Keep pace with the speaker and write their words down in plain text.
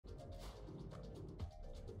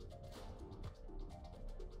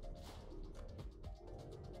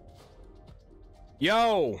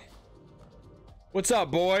Yo, what's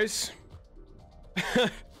up, boys?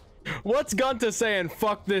 What's Gunta saying?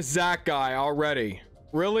 Fuck this Zach guy already.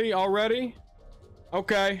 Really? Already?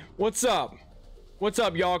 Okay. What's up? What's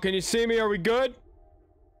up, y'all? Can you see me? Are we good?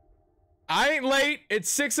 I ain't late.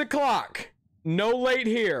 It's 6 o'clock. No late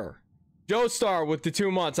here. Joe Star with the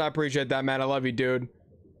 2 months. I appreciate that, man. I love you, dude.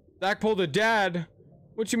 Zach pulled a dad.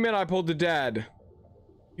 What you mean I pulled a dad?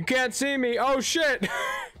 You can't see me. Oh, shit.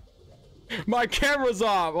 My camera's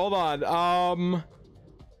off. Hold on.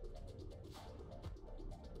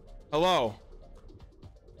 Hello.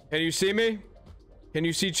 Can you see me? Can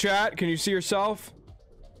you see chat? Can you see yourself?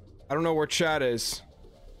 I don't know where chat is.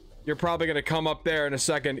 You're probably gonna come up there in a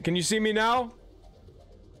second. Can you see me now?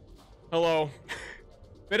 Hello.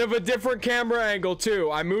 Bit of a different camera angle too.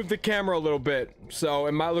 I moved the camera a little bit, so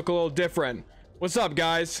it might look a little different. What's up,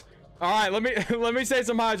 guys? All right, let me say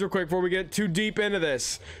some highs real quick before we get too deep into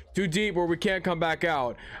this. Too deep where we can't come back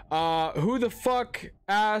out. Who the fuck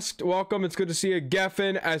asked? Welcome. It's good to see you.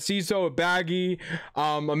 Geffen, Asiso, Baggy,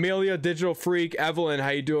 Amelia, Digital Freak, Evelyn. How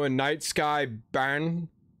you doing? Night Sky, Barn.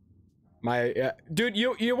 My dude,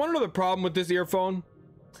 you want to know the problem with this earphone?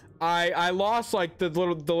 I lost like the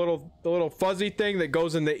little fuzzy thing that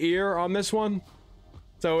goes in the ear on this one,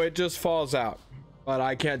 so it just falls out. But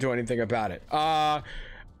I can't do anything about it.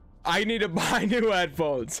 I need to buy new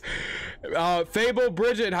headphones. Fable,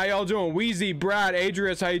 Bridget, how y'all doing? Wheezy, Brad,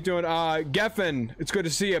 Adrius, how you doing? Geffen, it's good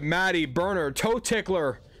to see you. Maddie, Burner, Toe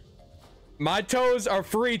Tickler. My toes are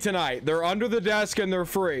free tonight. They're under the desk and they're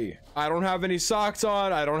free. I don't have any socks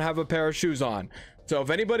on. I don't have a pair of shoes on. So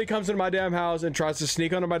if anybody comes into my damn house and tries to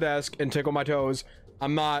sneak under my desk and tickle my toes,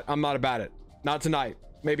 I'm not about it. Not tonight.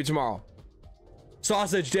 Maybe tomorrow.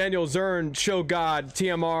 Sausage, Daniel, Zern, Show God,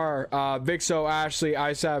 TMR, Vixo, Ashley,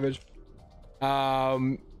 I Savage,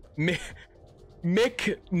 Mick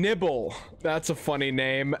Nibble, that's a funny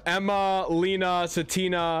name, Emma, Lena,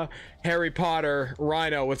 Satina, Harry Potter,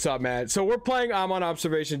 Rhino, what's up, man? So we're playing I'm on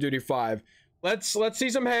Observation Duty 5. Let's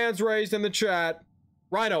see some hands raised in the chat.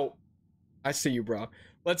 Rhino, I see you, bro.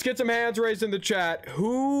 Let's get some hands raised in the chat.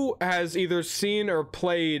 Who has either seen or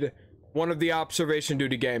played one of the Observation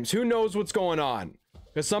Duty games? Who knows what's going on?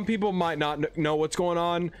 Because some people might not know what's going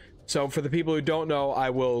on. So for the people who don't know, I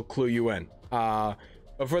will clue you in. But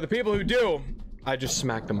for the people who do, I just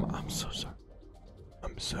smacked them. I'm so sorry.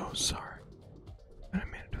 I'm so sorry. I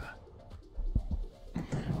didn't mean to do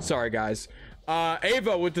that. Sorry, guys.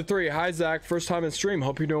 Ava with the 3. Hi, Zach. First time in stream.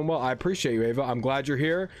 Hope you're doing well. I appreciate you, Ava. I'm glad you're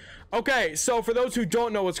here. Okay, so for those who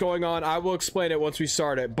don't know what's going on, I will explain it once we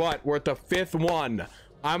start it. But we're at the 5th one.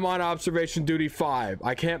 I'm on Observation Duty 5.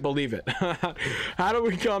 I can't believe it. How do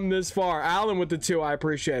we come this far? Alan with the 2. I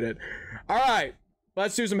appreciate it. All right.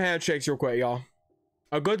 Let's do some handshakes real quick, y'all.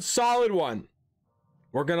 A good solid one.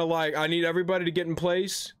 We're gonna I need everybody to get in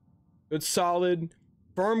place. Good solid.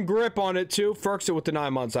 Firm grip on it too. Ferks it with the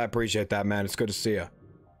 9 months. I appreciate that, man. It's good to see you.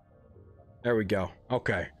 There we go.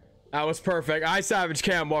 Okay. That was perfect. I Savage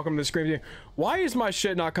Cam, welcome to the Scream Team. Why is my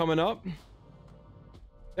shit not coming up?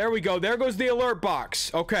 There we go. There goes the alert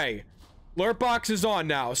box. Okay. Alert box is on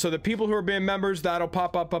now. So the people who are being members, that'll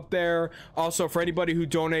pop up there. Also, for anybody who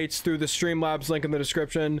donates through the Streamlabs link in the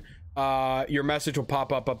description, your message will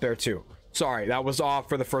pop up there too. Sorry, that was off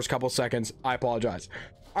for the first couple seconds. I apologize.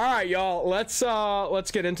 All right, y'all. Let's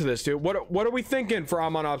get into this, dude. What are we thinking for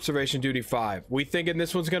I'm on Observation Duty 5? We thinking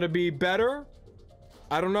this one's gonna be better?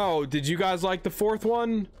 I don't know. Did you guys like the 4th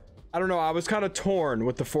one? I don't know. I was kind of torn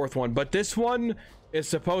with the 4th one, but this one is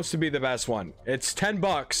supposed to be the best one. It's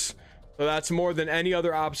 $10, so that's more than any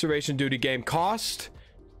other Observation Duty game cost.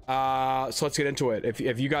 So let's get into it.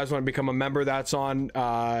 If you guys want to become a member, that's on.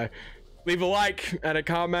 Leave a like and a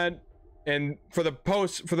comment. And for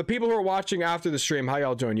the people who are watching after the stream, how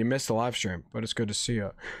y'all doing? You missed the live stream, but it's good to see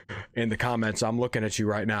you in the comments. I'm looking at you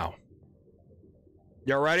right now.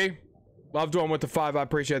 Y'all ready? Loved one with the 5. I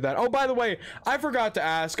appreciate that. Oh, by the way, I forgot to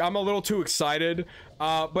ask. I'm a little too excited.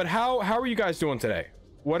 But how are you guys doing today?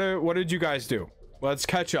 What did you guys do? Let's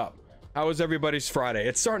catch up. How was everybody's Friday?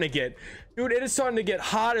 It's starting to get, dude, it is starting to get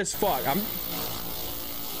hot as fuck.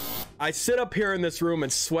 I sit up here in this room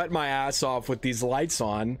and sweat my ass off with these lights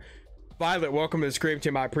on. Violet, welcome to the Scream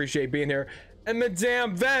Team. I appreciate being here. And the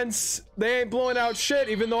damn vents, they ain't blowing out shit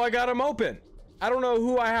even though I got them open. I don't know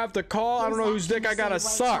who I have to call. I don't know whose dick I gotta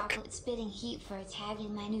suck. Chocolate spitting heat for a tag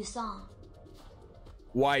in my new song.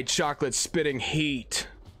 White chocolate spitting heat.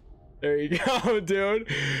 There you go, dude.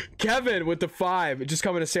 Kevin with the 5. Just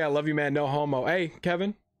coming to say I love you, man. No homo. Hey,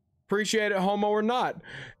 Kevin. Appreciate it, homo or not.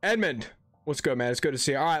 Edmund What's good, man? It's good to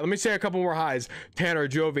see you. All right, let me say a couple more highs. Tanner,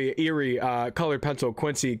 Jovi, Erie, Colored Pencil,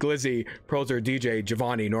 Quincy, Glizzy, Prozer, DJ,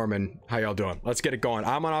 Giovanni, Norman. How y'all doing? Let's get it going.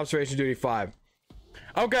 I'm on observation duty 5.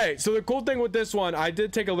 Okay, so the cool thing with this one, I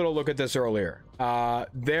did take a little look at this earlier. We're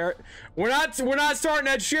not starting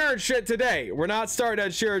Ed Sheeran shit today. We're not starting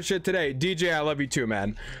Ed Sheeran shit today. DJ, I love you too,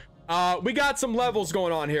 man. We got some levels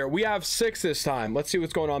going on here. We have 6 this time. Let's see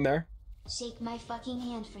what's going on there. Shake my fucking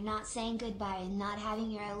hand for not saying goodbye and not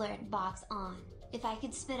having your alert box on. If I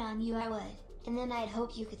could spit on you, I would. And then I'd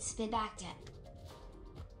hope you could spit back to.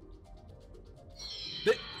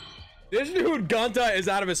 This dude Gunta is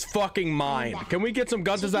out of his fucking mind. Can we get some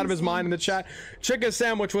Guntas out of his mind in the chat? Chicken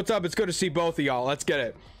Sandwich, what's up? It's good to see both of y'all. Let's get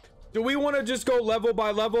it. Do we want to just go level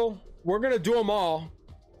by level? We're gonna do them all.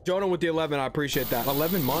 Jonah with the 11, I appreciate that.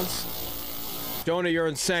 11 months? Jonah, you're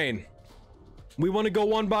insane. We want to go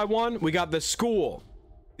one by one. We got the school,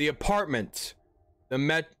 the apartment, the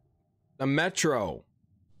metro,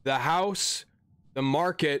 the house, the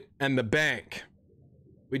market, and the bank.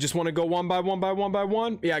 We just want to go one by one by one by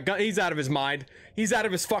one. Yeah, he's out of his mind. He's out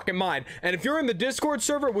of his fucking mind. And if you're in the Discord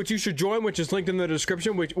server, which you should join, which is linked in the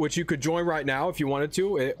description, which you could join right now if you wanted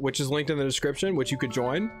to, which is linked in the description, which you could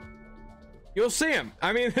join, you'll see him.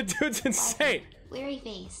 I mean, the dude's insane. Weary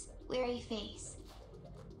face, weary face.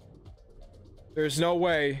 There's no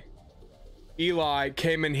way Eli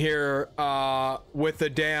came in here with a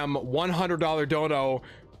damn $100 dono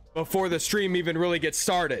before the stream even really gets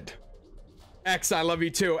started. X, I love you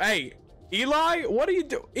too. Hey, Eli, what do you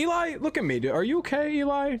do? Eli, look at me, dude. Are you okay,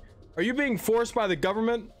 Eli? Are you being forced by the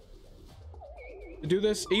government to do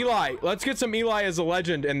this? Eli, let's get some Eli as a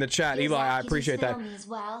legend in the chat. Eli, I appreciate that.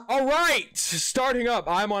 Well. All right, starting up.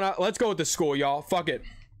 I'm on. Let's go with the school, y'all. Fuck it.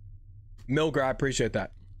 Milgra, I appreciate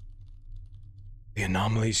that. The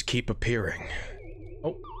anomalies keep appearing.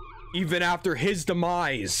 Oh, even after his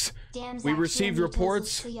demise, we received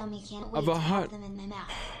reports of a hut.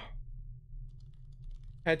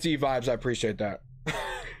 Etsy vibes, I appreciate that.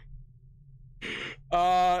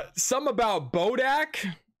 Some about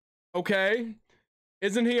Bodak. Okay.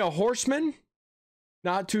 Isn't he a horseman?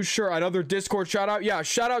 Not too sure. Another Discord shout out. Yeah,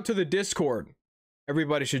 shout out to the Discord.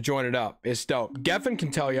 Everybody should join it up. It's dope. Geffen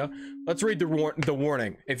can tell you. Let's read the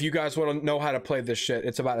warning. If you guys want to know how to play this shit,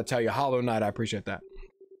 it's about to tell you. Hollow Knight, I appreciate that.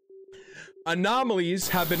 Anomalies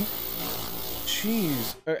have been...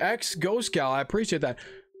 Jeez. X Ghost Gal, I appreciate that.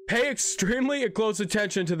 Pay extremely close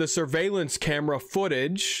attention to the surveillance camera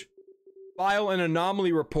footage. File an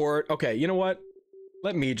anomaly report. Okay, you know what?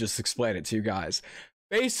 Let me just explain it to you guys.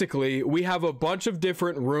 Basically, we have a bunch of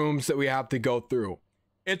different rooms that we have to go through.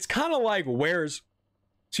 It's kind of like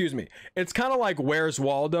it's kind of like Where's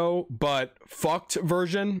Waldo, but fucked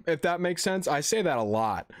version, if that makes sense. I say that a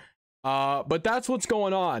lot. But that's what's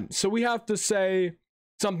going on. So we have to say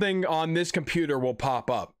something on this computer will pop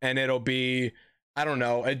up and it'll be, I don't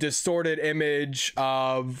know, a distorted image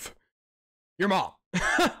of your mom.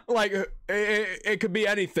 Like it could be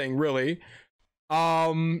anything really.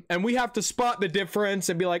 And we have to spot the difference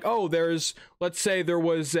and be like, oh, let's say there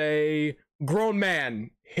was a grown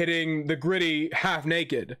man hitting the gritty half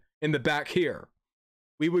naked in the back here.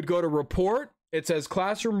 We would go to report. It says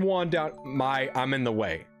classroom 1 down. I'm in the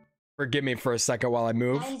way. Forgive me for a second while I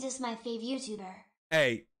move. Why is this my fave YouTuber?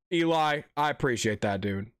 Hey, Eli, I appreciate that,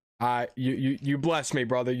 dude. You bless me,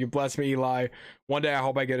 brother. You bless me, Eli. One day I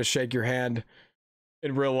hope I get to shake your hand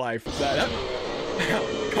in real life.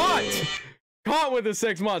 Caught with the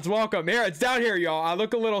 6 months. Welcome. Here, it's down here, y'all. I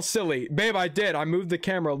look a little silly. Babe, I did. I moved the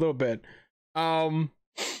camera a little bit.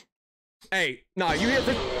 Hey, nah, you here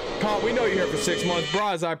for... Caught, we know you're here for 6 months.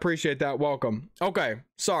 Bras, I appreciate that. Welcome. Okay,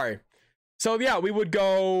 sorry. So, yeah, we would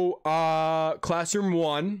go classroom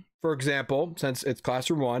 1, for example, since it's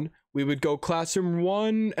classroom 1. We would go classroom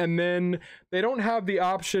 1, and then they don't have the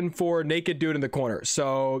option for naked dude in the corner.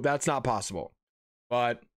 So, that's not possible.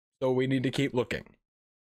 But, so we need to keep looking.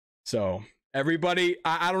 So... Everybody,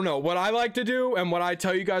 I don't know what I like to do and what I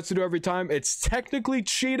tell you guys to do every time. It's technically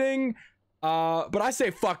cheating, but I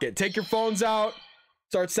say fuck it. Take your phones out,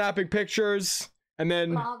 start snapping pictures, and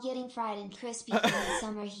then... We're all getting fried and crispy in the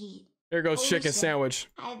summer heat. There goes chicken sandwich.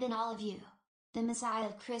 I've been all of you. The messiah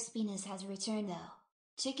of crispiness has returned though.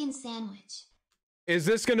 Chicken sandwich. Is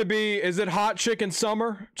this gonna be... Is it hot chicken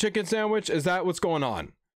summer? Chicken sandwich? Is that what's going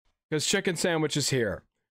on? Because chicken sandwich is here.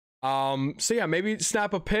 So yeah, maybe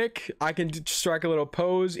snap a pic. I can strike a little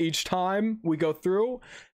pose each time we go through,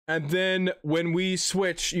 and then when we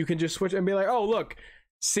switch, you can just switch and be like, oh look,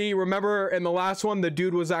 see, remember in the last one the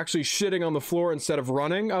dude was actually shitting on the floor instead of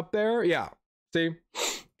running up there? Yeah, see?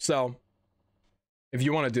 So if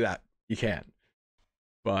you want to do that, you can,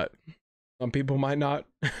 but some people might not.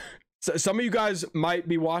 So, some of you guys might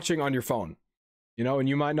be watching on your phone, you know, and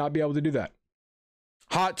you might not be able to do that.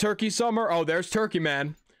 Hot turkey summer. Oh, there's Turkey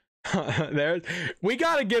Man. We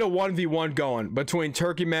got to get a 1v1 going between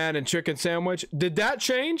Turkey Man and Chicken Sandwich. Did that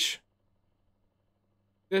change?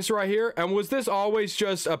 This right here? And was this always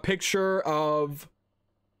just a picture of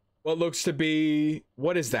what looks to be...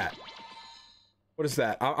 What is that? What is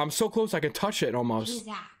that? I'm so close I can touch it almost.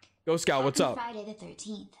 Hey, Zach. Ghost Scout, what's up? Friday the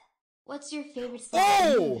 13th. What's your favorite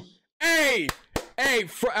movie? Hey! Hey!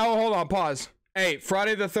 Oh, hold on, pause. Hey,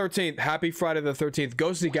 Friday the 13th. Happy Friday the 13th.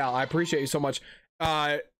 Ghosty Gal, I appreciate you so much.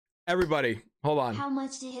 Everybody, hold on. How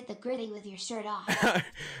much to hit the gritty with your shirt off?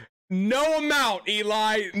 No amount,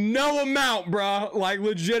 Eli. No amount, bruh. Like,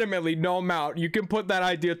 legitimately, no amount. You can put that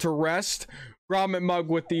idea to rest. Grommet Mug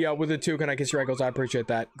with the 2. Can I kiss your ankles? I appreciate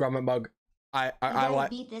that. Grommet Mug. I like.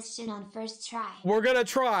 Beat this shit on first try. We're gonna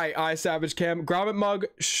try. I Savage Cam. Grommet Mug.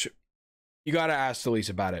 Shh. You gotta ask Elise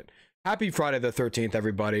about it. Happy Friday the 13th,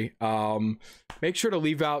 everybody. Make sure to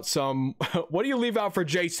leave out some. What do you leave out for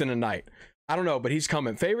Jason tonight? I don't know, but he's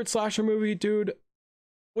coming. Favorite slasher movie, dude?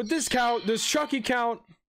 Would this count? Does Chucky count?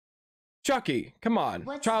 Chucky, come on.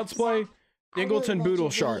 What's Child's up, Play. Zach? Dingleton really Boodle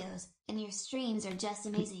your Shark. videos, and your streams are just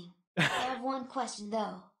amazing. I have one question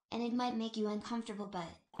though, and it might make you uncomfortable, but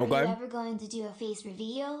are you ever going to do a face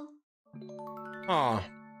reveal?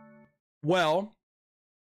 Well.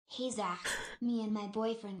 Hey Zach, me and my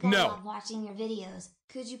boyfriend go on watching your videos.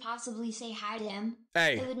 Could you possibly say hi to him?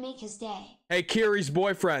 Hey. It would make his day. Hey, Kiri's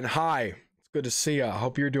boyfriend. Hi. It's good to see ya.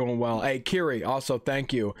 Hope you're doing well. Hey, Kiri, also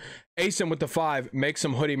thank you. Asen with the 5. Make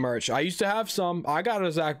some hoodie merch. I used to have some. I got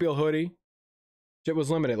a Zach Beal hoodie. Shit was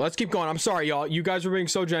limited. Let's keep going. I'm sorry, y'all. You guys were being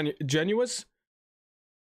so generous.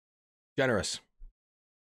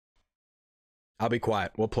 I'll be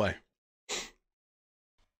quiet. We'll play.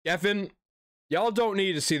 Geffen, y'all don't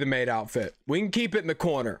need to see the maid outfit. We can keep it in the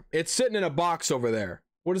corner. It's sitting in a box over there.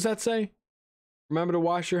 What does that say? Remember to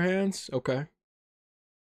wash your hands? Okay.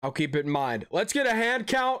 I'll keep it in mind. Let's get a hand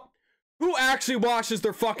count. Who actually washes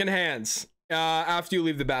their fucking hands after you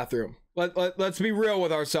leave the bathroom? Let's be real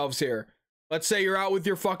with ourselves here. Let's say you're out with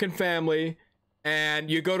your fucking family and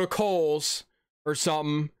you go to Kohl's or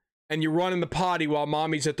something and you run in the potty while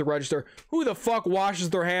mommy's at the register. Who the fuck washes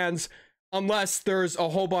their hands unless there's a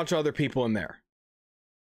whole bunch of other people in there?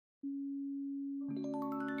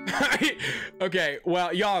 Okay,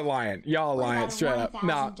 well, y'all lying. Y'all lying straight up.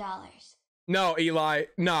 Nah. No, Eli,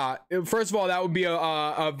 nah. First of all, that would be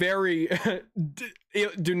a very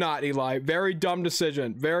do not, Eli. Very dumb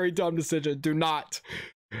decision. Very dumb decision. Do not.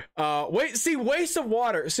 Wait, see, waste of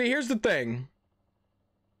water. See, here's the thing.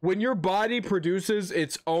 When your body produces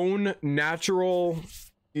its own natural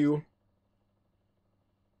you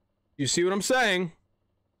see what I'm saying?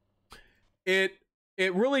 It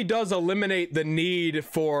really does eliminate the need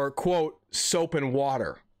for, quote, soap and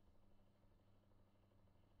water.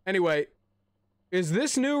 Anyway, is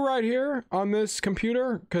this new right here on this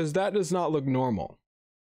computer? Because that does not look normal.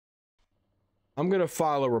 I'm going to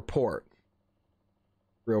file a report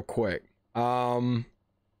real quick.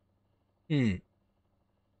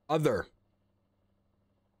 Other.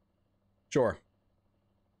 Sure.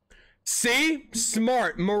 See?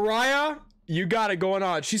 Smart. Mariah, you got it going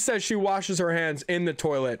on. She says she washes her hands in the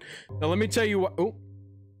toilet. Now, let me tell you what. Oh,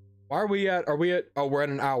 why are we at? Oh, we're at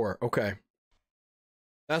an hour. Okay.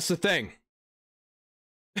 That's the thing.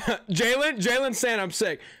 Jalen's saying I'm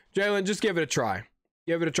sick. Jalen, just give it a try.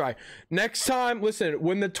 Give it a try. Next time, listen,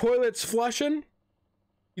 when the toilet's flushing,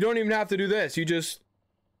 you don't even have to do this. You just,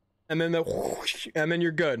 and then and then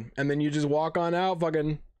you're good. And then you just walk on out,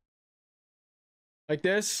 fucking like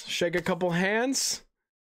this. Shake a couple hands.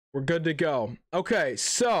 We're good to go. Okay,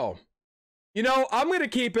 so, you know, I'm gonna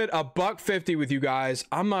keep it $1.50 with you guys.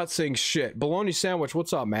 I'm not saying shit. Bologna sandwich,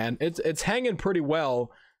 what's up, man? It's hanging pretty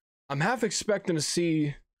well. I'm half expecting to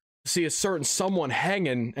see a certain someone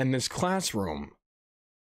hanging in this classroom.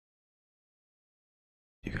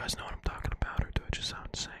 Do you guys know what I'm talking about, or do I just sound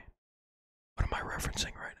insane? What am I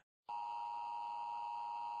referencing right now?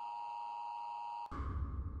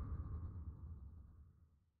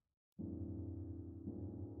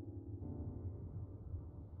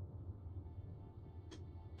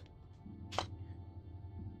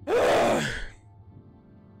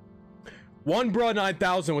 One Bruh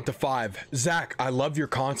 9000 with the 5. Zach, I love your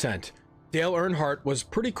content. Dale Earnhardt was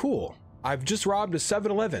pretty cool. I've just robbed a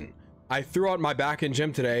 7-Eleven. I threw out my back in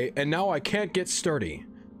gym today, and now I can't get sturdy.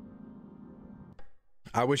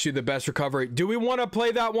 I wish you the best recovery. Do we want to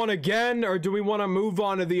play that one again, or do we want to move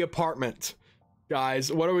on to the apartment?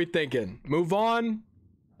 Guys, what are we thinking? Move on?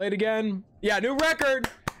 Play it again? Yeah, new record!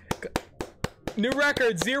 New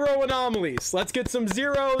record, 0 anomalies. Let's get some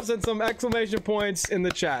zeros and some exclamation points in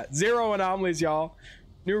the chat. 0 anomalies, y'all.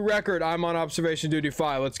 New record, I'm on observation duty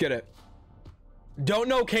 5. Let's get it. Don't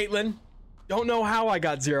know, Caitlin. Don't know how I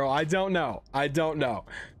got 0. I don't know. I don't know.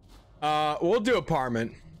 We'll do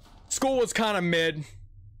apartment. School was kind of mid.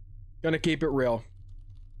 Gonna keep it real.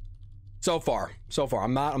 So far.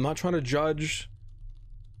 I'm not trying to judge.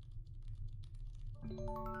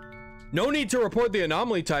 No need to report the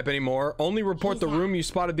anomaly type anymore. Only report the room you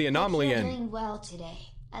spotted the anomaly in. Doing well today.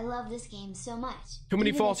 I love this game so much. Too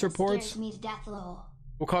many false reports. Scares me to death, lol.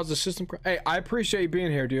 Will cause the system. Hey, I appreciate you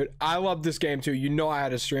being here, dude. I love this game too. You know I had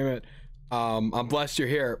to stream it. I'm blessed you're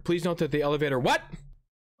here. Please note that the elevator. What?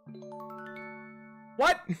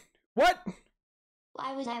 What? What?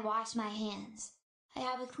 Why would I wash my hands? I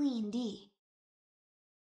have a clean D.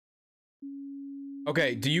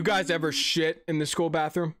 Okay, do you guys ever shit in the school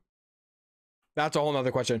bathroom? That's a whole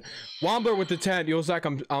nother question. Wombler with the 10. Yo, Zach,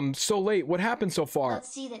 I'm so late. What happened so far?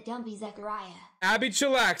 Let's see that dumpy Zechariah. Abby,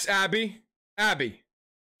 chillax, Abby. Abby,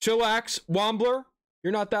 chillax. Wombler,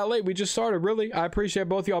 you're not that late. We just started, really. I appreciate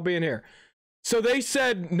both y'all being here. So they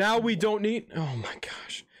said now we don't need... Oh my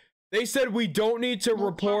gosh. They said we don't need to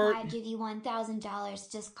report... I'd give you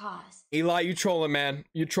 $1,000 just cause. Eli, you trolling, man.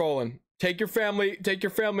 You trolling. Take your family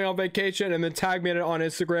on vacation and then tag me in it on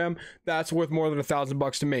Instagram. That's worth more than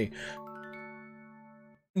 $1,000 to me.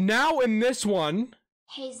 Now in this one,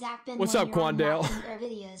 hey Zach, what's up, Quandale? Our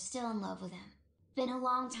videos, still in love with him. Been a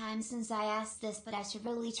long time since I asked this, but I should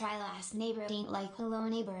really try. Last neighbor ain't like hello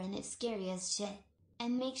neighbor, and it's scary as shit.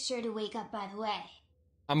 And make sure to wake up, by the way.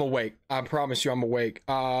 I'm awake. I promise you, I'm awake.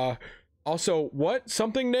 Also, what?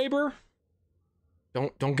 Something neighbor?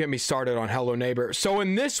 Don't get me started on hello neighbor. So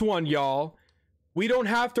in this one, y'all, we don't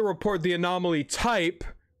have to report the anomaly type.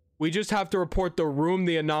 We just have to report the room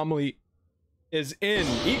the anomaly is in.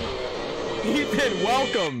 Ethan,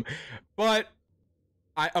 welcome. But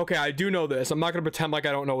I do know this. I'm not gonna pretend like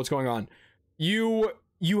I don't know what's going on. You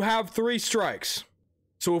have 3 strikes.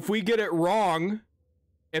 So if we get it wrong,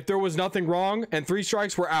 if there was nothing wrong and 3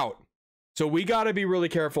 strikes, we're out. So we gotta be really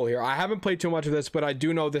careful here. I haven't played too much of this, but I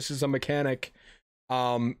do know this is a mechanic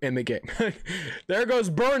in the game. There goes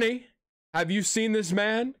Bernie. Have you seen this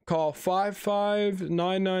man? Call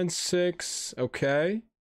 55996. Okay.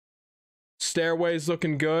 Stairway's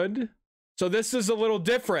looking good. So this is a little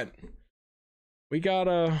different. We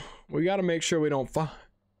gotta make sure we don't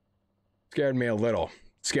scared me a little.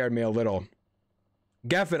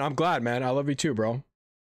 Geffen, I'm glad, man. I love you too, bro.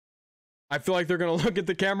 I feel like they're gonna look at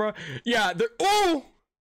the camera. Yeah, they're... Oh!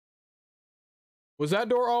 Was that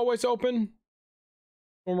door always open?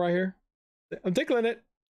 One right here. I'm tickling it.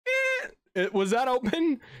 Was that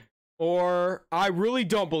open? Or I really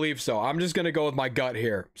don't believe so. I'm just gonna go with my gut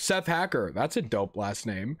here. Seth Hacker. That's a dope last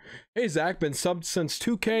name. Hey Zach, been subbed since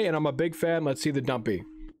 2K and I'm a big fan. Let's see the dumpy.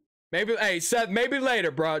 Maybe, hey Seth, maybe later,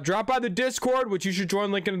 bro. Drop by the Discord, which you should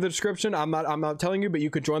join. Link in the description. I'm not telling you, but you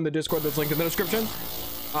could join the Discord that's linked in the description.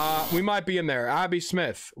 We might be in there. Abby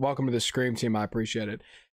Smith, welcome to the Scream team. I appreciate it.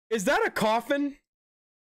 Is that a coffin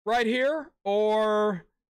right here, or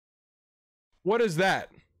what is that?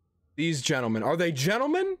 These gentlemen, are they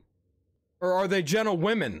gentlemen? Or are they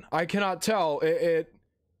gentlewomen? I cannot tell. I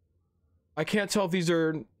can't tell if these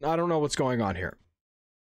are... I don't know what's going on here.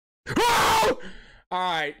 Oh! All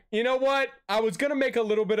right. You know what? I was going to make a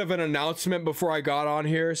little bit of an announcement before I got on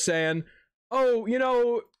here saying, oh, you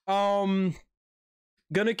know,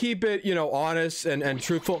 gonna keep it, you know, honest and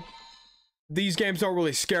truthful. These games don't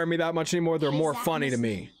really scare me that much anymore. They're more funny to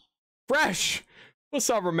me. Fresh! What's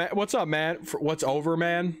up, man? What's up, man? What's over,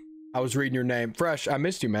 man? I was reading your name. Fresh, I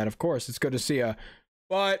missed you, man. Of course, it's good to see you.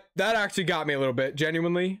 But that actually got me a little bit,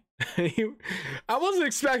 genuinely. I wasn't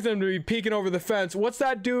expecting him to be peeking over the fence. What's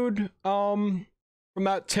that dude from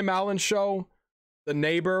that Tim Allen show? The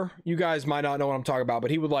Neighbor. You guys might not know what I'm talking about,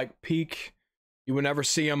 but he would like peek. You would never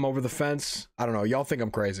see him over the fence. I don't know. Y'all think I'm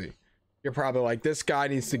crazy. You're probably like, this guy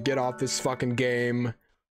needs to get off this fucking game.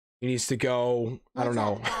 He needs to go. I don't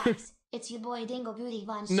know. It's your boy Dingle Booty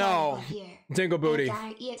Von No, here. Dingle Booty. I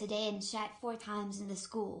got here today and shat 4 times in the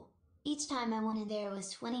school. Each time I went in there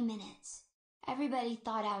was 20 minutes. Everybody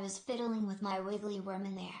thought I was fiddling with my wiggly worm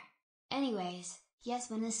in there. Anyways,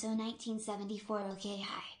 yes, when this so 1974 okay,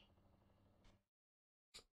 hi.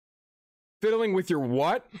 Fiddling with your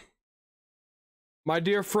what? My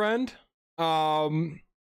dear friend?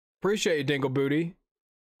 Appreciate you, Dingle Booty.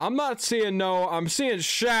 I'm not seeing no, I'm seeing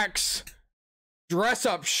Shaq's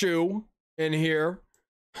dress-up shoe in here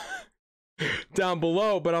down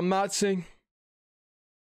below, but I'm not seeing...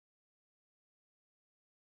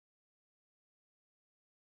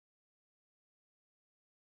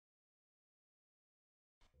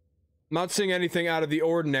 Not seeing anything out of the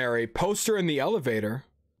ordinary. Poster in the elevator.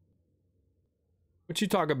 What you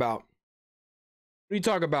talk about? What are you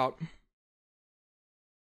talking about?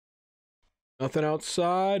 Nothing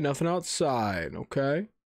outside. Nothing outside. Okay.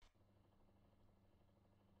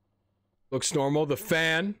 Looks normal. The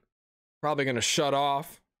fan. Probably gonna shut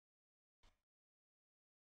off.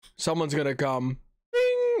 Someone's gonna come.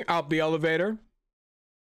 Bing! Out the elevator.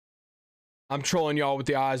 I'm trolling y'all with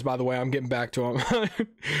the eyes, by the way. I'm getting back to him.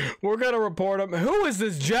 We're gonna report him. Who is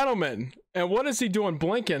this gentleman? And what is he doing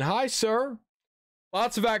blinking? Hi, sir.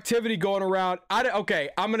 Lots of activity going around. Okay,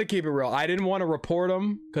 I'm gonna keep it real. I didn't want to report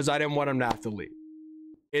him because I didn't want him to have to leave.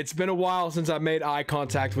 It's been a while since I made eye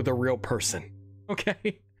contact with a real person.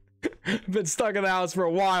 Okay? I've been stuck in the house for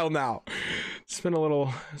a while now. It's been a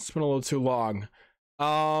little too long.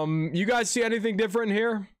 You guys see anything different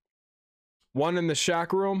here? One in the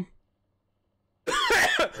shack room.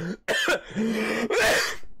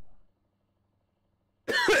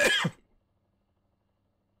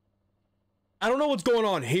 I don't know what's going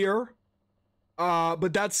on here,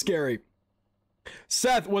 but that's scary.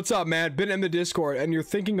 Seth, what's up, man? Been in the Discord, and you're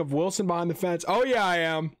thinking of Wilson behind the fence? Oh yeah, I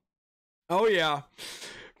am. Oh yeah.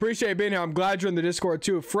 Appreciate being here. I'm glad you're in the Discord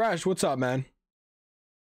too. Fresh, what's up, man?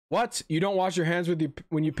 What? You don't wash your hands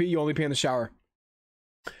when you pee? You only pee in the shower?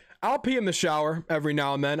 I'll pee in the shower every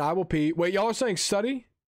now and then. I will pee. Wait, y'all are saying study?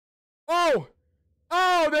 Oh!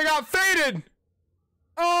 Oh, they got faded!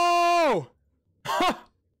 Oh!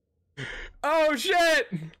 Oh,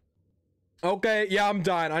 shit! Okay, yeah, I'm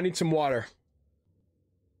dying. I need some water.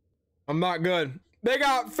 I'm not good. They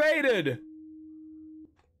got faded!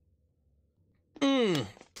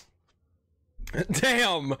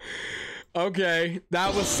 Damn! Okay,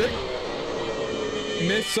 that was sick.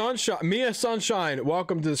 Miss Sunshine, Mia Sunshine,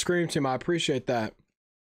 welcome to the Scream Team. I appreciate that.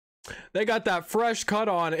 They got that fresh cut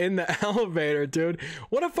on in the elevator, dude.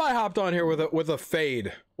 What if I hopped on here with a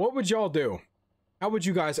fade? What would y'all do? How would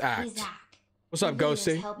you guys act? Hey, Zach. What's up,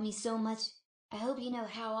 Ghosty? Helped me so much. I hope you know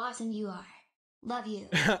how awesome you are. Love you.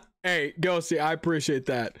 Hey, Ghosty, I appreciate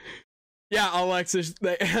that. Yeah, Alexis,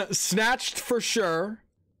 they snatched for sure.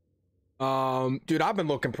 Dude, I've been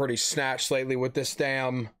looking pretty snatched lately with this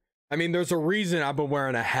damn. I mean, there's a reason I've been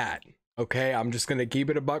wearing a hat. Okay, I'm just gonna keep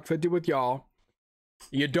it $1.50 with y'all.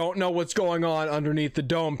 You don't know what's going on underneath the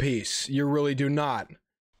dome piece. You really do not.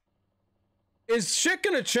 Is shit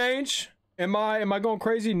gonna change? Am I going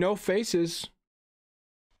crazy? No faces.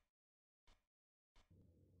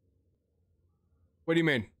 What do you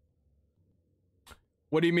mean?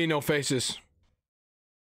 What do you mean no faces?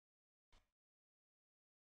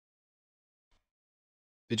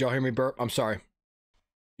 Did y'all hear me burp? I'm sorry.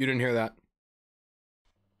 You didn't hear that.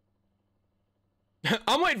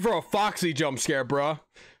 I'm waiting for a Foxy jump scare, bruh.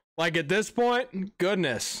 Like at this point,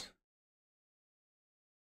 goodness.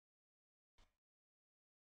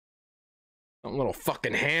 Some little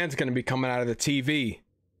fucking hand's gonna be coming out of the TV.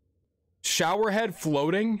 Shower head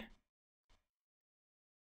floating?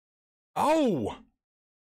 Oh!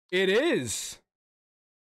 It is.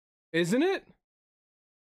 Isn't it?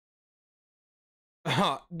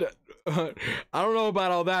 I don't know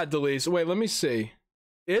about all that, Delise. Wait, let me see.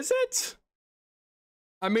 Is it?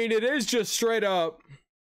 I mean, it is just straight up.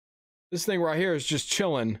 This thing right here is just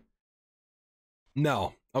chilling.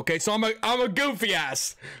 No. Okay, so I'm a goofy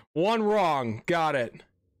ass. One wrong. Got it.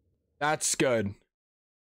 That's good.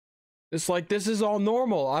 It's like this is all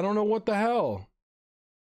normal. I don't know what the hell.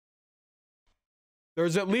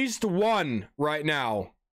 There's at least one right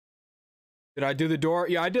now. Did I do the door?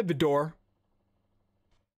 Yeah, I did the door.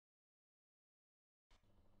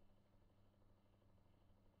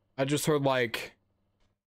 I just heard like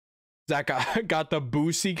Zach got the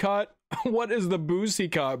boosie cut. What is the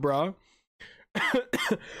boosie cut, bro?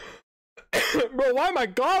 Bro, why am I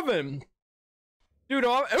coughing? Dude,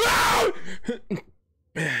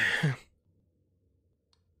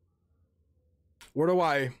 where do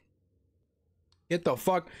I get the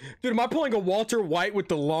fuck? Dude, am I pulling a Walter White with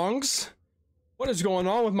the lungs? What is going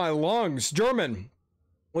on with my lungs? German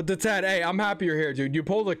with the Ted. Hey, I'm happy you're here, dude. You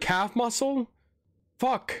pulled a calf muscle?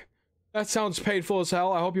 Fuck. That sounds painful as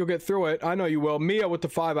hell. I hope you'll get through it. I know you will. Mia with the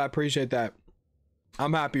 5. I appreciate that.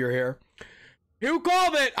 I'm happy you're here. Who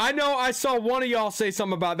called it? I know I saw one of y'all say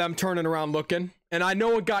something about them turning around looking. And I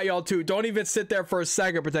know it got y'all too. Don't even sit there for a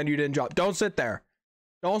second. Pretend you didn't drop. Don't sit there.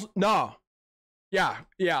 Don't. No. Yeah.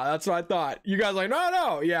 Yeah. That's what I thought. You guys like,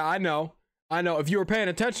 no. Yeah, I know. I know. If you were paying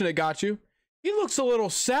attention, it got you. He looks a little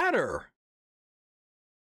sadder.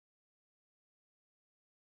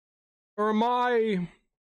 Or am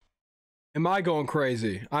I going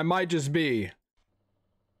crazy? I might just be.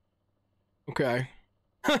 Okay.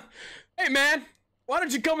 Hey, man. Why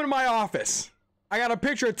don't you come into my office? I got a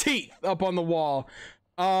picture of teeth up on the wall.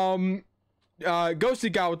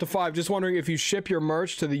 Ghosty guy with the 5, just wondering if you ship your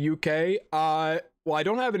merch to the UK. Well, I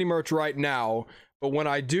don't have any merch right now, but when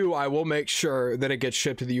I do, I will make sure that it gets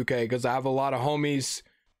shipped to the UK because I have a lot of homies,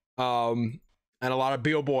 and a lot of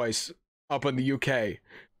Beal boys up in the UK.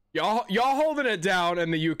 Y'all holding it down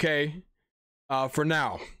in the UK, for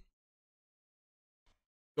now.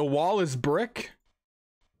 The wall is brick.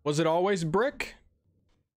 Was it always brick?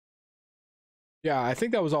 Yeah, I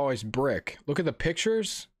think that was always brick. Look at the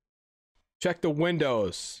pictures. Check the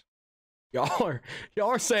windows. Y'all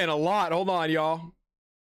are saying a lot. Hold on, y'all.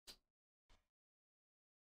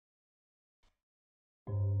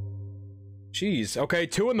 Jeez. Okay,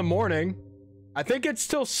 2 in the morning. I think it's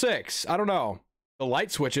still 6. I don't know. The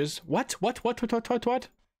light switches. What? What?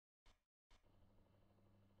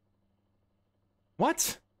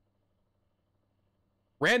 What?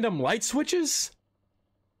 Random light switches?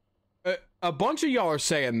 A bunch of y'all are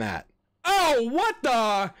saying that. Oh, what the?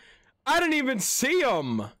 I didn't even see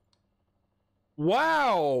them.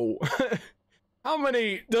 Wow. How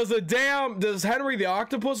many does Henry the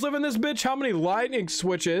Octopus live in this bitch? How many lightning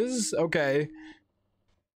switches? Okay.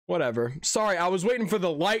 Whatever. Sorry, I was waiting for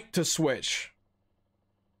the light to switch.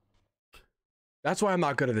 That's why I'm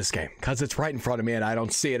not good at this game, because it's right in front of me and I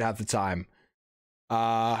don't see it half the time.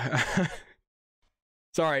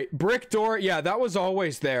 Sorry, brick door. Yeah, that was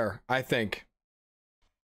always there, I think.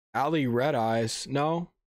 Alley Red Eyes. No.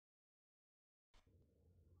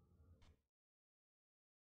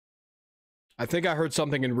 I think I heard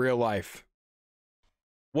something in real life.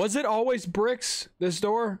 Was it always bricks, this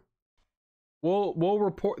door? We'll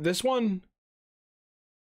report this one.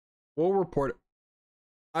 We'll report it.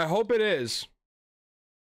 I hope it is.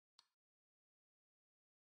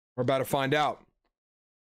 We're about to find out.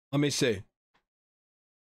 Let me see.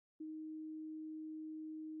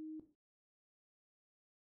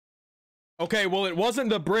 Okay, well, it wasn't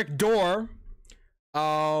the brick door.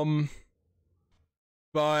 But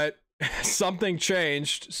something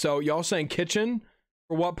changed. So y'all saying kitchen?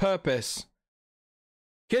 For what purpose?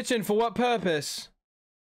 Kitchen for what purpose?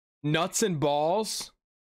 Nuts and balls?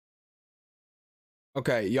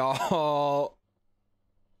 Okay, y'all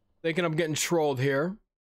thinking I'm getting trolled here.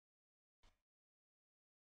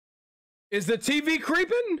 Is the TV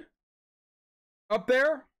creeping? Up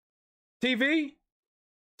there? TV?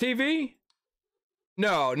 TV?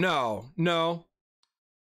 No.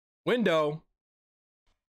 Window.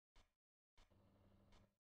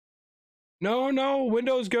 No,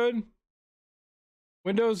 window's good.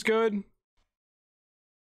 Window's good.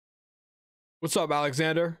 What's up,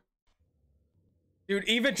 Alexander? Dude,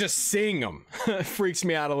 even just seeing them freaks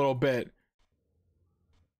me out a little bit.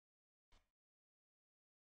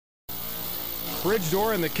 Fridge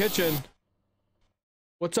door in the kitchen.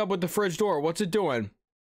 What's up with the fridge door? What's it doing?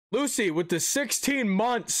 Lucy, with the 16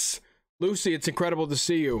 months. Lucy, it's incredible to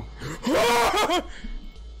see you.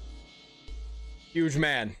 Huge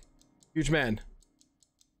man. Huge man.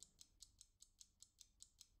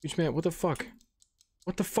 Huge man, what the fuck?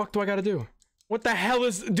 What the fuck do I gotta do? What the hell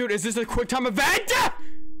is... Dude, is this a quick time event?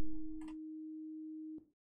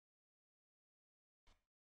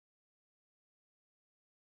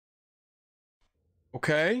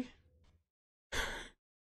 Okay.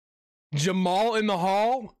 Jamal in the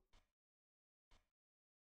hall?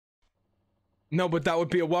 No, but that would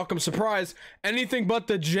be a welcome surprise. Anything but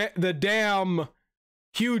the damn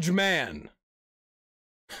huge man.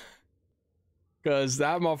 Because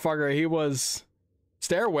that motherfucker, he was...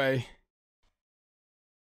 Stairway.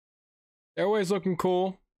 Stairway's looking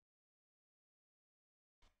cool.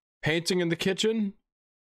 Painting in the kitchen.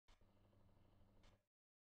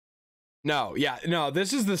 No, yeah, no,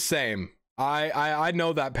 this is the same. I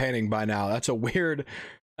know that painting by now. That's a weird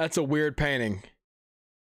painting.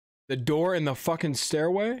 The door in the fucking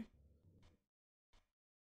stairway?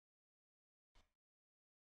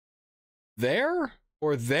 There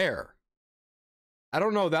or there? I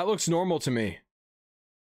don't know. That looks normal to me.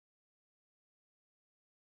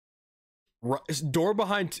 Door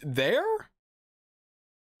behind there?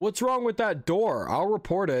 What's wrong with that door? I'll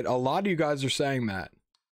report it. A lot of you guys are saying that.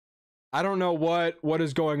 I don't know what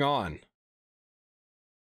is going on.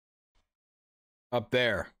 Up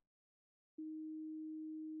there.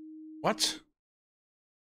 What?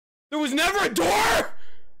 There was never a door?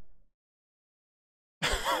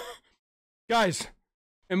 Guys,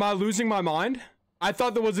 am I losing my mind? I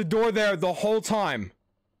thought there was a door there the whole time.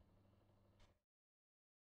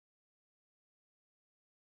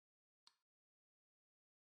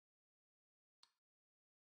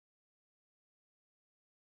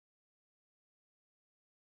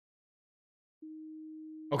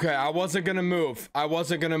 Okay, I wasn't gonna move. I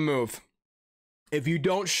wasn't gonna move. If you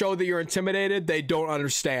don't show that you're intimidated, they don't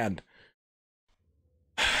understand.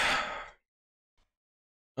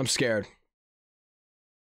 I'm scared.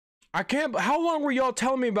 I can't. How long were y'all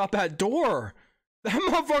telling me about that door? That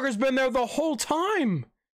motherfucker's been there the whole time.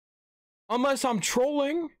 Unless I'm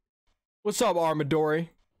trolling. What's up, Armadori?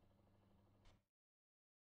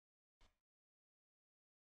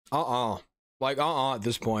 Like, at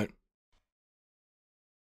this point.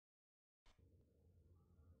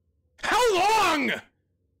 How long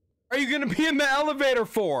are you gonna be in the elevator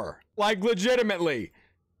for? Like, legitimately.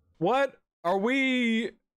 What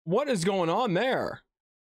is going on there?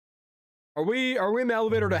 Are we in the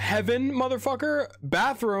elevator to heaven, motherfucker?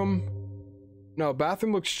 Bathroom. No,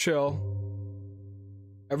 bathroom looks chill.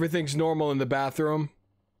 Everything's normal in the bathroom.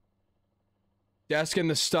 Desk in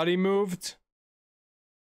the study moved.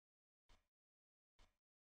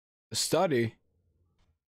 The study?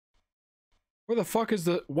 Where the fuck is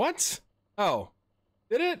the... What? Oh.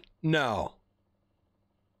 Did it? No.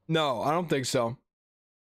 No, I don't think so.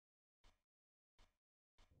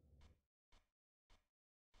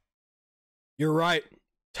 You're right.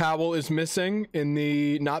 Towel is missing in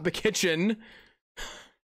the... Not the kitchen.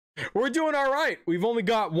 We're doing all right. We've only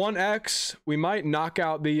got 1x. We might knock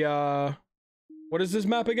out the... What is this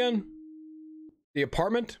map again? The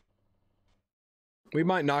apartment? We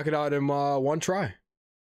might knock it out in one try.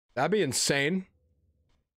 That'd be insane.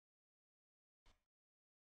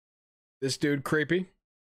 This dude creepy.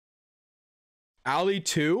 Alley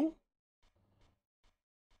 2?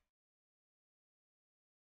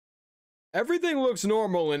 Everything looks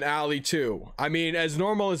normal in Alley 2. I mean, as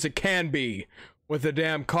normal as it can be with a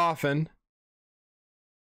damn coffin.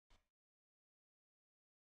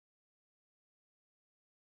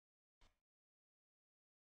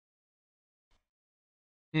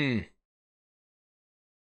 I'm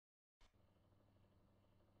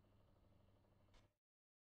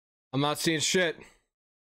not seeing shit.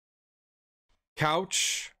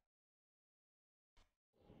 Couch.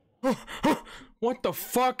 What the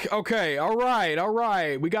fuck? Okay, all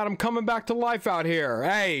right. We got him coming back to life out here.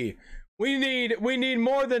 Hey, we need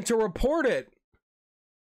more than to report it.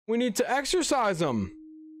 We need to exercise him.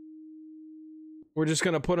 We're just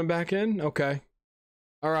gonna put him back in? Okay.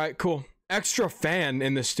 All right, cool. Extra fan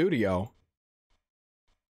in the studio.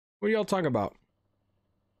 What are y'all talking about?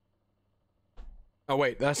 Oh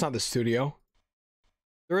wait, that's not the studio.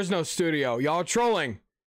 There is no studio. Y'all trolling.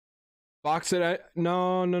 Box it.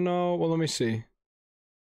 No. Well, let me see.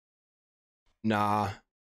 Nah,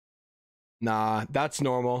 that's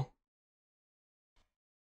normal.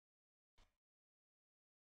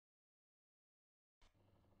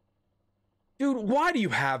 Dude, why do you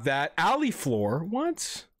have that? Alley floor?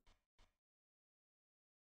 What?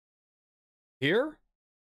 Here?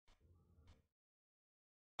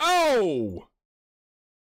 Oh!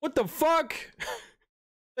 What the fuck?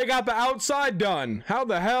 They got the outside done. How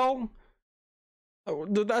the hell? Oh,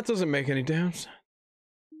 that doesn't make any damn sense.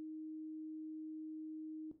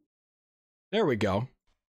 There we go.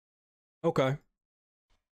 Okay.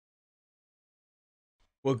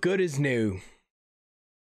 Well, good as new.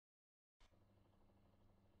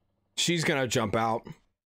 She's gonna jump out.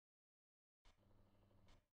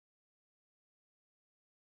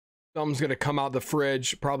 Something's gonna come out the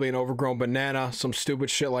fridge. Probably an overgrown banana. Some stupid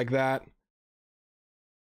shit like that.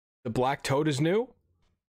 The black toad is new?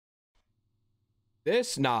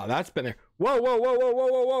 This? Nah, that's been there.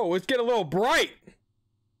 Whoa. It's getting a little bright.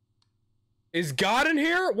 Is God in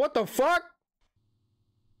here? What the fuck?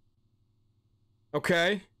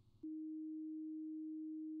 Okay.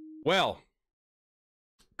 Well.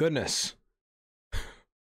 Goodness. I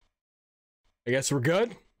guess we're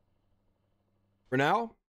good. For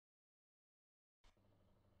now.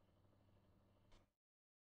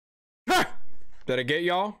 Ha! Did I get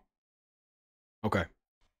y'all? Okay.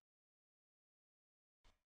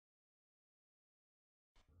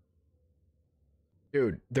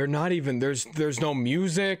 Dude, they're not even, there's no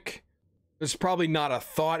music. There's probably not a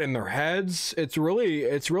thought in their heads. It's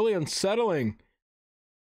really unsettling.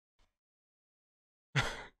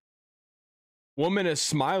 Woman is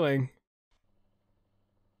smiling.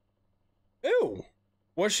 Ew.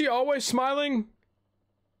 Was she always smiling?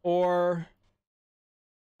 Or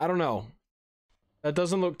I don't know. That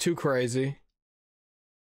doesn't look too crazy.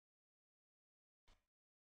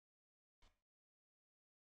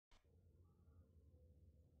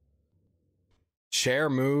 Chair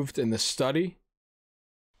moved in the study.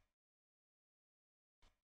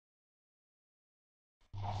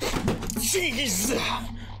 Jeez!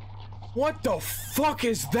 What the fuck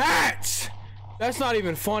is that? That's not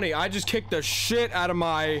even funny. I just kicked the shit out of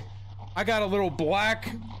my... I got a little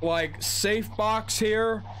black, like, safe box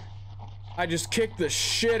here. I just kicked the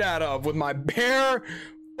shit out of with my bare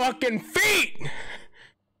fucking feet.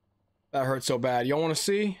 That hurt so bad. Y'all want to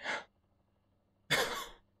see?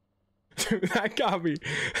 Dude, that got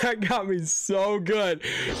me so good.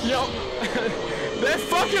 Yo, they're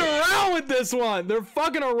fucking around with this one. They're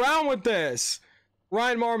fucking around with this.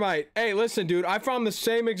 Ryan Marmite, hey, listen, dude, I found the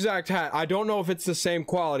same exact hat. I don't know if it's the same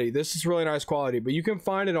quality. This is really nice quality, but you can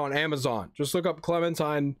find it on Amazon. Just look up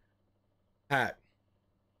Clementine hat.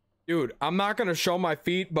 Dude, I'm not gonna show my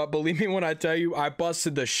feet, but believe me when I tell you, I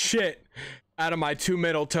busted the shit out of my 2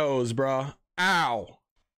 middle toes, bro. Ow.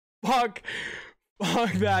 Fuck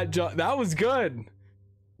that. That was good.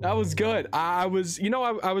 That was good. I was, you know,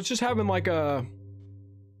 I was just having like a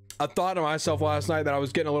thought to myself last night that I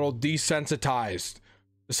was getting a little desensitized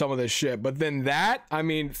to some of this shit. But then that, I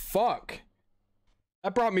mean, fuck.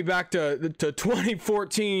 That brought me back to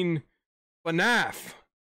 2014 FNAF.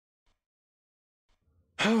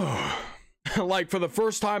 Like, for the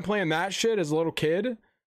first time playing that shit as a little kid.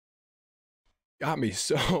 Got me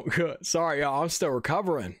so good. Sorry, y'all. I'm still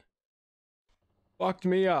recovering. Fucked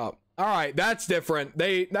me up. All right, that's different.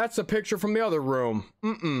 That's a picture from the other room.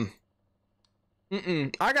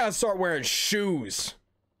 I gotta start wearing shoes.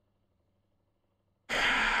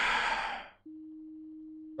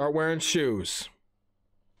 Start wearing shoes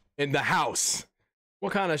in the house.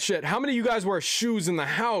 What kind of shit? How many of you guys wear shoes in the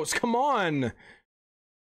house? Come on.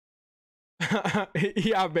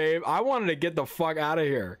 Yeah, babe. I wanted to get the fuck out of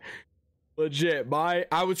here. Legit.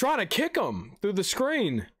 I was trying to kick him through the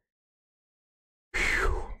screen.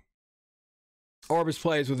 Whew. Orbis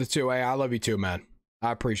plays with the 2. Hey, I love you too, man.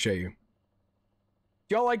 I appreciate you.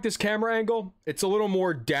 Do y'all like this camera angle? It's a little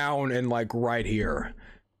more down and like right here.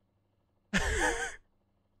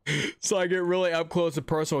 So I get really up close and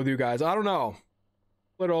personal with you guys. I don't know.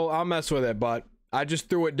 I'll mess with it, but I just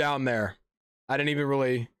threw it down there. I didn't even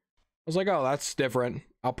really... I was like, oh, that's different.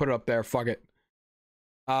 I'll put it up there. Fuck it.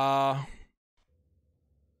 I'm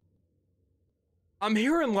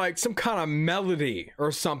hearing like some kind of melody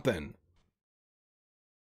or something.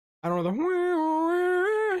 I don't know.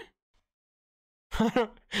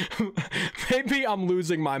 Maybe I'm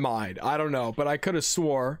losing my mind. I don't know, but I could have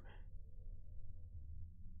swore.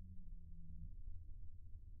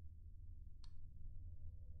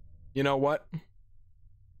 You know what?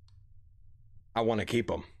 I want to keep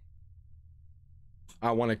them.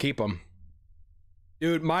 I want to keep them.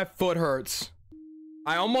 Dude, my foot hurts.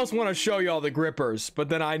 I almost want to show y'all the grippers, but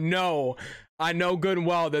then I know good and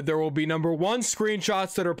well that there will be number 1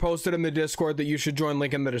 screenshots that are posted in the Discord that you should join,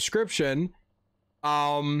 link in the description.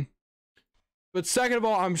 But second of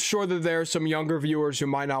all, I'm sure that there are some younger viewers who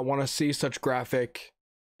might not want to see such graphic,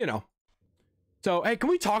 you know. So, hey, can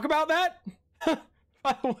we talk about that?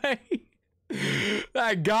 By the way,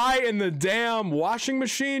 that guy in the damn washing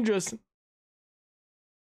machine just...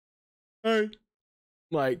 Hey.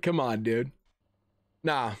 Like, come on, dude.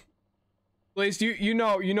 Nah. At least you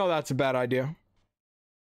know that's a bad idea.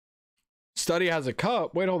 Study has a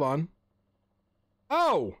cup. Wait, hold on.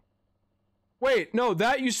 Oh! Wait, no,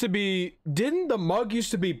 that used to be... Didn't the mug used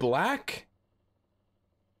to be black?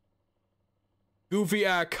 Goofy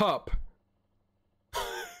ass cup.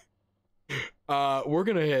 We're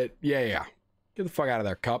gonna hit... Yeah. Get the fuck out of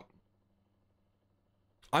there, cup.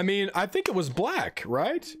 I mean, I think it was black,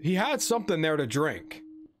 right? He had something there to drink.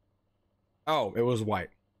 Oh, it was white.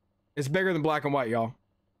 It's bigger than black and white, y'all.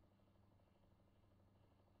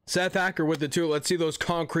 Seth Hacker with the 2. Let's see those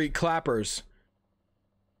concrete clappers.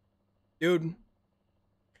 Dude.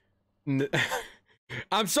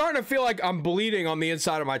 I'm starting to feel like I'm bleeding on the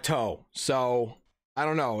inside of my toe. So, I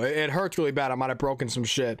don't know. It hurts really bad. I might have broken some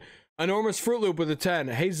shit. Enormous Fruit Loop with a 10.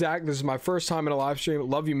 Hey, Zach, this is my first time in a live stream.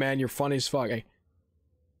 Love you, man. You're funny as fuck. Hey.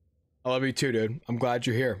 I love you too, dude. I'm glad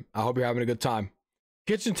you're here. I hope you're having a good time.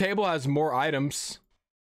 Kitchen table has more items.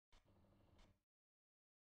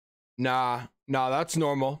 Nah, that's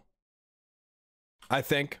normal. I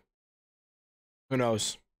think. Who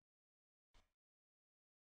knows?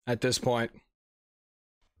 At this point.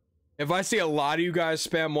 If I see a lot of you guys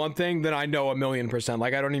spam one thing, then I know 1,000,000%.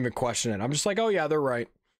 Like, I don't even question it. I'm just like, oh yeah, they're right.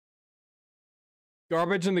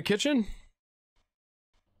 Garbage in the kitchen?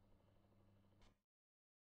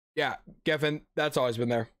 Yeah, Geffen, that's always been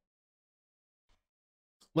there.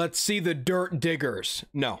 Let's see the dirt diggers.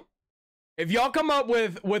 No. If y'all come up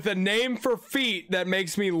with a name for feet that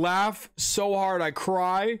makes me laugh so hard I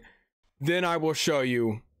cry, then I will show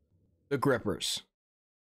you the grippers.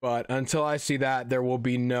 But until I see that, there will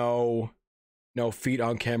be no feet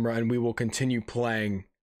on camera, and we will continue playing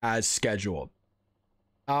as scheduled.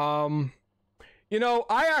 You know,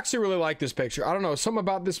 I actually really like this picture. I don't know, something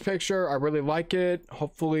about this picture. I really like it.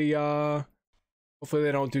 Hopefully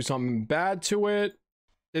they don't do something bad to it.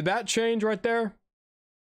 Did that change right there?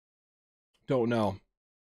 Don't know.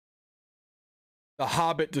 The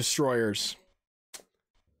Hobbit Destroyers.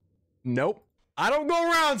 Nope. I don't go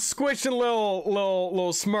around squishing little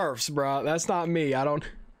Smurfs, bro. That's not me. I don't.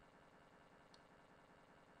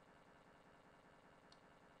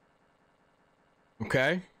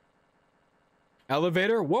 Okay.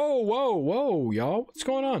 Elevator. Whoa, y'all. What's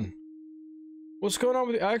going on? What's going on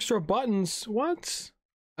with the extra buttons? What?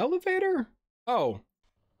 Elevator? Oh.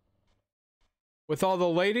 With all the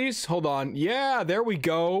ladies? Hold on. Yeah, there we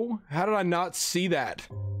go. How did I not see that?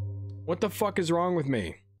 What the fuck is wrong with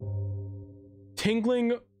me?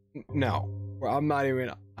 Tingling? No. I'm not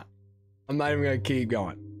even gonna keep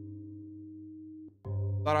going.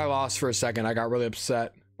 Thought I lost for a second. I got really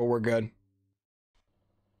upset, but we're good.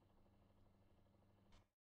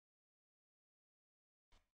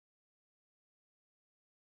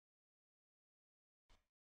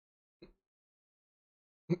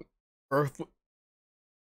 Earth.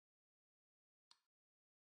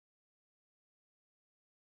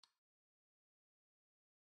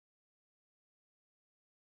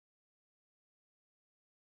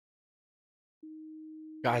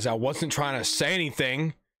 Guys, I wasn't trying to say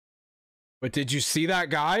anything, but did you see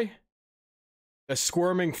that guy? The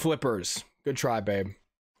squirming flippers. Good try, babe.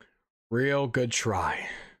 Real good try.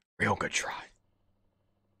 Real good try.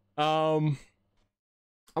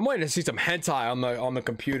 I'm waiting to see some hentai on the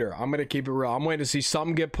computer. I'm gonna keep it real. I'm waiting to see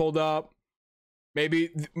something get pulled up.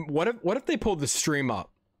 Maybe what if they pulled the stream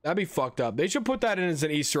up? That'd be fucked up. They should put that in as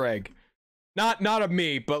an Easter egg. Not of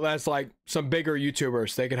me, but that's like some bigger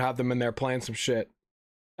YouTubers. They could have them in there playing some shit.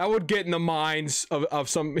 That would get in the minds of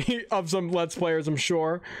some of some Let's Players, I'm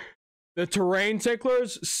sure. The terrain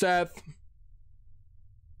ticklers, Seth.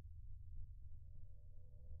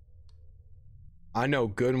 I know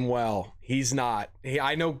good and well he's not.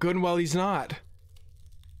 I know good and well he's not.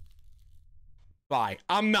 Bye.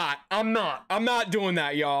 I'm not doing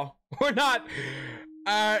that, y'all. We're not.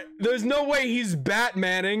 There's no way he's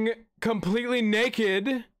Batmaning completely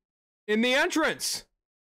naked in the entrance.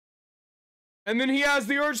 And then he has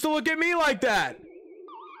the urge to look at me like that.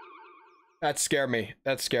 That scared me.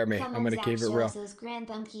 That scared me. I'm gonna keep it real. Those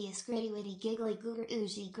granddunkiest gritty witty giggly googer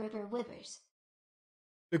oozy gripper whippers.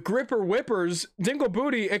 The gripper whippers, Dingle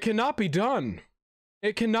Booty, it cannot be done.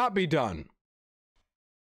 It cannot be done.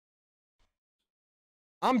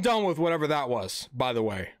 I'm done with whatever that was, by the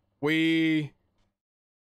way. We're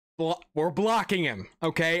blocking him,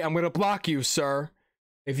 okay? I'm gonna block you, sir,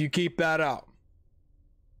 if you keep that up.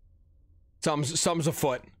 Something's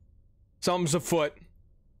afoot. Something's afoot.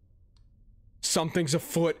 Something's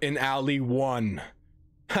afoot in Alley 1.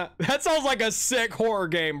 That sounds like a sick horror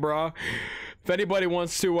game, bro. If anybody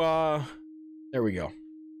wants to, there we go.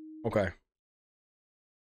 Okay.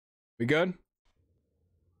 We good?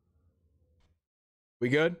 We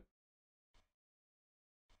good?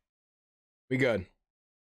 We good?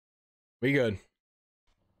 We good?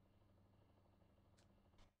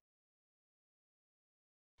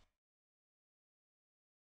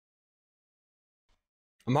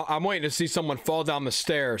 I'm waiting to see someone fall down the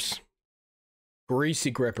stairs.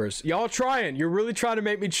 Greasy grippers. Y'all trying. You're really trying to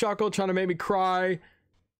make me chuckle, trying to make me cry.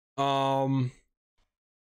 But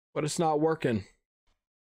it's not working.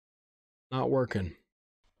 Not working.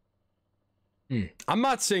 I'm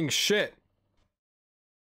not seeing shit.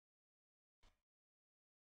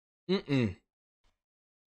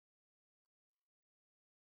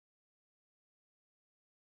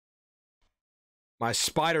 My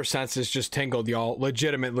spider senses just tingled, y'all.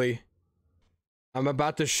 Legitimately. I'm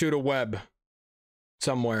about to shoot a web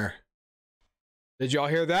somewhere. Did y'all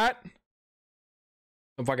hear that?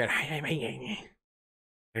 I'm fucking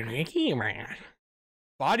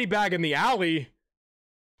body bag in the alley.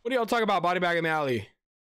 What do y'all talk about? Body bag in the alley.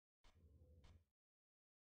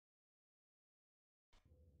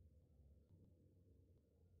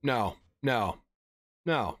 No.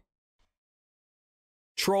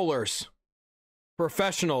 Trollers.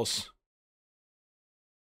 Professionals.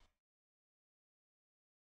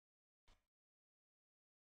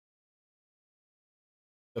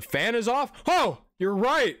 The fan is off? Oh, you're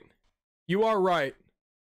right. You are right.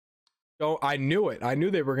 Oh, I knew it. I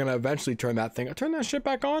knew they were going to eventually turn that thing. I turn that shit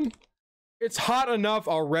back on. It's hot enough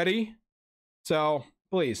already. So,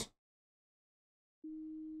 please.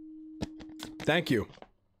 Thank you.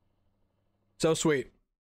 So sweet.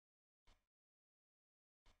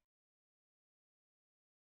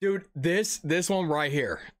 Dude, this one right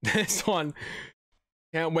here. This one.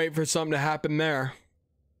 Can't wait for something to happen there.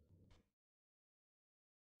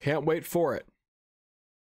 Can't wait for it.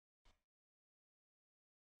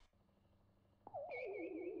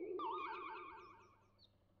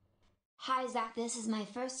 Hi Zach, this is my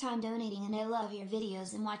first time donating and I love your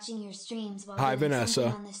videos and watching your streams while Hi, doing Vanessa.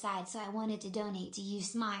 something on the side, so I wanted to donate to you.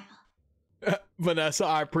 Smile. Vanessa,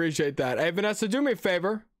 I appreciate that. Hey, Vanessa, do me a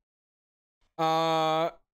favor.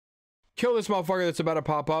 Kill this motherfucker that's about to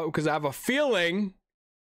pop up, because I have a feeling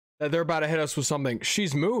that they're about to hit us with something.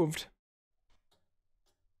 She's moved.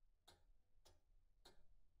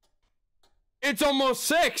 It's almost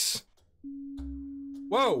 6.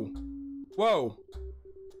 Whoa. Whoa.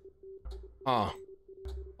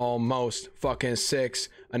 Almost fucking 6.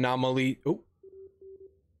 Anomaly. Ooh.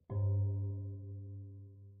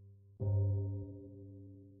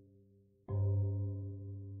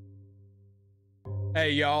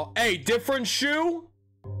 Hey, y'all. Hey, different shoe?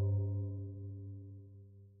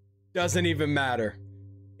 Doesn't even matter.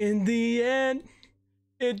 In the end,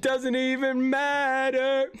 it doesn't even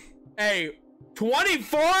matter. Hey,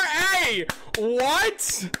 24? Hey,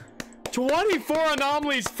 what? 24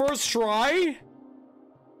 anomalies first try?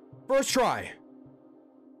 First try.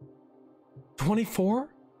 24?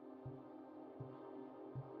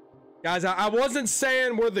 Guys, I wasn't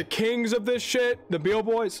saying we're the kings of this shit, the Beal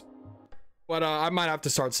Boys. But I might have to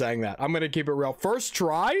start saying that. I'm gonna keep it real. First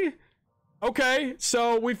try? Okay,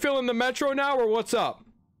 so we feeling the metro now, or what's up?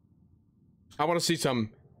 I want to see some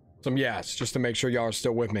yes, just to make sure y'all are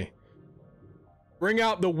still with me. Bring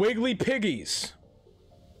out the Wiggly Piggies.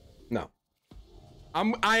 No.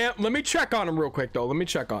 I am. Let me check on them real quick, though. Let me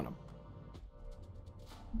check on them.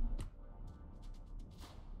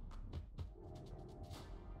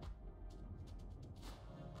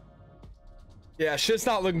 Yeah, shit's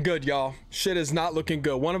not looking good, y'all. Shit is not looking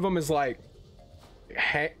good. One of them is like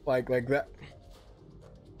that.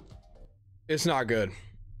 It's not good.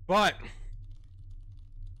 But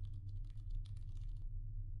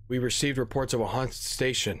we received reports of a haunted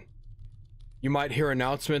station. You might hear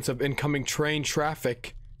announcements of incoming train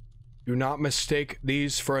traffic. Do not mistake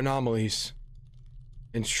these for anomalies.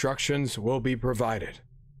 Instructions will be provided.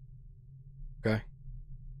 Okay.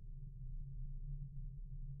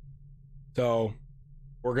 So,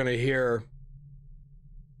 we're gonna hear,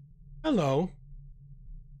 hello.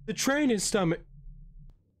 The train is stomach.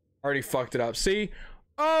 Already fucked it up. See?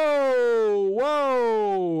 Oh,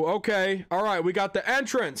 whoa. Okay. All right. We got the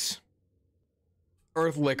entrance.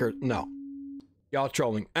 Earth liquor. No. Y'all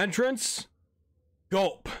trolling. Entrance.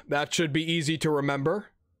 Gulp. That should be easy to remember.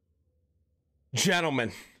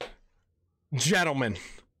 Gentlemen. Gentlemen.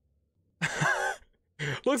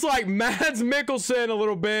 Looks like Mads Mikkelsen a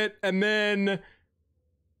little bit, and then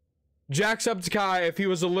Jacksepticeye if he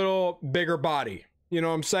was a little bigger body. You know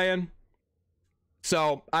what I'm saying?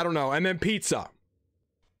 So, I don't know. And then pizza.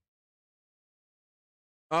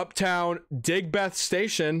 Uptown Digbeth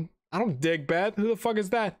Station. I don't dig Beth. Who the fuck is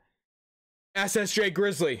that? SSJ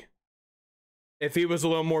Grizzly. If he was a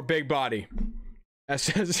little more big body.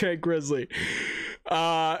 SSJ Grizzly.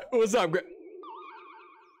 What's up?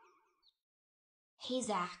 Hey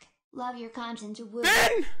Zach, love your content.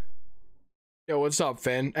 Finn! Yo, what's up,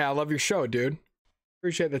 Finn? Hey, I love your show, dude.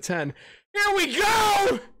 Appreciate the 10. Here we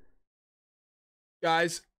go!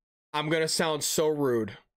 Guys, I'm gonna sound so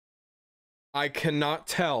rude. I cannot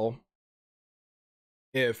tell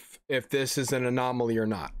if this is an anomaly or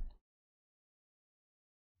not.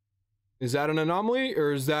 Is that an anomaly,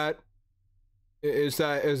 or is that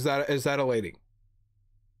a lady?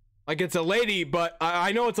 Like, it's a lady, but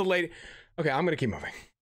I know it's a lady. Okay, I'm gonna keep moving.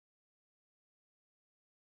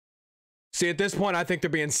 See, at this point, I think they're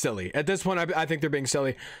being silly. At this point, I think they're being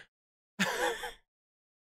silly.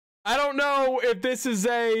 I don't know if this is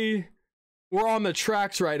a... We're on the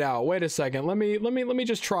tracks right now. Wait a second. Let me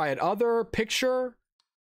just try it. Other picture.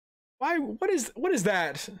 Why? What is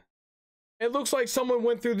that? It looks like someone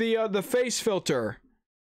went through the face filter.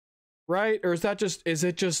 Right? Or is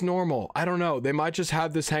it just normal? I don't know. They might just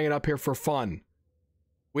have this hanging up here for fun.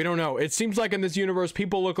 We don't know. It seems like in this universe,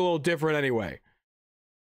 people look a little different anyway.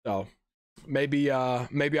 So, maybe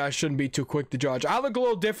I shouldn't be too quick to judge. I look a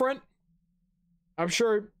little different. I'm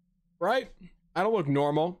sure, right? I don't look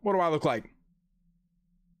normal. What do I look like?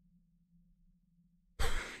 Do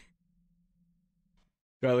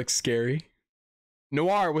I look scary?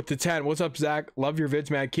 Noir with the 10. What's up, Zach? Love your vids,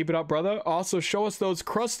 man. Keep it up, brother. Also, show us those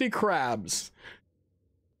Krusty Krabs.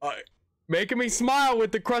 Making me smile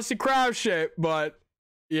with the Krusty Krab shit, but...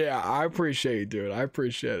 Yeah, I appreciate it, dude. I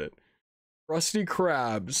appreciate it. Krusty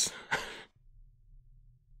Krabs.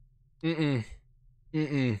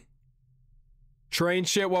 Train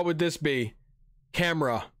shit, what would this be?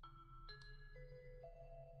 Camera.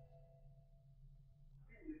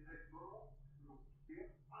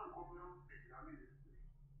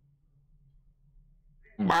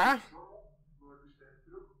 Bah?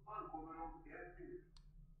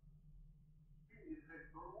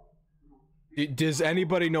 Does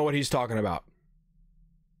anybody know what he's talking about?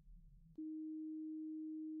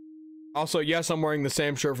 Also, yes, I'm wearing the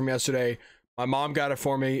same shirt from yesterday. My mom got it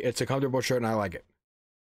for me. It's a comfortable shirt and I like it.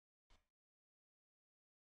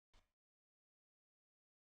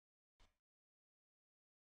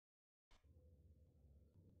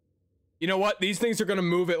 You know what? These things are going to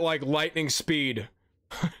move at like lightning speed.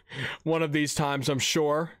 One of these times, I'm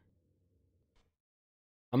sure.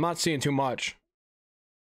 I'm not seeing too much.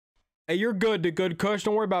 Hey, you're good to good, Kush.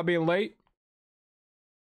 Don't worry about being late.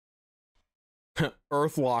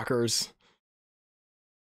 Earth lockers.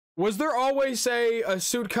 Was there always a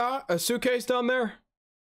suitcase down there?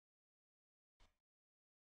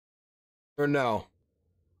 Or no?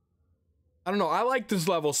 I don't know. I like this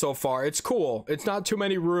level so far. It's cool. It's not too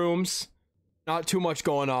many rooms. Not too much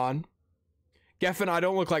going on. Geffen, I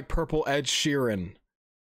don't look like Purple Ed Sheeran.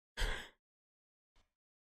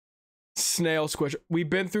 Snail squish. We've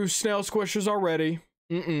been through snail squishers already.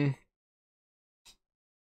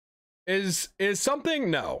 Is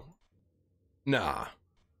something? No. Nah.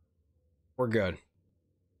 We're good.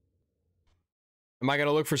 Am I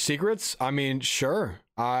gonna look for secrets? I mean, sure.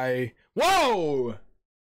 Whoa!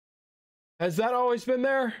 Has that always been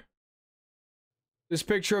there? This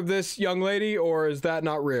picture of this young lady, or is that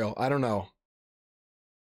not real? I don't know.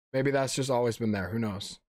 Maybe that's just always been there. Who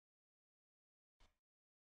knows?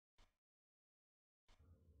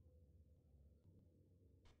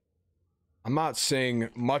 I'm not seeing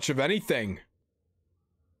much of anything.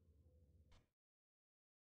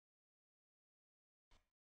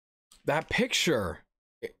 That picture.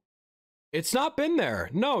 It's not been there.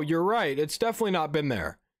 No, you're right. It's definitely not been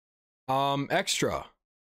there. Extra.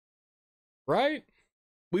 Right?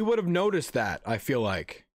 We would have noticed that, I feel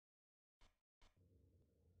like.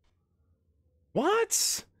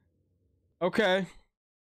 What? Okay.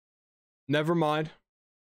 Never mind.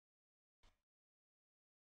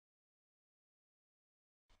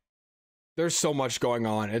 There's so much going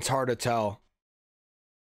on. It's hard to tell.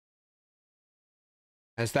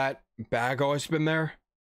 Has that bag always been there?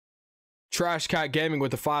 Trash Cat Gaming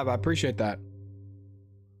with the 5. I appreciate that.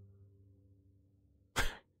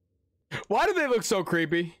 Why do they look so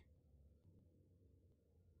creepy?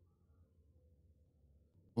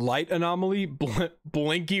 Light anomaly?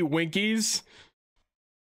 Blinky winkies?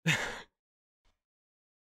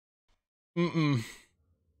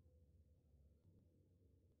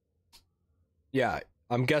 Yeah,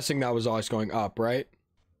 I'm guessing that was always going up, right?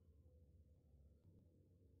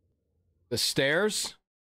 The stairs?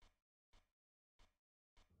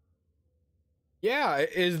 Yeah,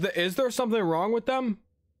 is there something wrong with them?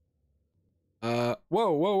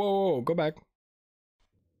 Whoa, go back.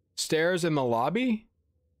 Stairs in the lobby?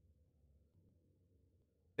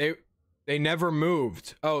 They never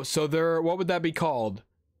moved. Oh, so they're, what would that be called?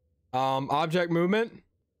 Object movement?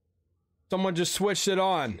 Someone just switched it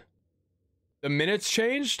on. The minutes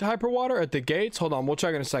changed, Hyperwater, at the gates? Hold on, we'll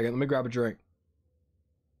check in a second. Let me grab a drink.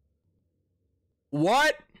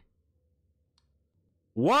 What?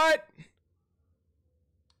 What?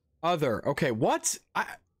 Other. Okay, what?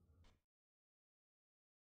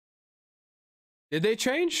 Did they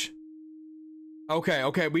change?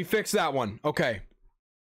 Okay, we fixed that one. Okay.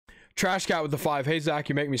 Trash Cat with the 5. Hey, Zach,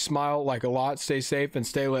 you make me smile like a lot. Stay safe and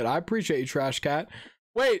stay lit. I appreciate you, Trash Cat.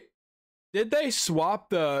 Wait, did they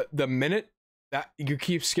swap the minute? That you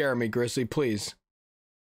keep scaring me, Grizzly, please.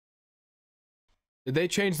 Did they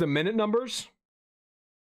change the minute numbers?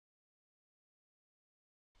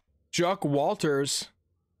 Chuck Walters.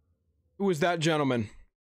 Who was that gentleman?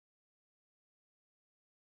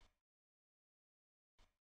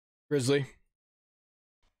 Grizzly.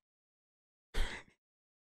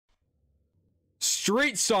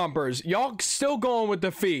 Street Stompers. Y'all still going with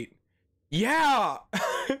the feet. Yeah.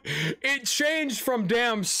 It changed from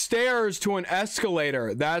damn stairs to an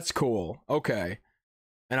escalator. That's cool. Okay.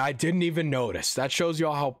 And I didn't even notice. That shows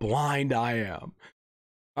y'all how blind I am.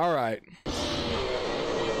 All right.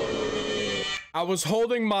 I was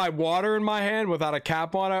holding my water in my hand without a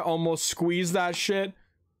cap on it. Almost squeezed that shit.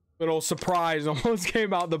 Little surprise. Almost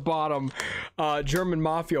came out the bottom. German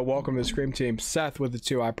Mafia, welcome to the Scream Team. Seth with the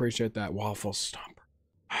 2. I appreciate that. Waffle Stomper.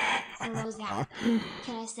 Hello, Zach. Can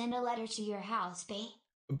I send a letter to your house, babe?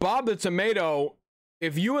 Bob the Tomato,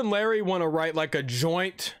 if you and Larry want to write like a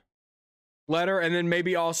joint letter and then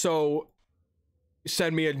maybe also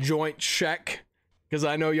send me a joint check, because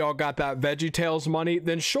I know y'all got that VeggieTales money,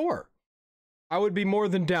 then sure. I would be more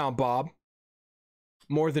than down, Bob.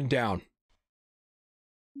 More than down.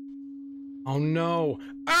 Oh no.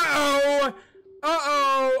 Uh-oh!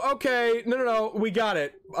 Uh-oh, okay. No. We got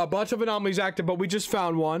it. A bunch of anomalies active, but we just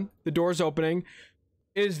found one. The door's opening.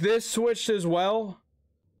 Is this switched as well?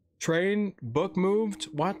 Train, book moved.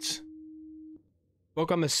 What?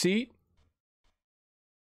 Book on the seat?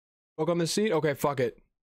 Book on the seat? Okay, fuck it.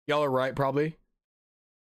 Y'all are right, probably.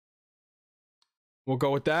 We'll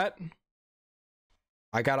go with that.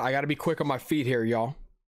 I gotta be quick on my feet here, y'all.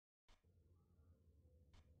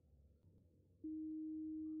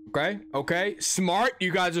 Okay. Smart.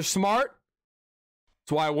 You guys are smart.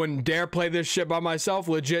 That's why I wouldn't dare play this shit by myself.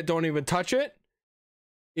 Legit, don't even touch it.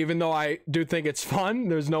 Even though I do think it's fun,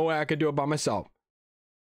 there's no way I could do it by myself.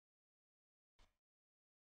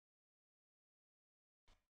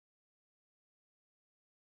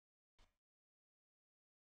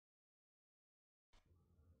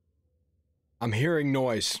 I'm hearing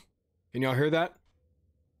noise. Can y'all hear that?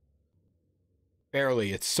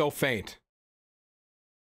 Barely. It's so faint.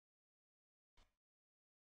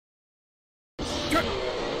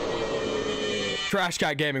 Trash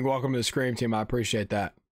Guy Gaming, welcome to the Scream Team. I appreciate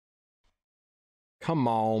that. Come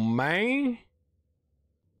on, man.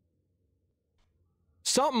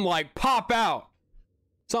 Something like pop out.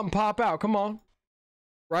 Something pop out. Come on.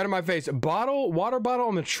 Right in my face. A bottle, water bottle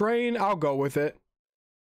on the train. I'll go with it.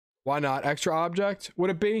 Why not? Extra object?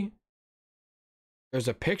 Would it be? There's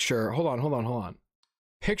a picture. Hold on.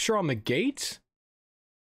 Picture on the gate?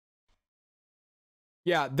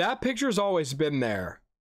 Yeah, that picture's always been there.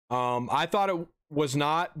 I thought it was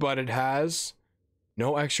not, but it has.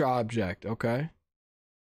 No extra object. Okay.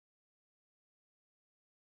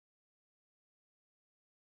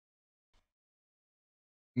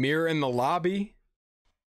 Mirror in the lobby.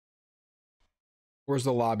 Where's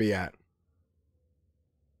the lobby at?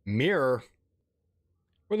 Mirror?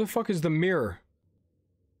 Where the fuck is the mirror?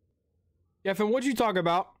 Geffen, what'd you talk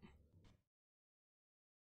about?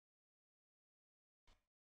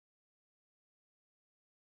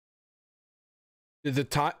 Did the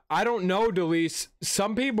time? I don't know, Delise.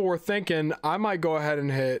 Some people were thinking I might go ahead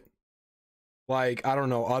and hit, like, I don't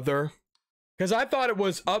know, other. Because I thought it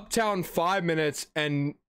was Uptown 5 minutes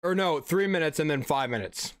and, or no, 3 minutes and then 5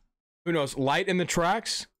 minutes. Who knows? Light in the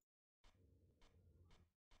tracks?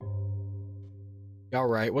 All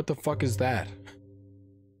right, what the fuck is that?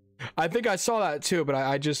 I think I saw that too, but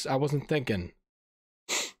I wasn't thinking.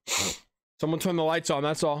 Someone turn the lights on,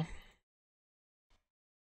 that's all.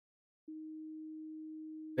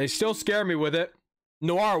 They still scare me with it.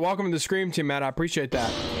 Noir, welcome to the Scream Team, man. I appreciate that.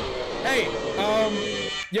 Hey,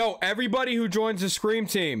 yo, everybody who joins the Scream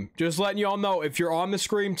Team, just letting y'all know, if you're on the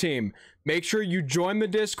Scream Team, make sure you join the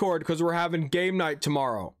Discord because we're having game night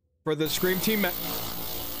tomorrow for the Scream Team.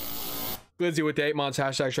 Glizzy with the 8 months,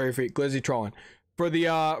 hashtag show your feet. Glizzy trolling for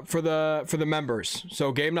the members.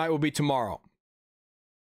 So game night will be tomorrow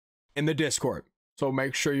in the Discord. So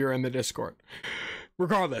make sure you're in the Discord,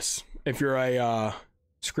 regardless if you're a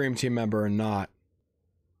Scream Team member or not.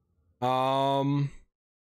 I'm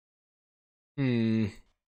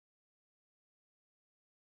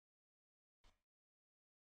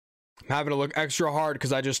having to look extra hard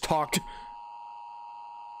because I just talked.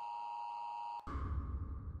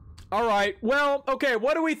 All right. Well, okay.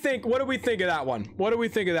 What do we think? What do we think of that one? What do we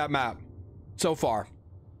think of that map so far?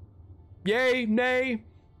 Yay, nay?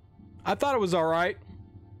 I thought it was all right.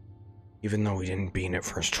 Even though we didn't beat it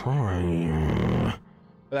first try.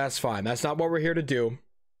 But that's fine. That's not what we're here to do.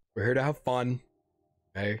 We're here to have fun.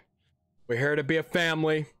 Okay? We're here to be a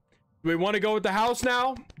family. Do we want to go with the house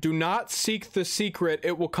now? Do not seek the secret.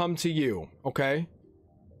 It will come to you. Okay?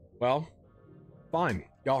 Well, fine.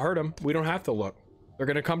 Y'all heard him. We don't have to look. They're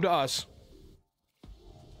gonna come to us.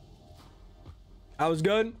 That was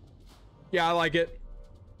good. Yeah, I like it.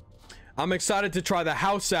 I'm excited to try the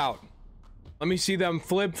house out. Let me see them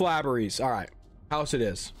flib flabberies. All right, house it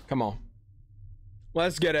is. Come on,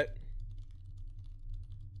 let's get it.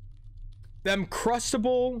 Them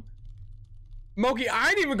crustable. Moki, I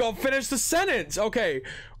ain't even gonna finish the sentence. Okay,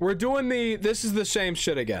 we're doing this is the same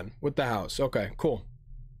shit again with the house. Okay, cool.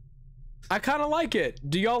 I kind of like it.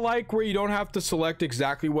 Do y'all like where you don't have to select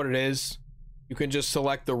exactly what it is? You can just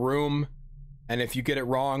select the room, and if you get it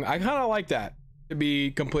wrong, I kind of like that, to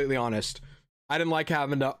be completely honest. I didn't like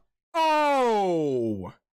having to...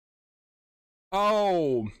 Oh!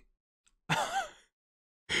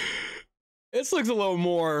 This looks a little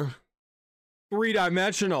more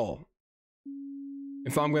three-dimensional,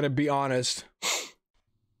 if I'm gonna be honest.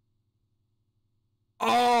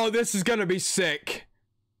 Oh, this is gonna be sick.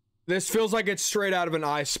 This feels like it's straight out of an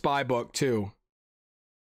I Spy book, too.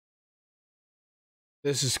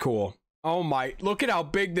 This is cool. Oh my, look at how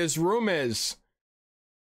big this room is.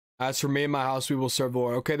 As for me and my house, we will serve the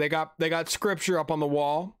Lord. Okay, they got scripture up on the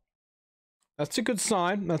wall. That's a good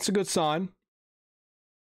sign. That's a good sign.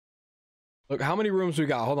 Look, how many rooms we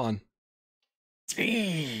got? Hold on.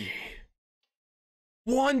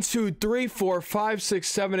 1, 2, 3, 4, 5, 6,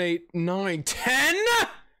 7, 8, 9, 10.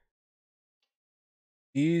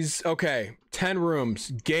 These, okay, 10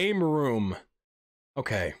 rooms. Game room.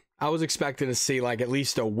 Okay, I was expecting to see like at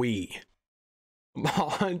least a Wii. Come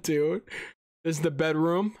on, dude. This is the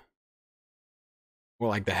bedroom. Or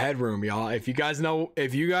like the headroom, y'all. If you guys know,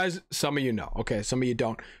 some of you know. Okay, some of you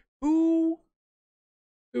don't. Who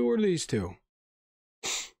are these two?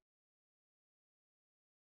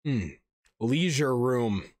 Leisure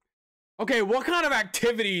room. Okay, what kind of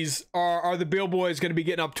activities are the Bill Boys going to be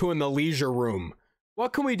getting up to in the leisure room?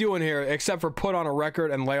 What can we do in here except for put on a record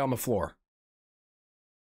and lay on the floor?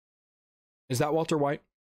 Is that Walter White?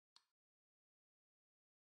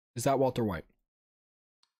 Is that Walter White?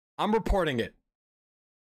 I'm reporting it.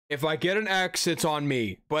 If I get an X, it's on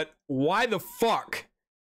me. But why the fuck?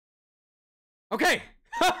 Okay.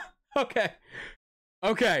 Okay.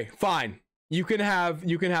 Okay, fine. You can have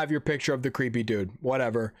your picture of the creepy dude.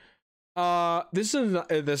 Whatever. This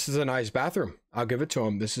is a nice bathroom. I'll give it to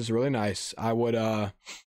him. This is really nice. I would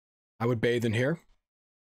bathe in here.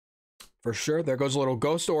 For sure. There goes a little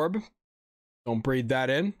ghost orb. Don't breathe that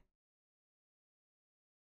in.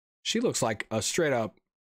 She looks like a straight up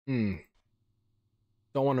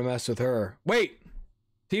don't want to mess with her. Wait,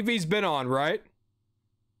 TV's been on, right?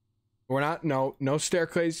 We're not. No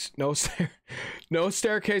staircase. No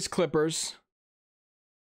staircase clippers.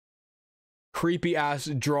 Creepy ass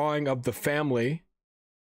drawing of the family.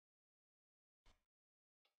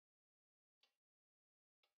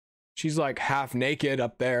 She's like half naked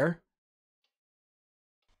up there.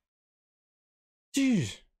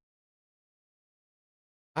 Jeez.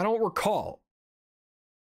 I don't recall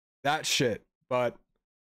that shit, but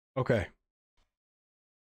okay.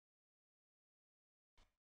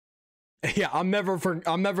 Yeah, I'm never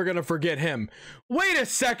gonna forget him. Wait a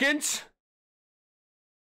second.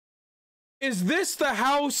 Is this the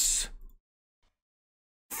house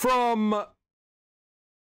from?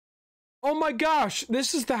 Oh my gosh,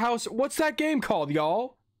 this is the house. What's that game called,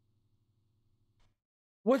 y'all?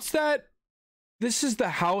 What's that? This is the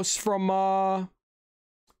house from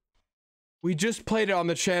we just played it on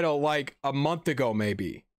the channel like a month ago,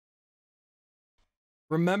 maybe.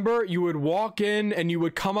 Remember, you would walk in and you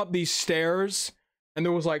would come up these stairs and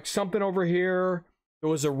there was like something over here. There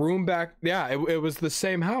was a room back. Yeah, it was the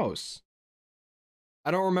same house. I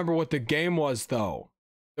don't remember what the game was though.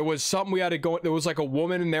 There was something we had to go. There was like a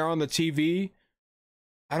woman in there on the TV.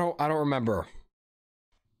 I don't remember.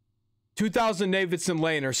 2000 Davidson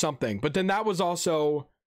Lane or something. But then that was also,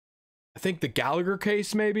 I think, the Gallagher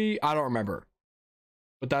case, maybe? I don't remember.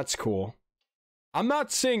 But that's cool. I'm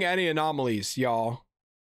not seeing any anomalies, y'all.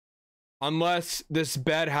 Unless this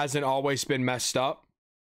bed hasn't always been messed up.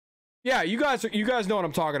 Yeah, you guys know what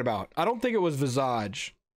I'm talking about. I don't think it was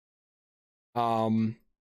Visage. But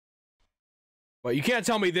you can't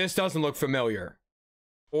tell me this doesn't look familiar.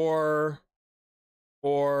 Or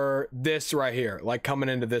this right here, like coming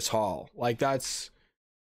into this hall. Like that's,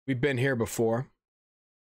 we've been here before.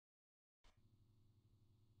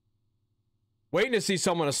 Waiting to see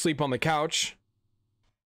someone asleep on the couch.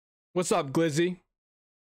 What's up, Glizzy?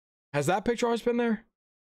 Has that picture always been there?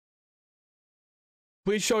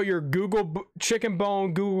 Please show your Google chicken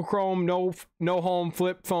bone, Google Chrome, no home,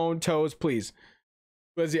 flip phone, toes, please.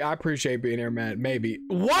 Glizzy, I appreciate being here, man. Maybe.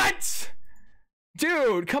 What?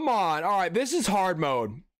 Dude, come on. All right, this is hard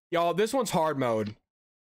mode. Y'all, this one's hard mode.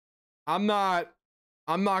 I'm not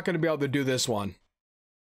going to be able to do this one.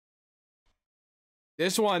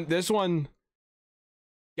 This one.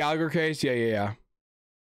 Gallagher case? Yeah.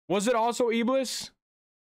 Was it also Iblis?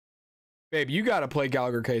 Babe, you got to play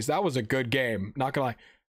Gallagher case. That was a good game. Not going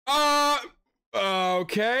to lie.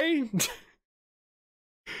 Okay.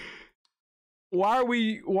 Why are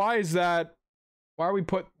we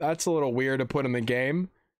that's a little weird to put in the game.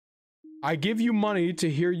 I give you money to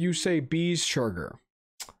hear you say bees sugar.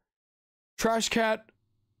 Trash cat.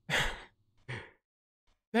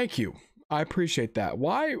 Thank you. I appreciate that.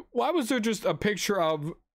 Why was there just a picture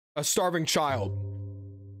of a starving child?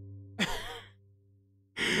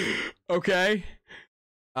 Okay.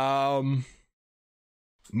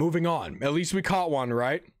 Moving on. At least we caught one,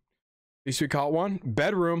 right? At least we caught one.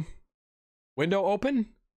 Bedroom. Window open?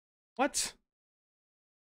 What?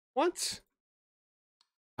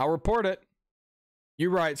 I'll report it.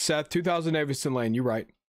 You're right, Seth. 2000 Davidson Lane. You're right.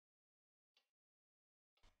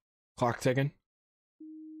 Clock ticking.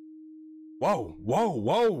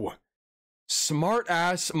 Whoa. Smart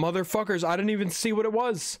ass motherfuckers. I didn't even see what it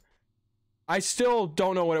was. I still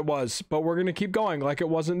don't know what it was, but we're gonna keep going like it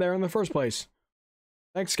wasn't there in the first place.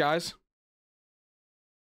 Thanks, guys.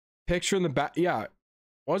 Picture in the back. Yeah.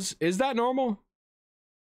 Is that normal?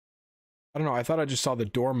 I don't know. I thought I just saw the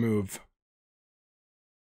door move.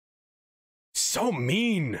 So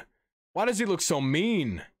mean. Why does he look so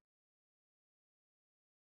mean?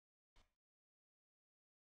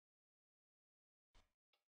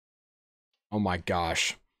 Oh my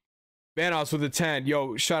gosh. Vanos with a 10.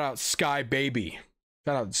 Yo, shout out Sky Baby.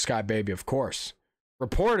 Shout out Sky Baby, of course.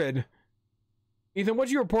 Reported. Ethan,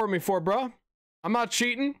 what'd you report me for, bro? I'm not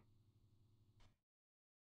cheating.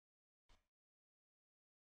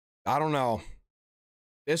 I don't know.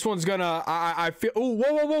 This one's gonna... I feel... Oh,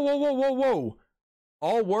 whoa, whoa, whoa, whoa, whoa, whoa, whoa.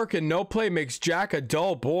 All work and no play makes Jack a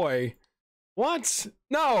dull boy. What?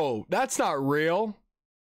 No, that's not real.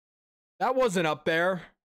 That wasn't up there.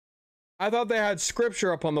 I thought they had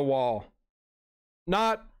scripture up on the wall.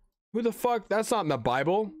 Not... Who the fuck? That's not in the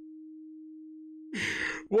Bible.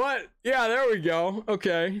 What? Yeah, there we go.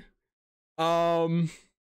 Okay. Cool.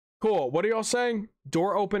 What are y'all saying?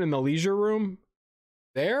 Door open in the leisure room?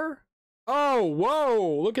 There? Oh,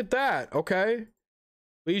 whoa. Look at that. Okay.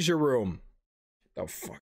 Leisure room. Get the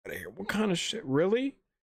fuck out of here. What kind of shit? Really?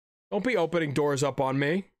 Don't be opening doors up on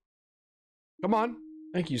me. Come on.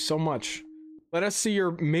 Thank you so much. Let us see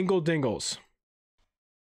your mingle dingles.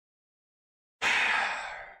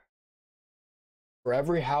 For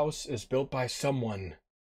every house is built by someone,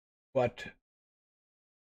 but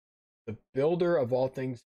the builder of all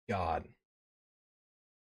things is God.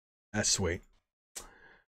 That's sweet.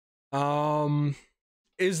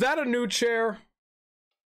 Is that a new chair?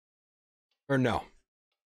 Or no?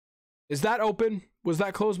 Is that open? Was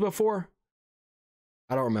that closed before?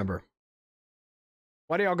 I don't remember.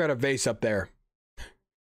 Why do y'all got a vase up there?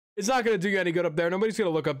 It's not gonna do you any good up there. Nobody's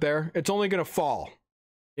gonna look up there. It's only gonna fall.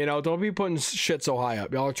 You know, don't be putting shit so high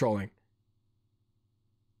up. Y'all are trolling.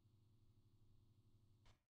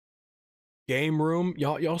 Game room.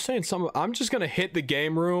 Y'all saying something. I'm just gonna hit the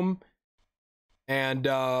game room and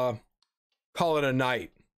call it a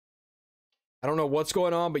night. I don't know what's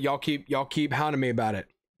going on, but y'all keep hounding me about it.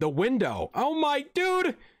 The window. Oh my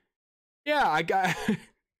dude. Yeah, I got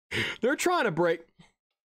they're trying to break.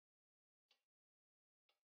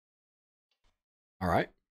 All right.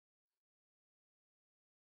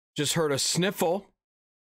 Just heard a sniffle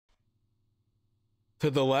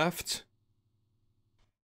to the left.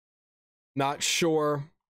 Not sure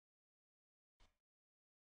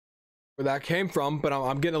where that came from, but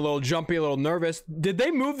I'm getting a little jumpy, a little nervous. Did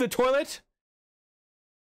they move the toilet?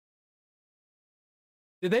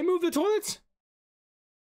 Did they move the toilets?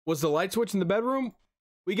 Was the light switch in the bedroom?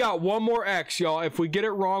 We got one more X, y'all. If we get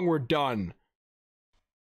it wrong, we're done.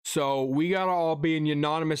 So we gotta all be in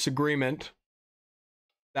unanimous agreement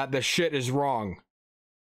that the shit is wrong.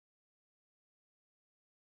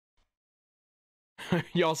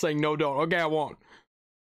 Y'all saying no, don't. Okay, I won't.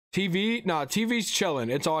 TV? Nah, TV's chilling.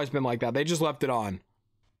 It's always been like that. They just left it on.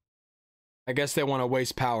 I guess they want to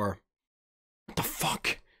waste power. What the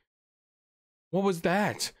fuck? What was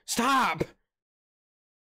that? Stop!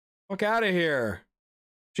 Fuck out of here.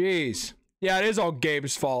 Jeez. Yeah, it is all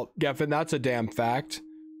Gabe's fault, Geffen. That's a damn fact.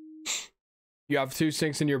 You have two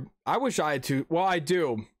sinks in your... I wish I had two. Well, I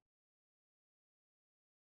do.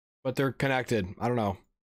 But they're connected. I don't know.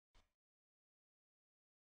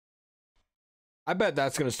 I bet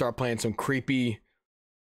that's going to start playing some creepy...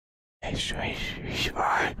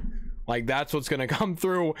 Like, that's what's going to come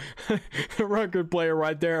through the record player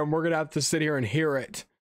right there, and we're going to have to sit here and hear it.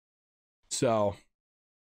 So,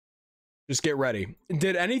 just get ready.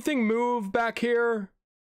 Did anything move back here?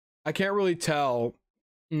 I can't really tell.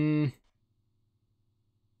 I'm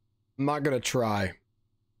not going to try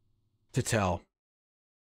to tell.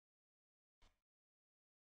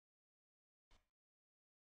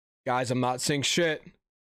 Guys, I'm not seeing shit.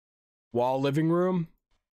 Wall living room.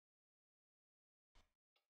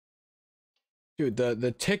 Dude,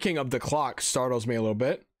 the ticking of the clock startles me a little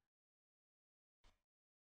bit.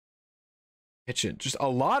 Kitchen. Just a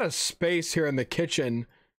lot of space here in the kitchen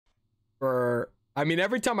for... I mean,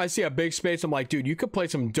 every time I see a big space, I'm like, dude, you could play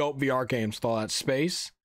some dope VR games with all that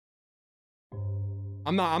space.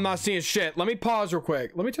 I'm not seeing shit. Let me pause real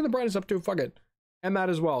quick. Let me turn the brightness up too. Fuck it. And that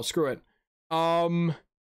as well. Screw it.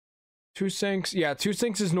 Two sinks. Yeah, two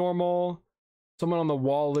sinks is normal. Someone on the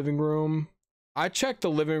wall, living room. I checked the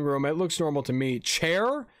living room. It looks normal to me.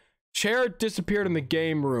 Chair? Chair disappeared in the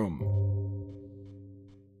game room.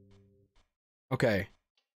 Okay.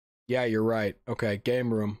 Yeah, you're right. Okay,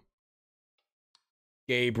 game room.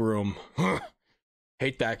 Gabe room.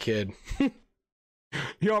 Hate that kid.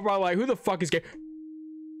 Y'all probably like, who the fuck is gay?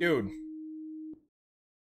 Dude.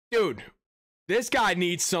 Dude. This guy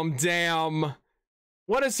needs some damn...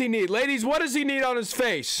 What does he need? Ladies, what does he need on his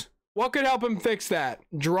face? What could help him fix that?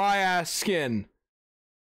 Dry ass skin.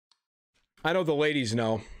 I know the ladies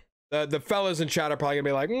know. The fellas in chat are probably gonna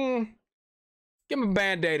be like, give him a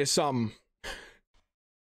band-aid or something.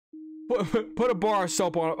 Put a bar of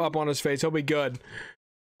soap up on his face. He'll be good.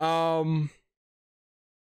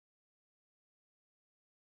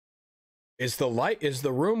 Is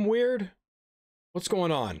the room weird? What's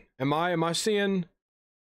going on? Am I seeing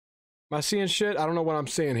shit? I don't know what I'm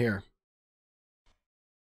seeing here.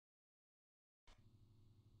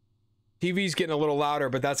 TV's getting a little louder,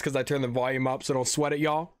 but that's because I turned the volume up, so don't sweat it,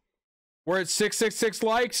 y'all. We're at 666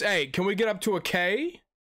 likes. Hey, can we get up to a K?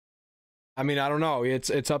 I mean, I don't know.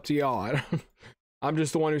 It's up to y'all. I'm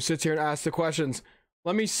just the one who sits here and asks the questions.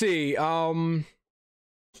 Let me see.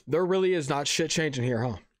 There really is not shit changing here,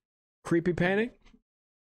 huh? Creepy painting?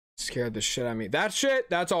 Scared the shit out of me. That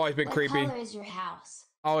shit, that's always been creepy. What color is your house?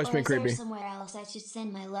 Always been creepy. Is there somewhere else I should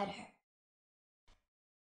send my letter?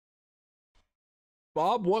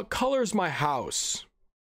 Bob, what color is my house?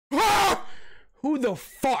 Ah! Who the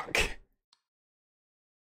fuck?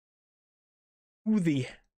 Who the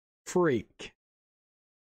freak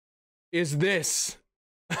is this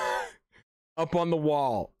up on the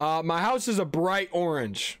wall? My house is a bright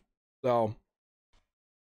orange, so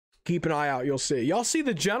keep an eye out. You'll see. Y'all see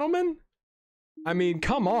the gentleman? I mean,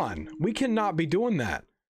 come on. We cannot be doing that.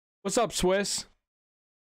 What's up, Swiss?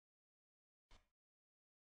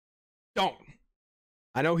 Don't.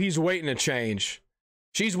 I know he's waiting to change.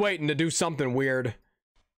 She's waiting to do something weird.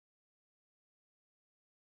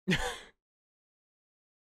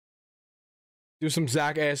 Do some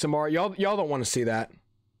Zach ASMR. Y'all don't want to see that.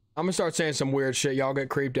 I'm gonna start saying some weird shit. Y'all get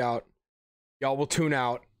creeped out. Y'all will tune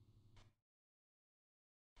out.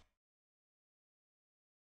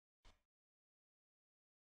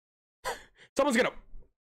 Someone's gonna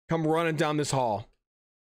come running down this hall.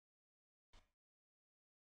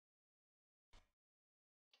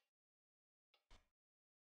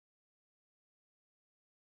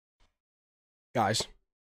 Guys,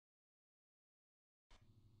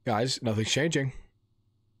 nothing's changing.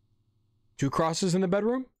 2 crosses in the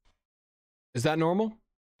bedroom? Is that normal?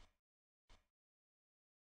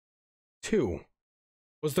 2.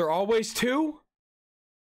 Was there always 2?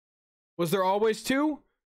 Was there always 2?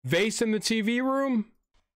 Vase in the TV room?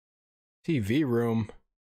 TV room?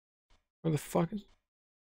 Where the fuck is...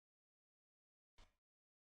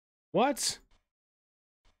 What?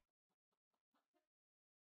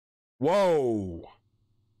 Whoa.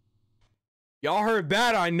 Y'all heard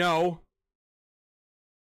that, I know.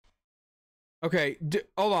 Okay,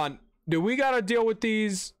 hold on. Do we gotta deal with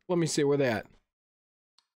these? Let me see where they at.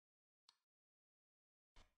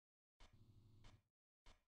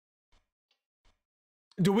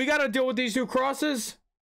 Do we gotta deal with these 2 crosses?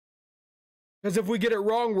 Because if we get it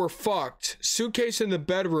wrong, we're fucked. Suitcase in the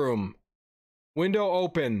bedroom. Window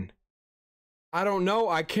open. I don't know.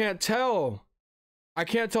 I can't tell. I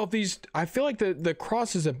can't tell if these... I feel like the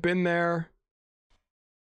crosses have been there.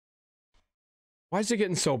 Why is it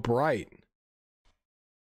getting so bright?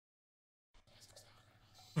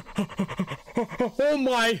 Oh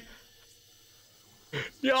my...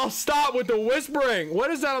 Y'all stop with the whispering.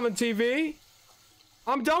 What is that on the TV?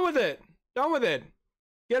 I'm done with it. Done with it.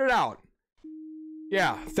 Get it out.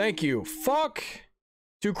 Yeah, thank you. Fuck.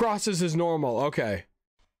 2 crosses is normal. Okay.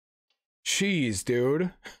 Jeez,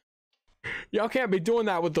 dude. Y'all can't be doing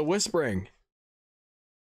that with the whispering.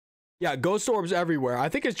 Yeah, ghost orbs everywhere. I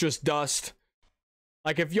think it's just dust.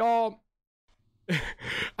 Like if y'all...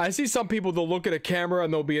 I see some people, they'll look at a camera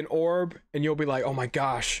and there'll be an orb and you'll be like, oh my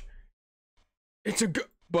gosh. It's a...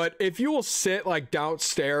 But if you will sit like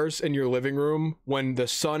downstairs in your living room when the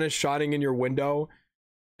sun is shining in your window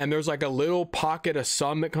and there's like a little pocket of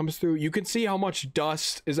sun that comes through, you can see how much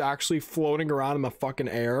dust is actually floating around in the fucking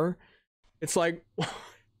air. It's like,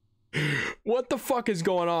 what the fuck is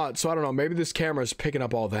going on? So I don't know, maybe this camera is picking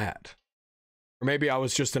up all that. Or maybe I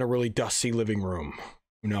was just in a really dusty living room.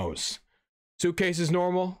 Who knows? Suitcase is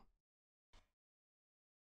normal.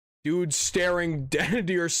 Dude staring dead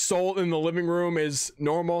into your soul in the living room is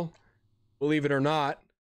normal. Believe it or not.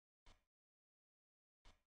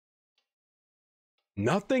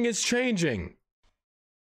 Nothing is changing.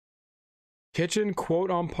 Kitchen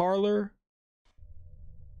quote on parlor.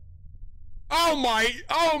 Oh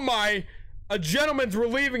my, a gentleman's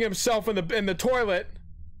relieving himself in the toilet.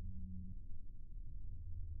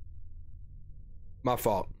 My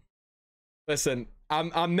fault. Listen,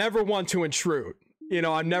 I'm never one to intrude. You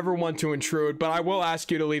know, I never want to intrude, but I will ask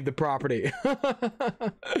you to leave the property.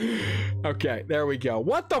 Okay, there we go.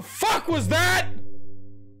 What the fuck was that?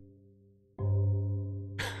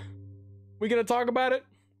 We gonna talk about it?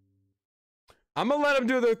 I'm gonna let them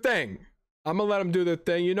do their thing. I'm gonna let them do their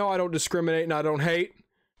thing. You know I don't discriminate and I don't hate.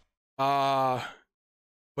 But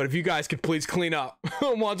if you guys could please clean up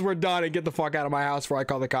once we're done and get the fuck out of my house before I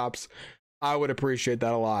call the cops, I would appreciate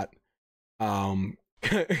that a lot.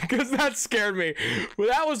 Because that scared me. Well,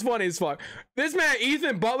 that was funny as fuck. This man,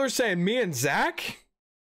 Ethan Butler, saying me and Zach?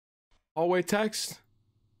 Hallway text?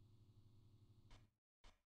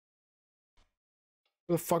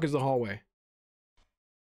 Where the fuck is the hallway?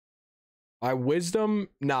 By wisdom?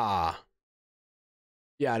 Nah.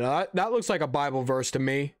 Yeah, no, that looks like a Bible verse to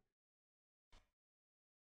me.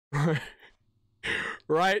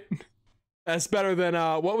 Right? That's better than,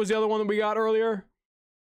 what was the other one that we got earlier?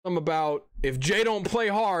 Something about, if Jay don't play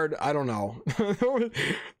hard, I don't know.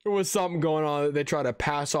 There was something going on that they try to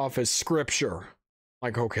pass off as scripture.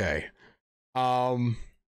 Like, okay. Yeah,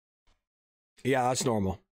 that's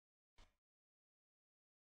normal.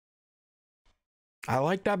 I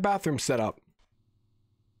like that bathroom setup.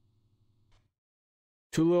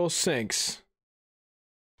 2 little sinks.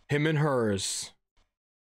 Him and hers.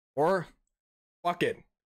 Or, fuck it.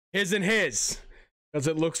 His and his. Because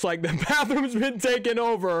it looks like the bathroom's been taken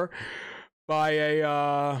over by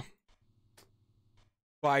a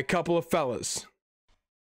couple of fellas.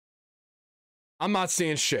 I'm not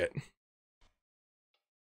seeing shit.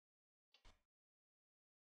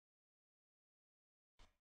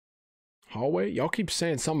 Hallway? Y'all keep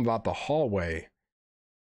saying something about the hallway.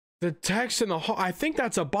 The text in the hall, I think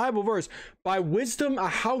that's a Bible verse. By wisdom a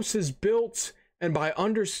house is built, and by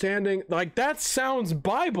understanding, like, that sounds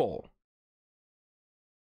Bible.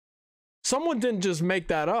 Someone didn't just make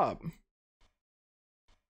that up.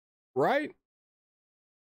 Right?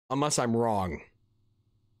 Unless I'm wrong.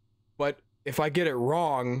 But if I get it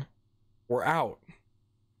wrong, we're out.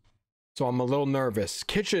 So I'm a little nervous.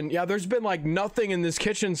 Kitchen, yeah, there's been like nothing in this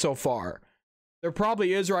kitchen so far. There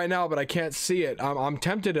probably is right now, but I can't see it. I'm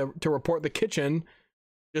tempted to report the kitchen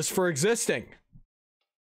just for existing.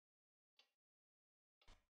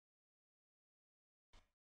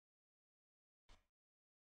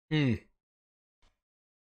 Who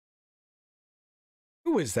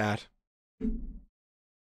is that?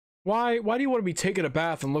 Why do you want to be taking a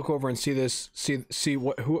bath and look over and see this? See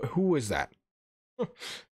what? Who is that?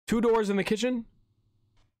 2 doors in the kitchen?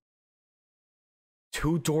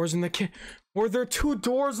 2 doors in the kitchen? Were there 2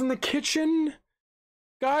 doors in the kitchen?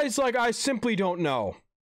 Guys, like, I simply don't know.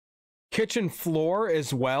 Kitchen floor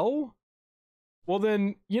as well? Well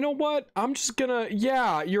then, you know what? I'm just gonna,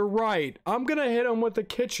 yeah, you're right. I'm gonna hit him with the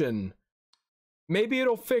kitchen. Maybe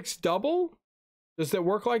it'll fix double? Does that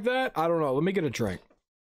work like that? I don't know. Let me get a drink.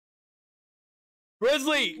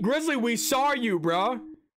 Grizzly, we saw you, bruh.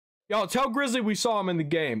 Y'all, tell Grizzly we saw him in the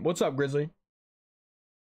game. What's up, Grizzly?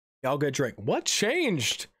 Y'all get a drink. What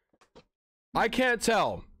changed? I can't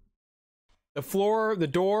tell. The floor, the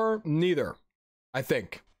door, neither. I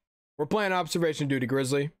think. We're playing observation duty,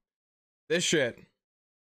 Grizzly. This shit.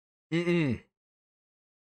 And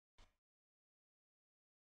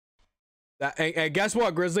guess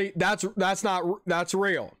what, Grizzly? That's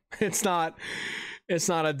real. It's not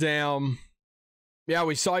a damn. Yeah,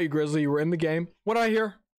 we saw you, Grizzly. You were in the game. What did I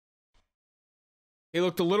hear? He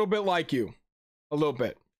looked a little bit like you. A little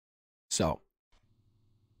bit. So.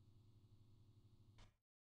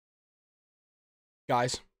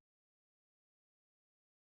 Guys.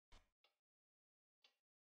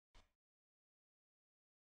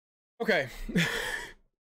 Okay.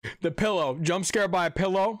 The pillow. Jump scare by a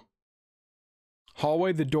pillow.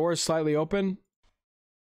 Hallway, the door is slightly open.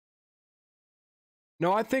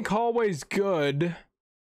 No, I think hallway's good.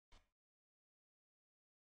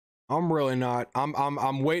 I'm really not.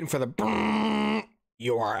 I'm waiting for the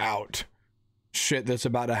you are out shit that's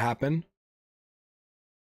about to happen.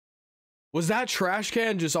 Was that trash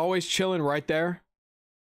can just always chilling right there?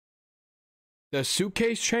 The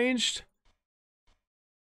suitcase changed?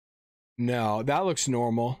 No, that looks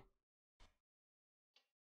normal.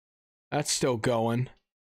 That's still going.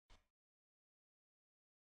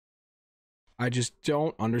 I just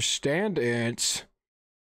don't understand it.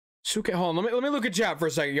 Suitcase, hold on, let me look at chat for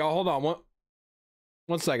a second, y'all. Hold on,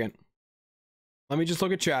 one second. Let me just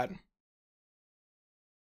look at chat.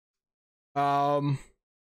 Y'all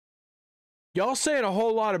saying a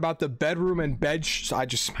whole lot about the bedroom and bed. I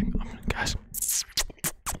just smacked, guys.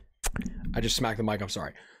 I just smacked the mic. I'm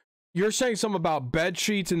sorry. You're saying something about bed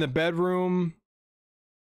sheets in the bedroom.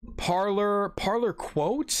 Parlor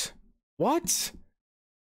quote? What?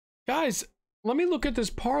 Guys, Let me look at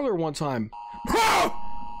this parlor one time. I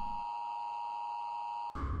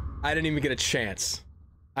didn't even get a chance.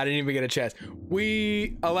 I didn't even get a chance.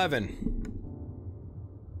 11.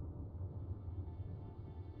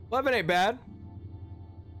 11 ain't bad.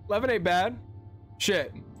 11 ain't bad.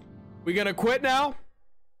 Shit. We gonna quit now?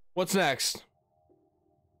 What's next?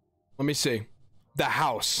 Let me see. The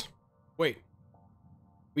house. Wait.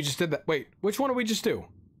 We just did that. Wait, which one did we just do?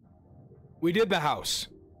 We did the house.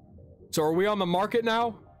 So are we on the market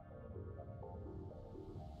now?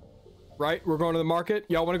 Right? We're going to the market?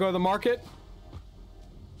 Y'all want to go to the market?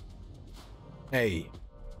 Hey.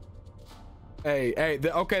 Hey.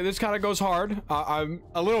 Okay, this kind of goes hard. I'm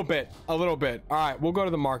a little bit. All right, we'll go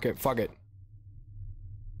to the market. Fuck it.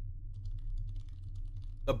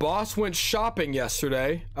 The boss went shopping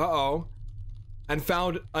yesterday. Uh-oh. And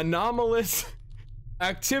found anomalous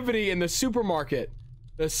activity in the supermarket.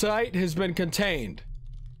 The site has been contained.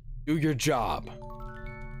 Do your job.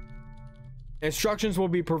 Instructions will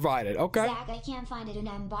be provided. Okay. Zach, I can't find it and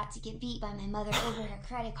I'm about to get beat by my mother over her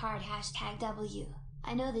credit card #W.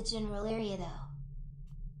 I know the general area though.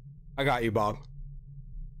 I got you, Bob.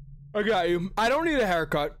 I got you. I don't need a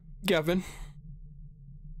haircut, Kevin.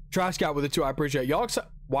 Trash Scout with it too. I appreciate it. Y'all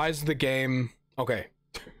why is the game... Okay.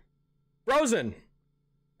 Frozen.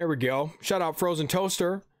 Here we go. Shout out Frozen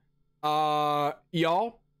Toaster.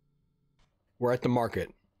 Y'all. We're at the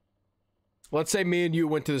market. Let's say me and you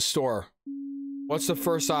went to the store. What's the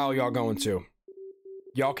first aisle y'all going to?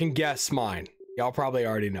 Y'all can guess mine. Y'all probably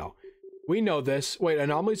already know. We know this. Wait,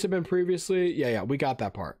 anomalies have been previously? Yeah, we got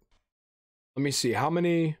that part. Let me see. How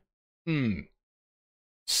many?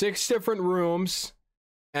 6 different rooms.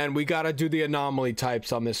 And we got to do the anomaly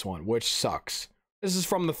types on this one, which sucks. This is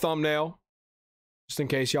from the thumbnail. Just in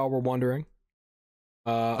case y'all were wondering.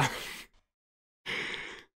 The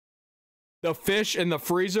fish in the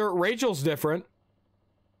freezer. Rachel's different.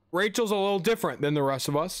 Rachel's a little different than the rest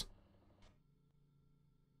of us.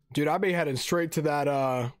 Dude, I'd be heading straight to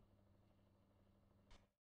that,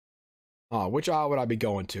 which aisle would I be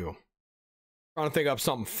going to? Trying to think up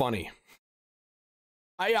something funny.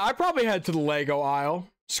 I probably head to the Lego aisle.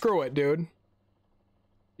 Screw it, dude.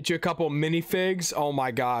 Get you a couple minifigs. Oh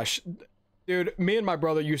my gosh. Dude, me and my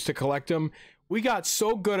brother used to collect them. We got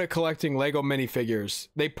so good at collecting Lego minifigures.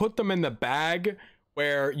 They put them in the bag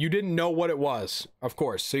where you didn't know what it was, of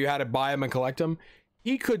course. So you had to buy them and collect them.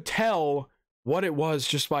 He could tell what it was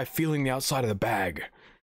just by feeling the outside of the bag.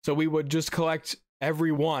 So we would just collect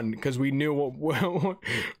every one because we knew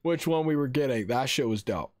which one we were getting. That shit was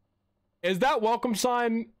dope. Is that welcome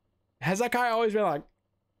sign? Has that guy always been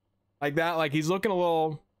like that? Like he's looking a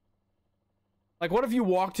little... Like what if you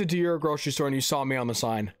walked into your grocery store and you saw me on the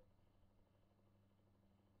sign?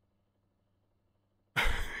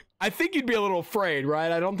 I think you'd be a little afraid,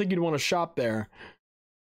 right? I don't think you'd want to shop there.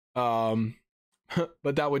 But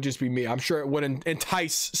that would just be me. I'm sure it would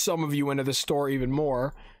entice some of you into the store even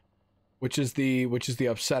more, which is the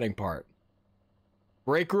upsetting part.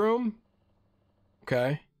 Break room.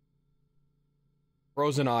 Okay.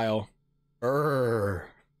 Frozen aisle.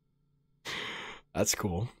 That's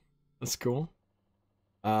cool. That's cool.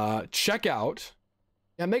 Checkout.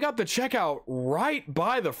 And they got the checkout right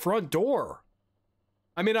by the front door.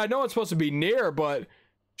 I mean, I know it's supposed to be near, but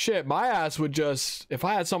shit, my ass would just, if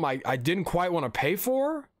I had something I didn't quite want to pay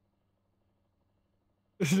for.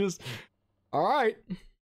 It's just, all right.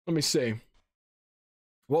 Let me see.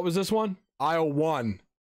 What was this one? Aisle 1.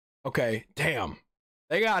 Okay, damn.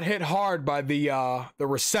 They got hit hard by the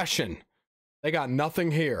recession. They got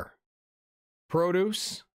nothing here.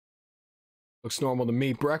 Produce. Looks normal to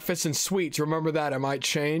me. Breakfast and sweets. Remember that. It might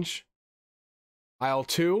change. Aisle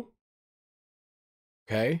 2.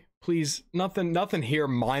 Okay. Please, nothing here.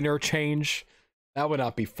 Minor change. That would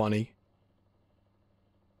not be funny.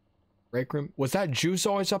 Break room. Was that juice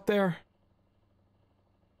always up there?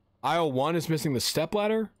 Aisle 1 is missing the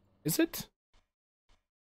stepladder? Is it?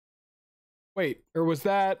 Wait, or was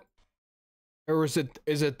that... Or is it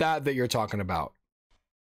that you're talking about?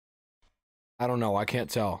 I don't know. I can't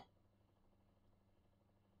tell.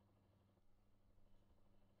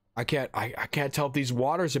 I can't tell if these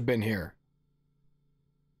waters have been here.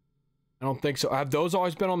 I don't think so. Have those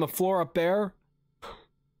always been on the floor up there?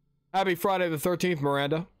 Happy Friday the 13th,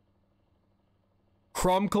 Miranda.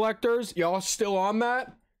 Crumb collectors? Y'all still on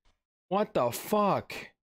that? What the fuck?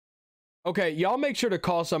 Okay, y'all make sure to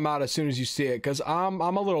call some out as soon as you see it, because I'm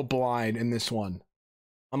a little blind in this one.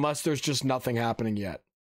 Unless there's just nothing happening yet.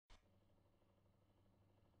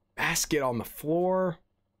 Basket on the floor?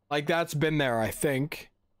 Like, that's been there, I think.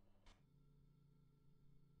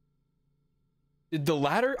 Did the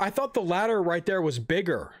ladder? I thought the ladder right there was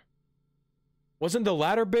bigger. Wasn't the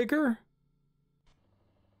ladder bigger?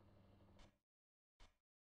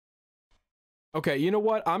 Okay, you know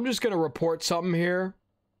what? I'm just gonna report something here.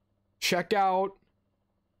 Check out.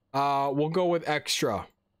 We'll go with extra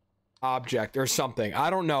object or something. I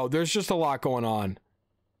don't know. There's just a lot going on.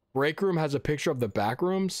 Break room has a picture of the back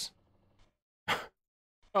rooms.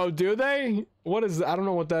 Oh, do they? What is? I don't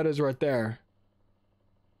know what that is right there.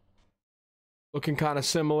 Looking kind of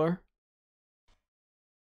similar.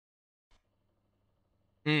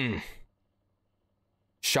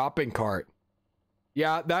 Shopping cart.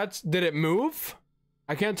 Yeah, that's... Did it move?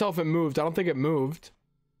 I can't tell if it moved. I don't think it moved.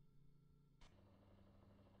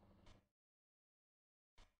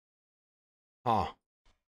 Huh.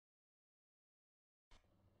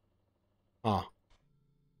 Huh.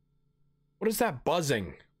 What is that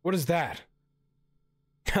buzzing? What is that?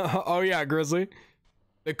 Oh yeah, Grizzly.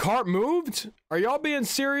 The cart moved? Are y'all being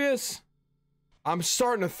serious? I'm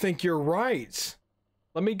starting to think you're right.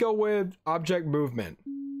 Let me go with object movement.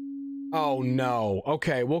 Oh no.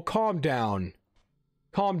 Okay, well calm down.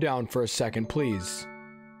 Calm down for a second, please.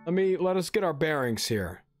 Let us get our bearings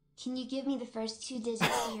here. Can you give me the first 2 digits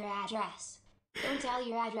of your address? Don't tell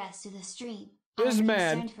your address to the stream. This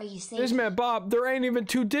man, Bob, there ain't even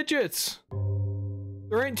 2 digits.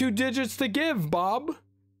 There ain't 2 digits to give, Bob.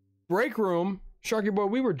 Break room. Sharky boy,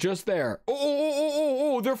 we were just there.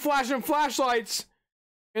 Oh, they're flashing flashlights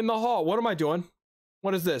in the hall. What am I doing?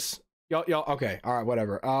 What is this? Y'all, okay. All right,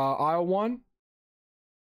 whatever. Aisle 1.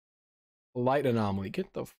 Light anomaly.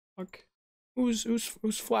 Get the fuck. Who's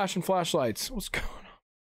flashing flashlights? What's going on?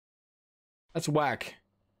 That's whack.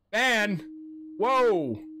 Man.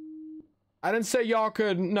 Whoa. I didn't say y'all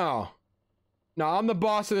could. No, I'm the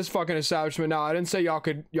boss of this fucking establishment. No, I didn't say y'all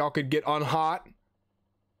could get unhot.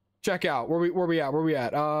 Check out where we at.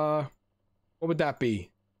 What would that be?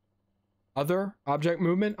 Other object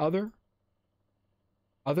movement. Other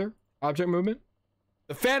object movement.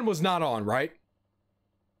 The fan was not on, right?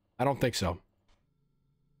 I don't think so.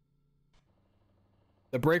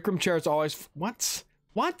 The break room chair is always...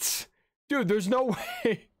 What? Dude, there's no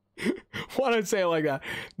way. Why did I say it like that?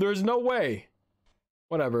 There's no way.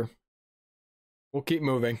 Whatever. We'll keep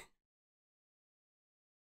moving.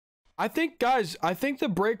 I think, guys,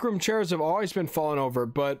 the break room chairs have always been falling over,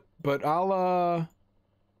 but I'll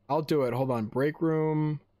do it. Hold on. Break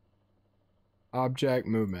room object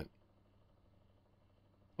movement.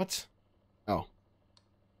 What? Oh.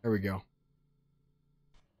 There we go.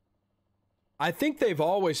 I think they've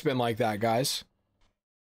always been like that, guys.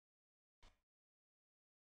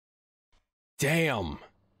 Damn.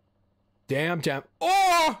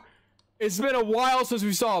 Oh! It's been a while since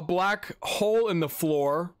we saw a black hole in the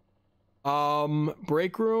floor.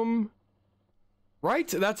 Break room. Right?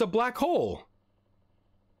 That's a black hole.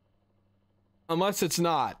 Unless it's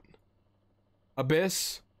not.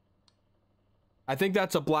 Abyss. I think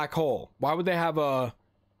that's a black hole. Why would they have a...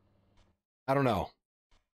 I don't know.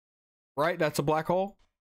 Right? That's a black hole?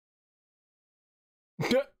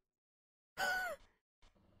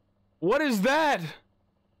 What is that?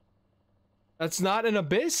 That's not an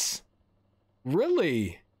abyss?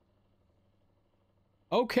 Really?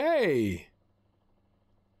 Okay.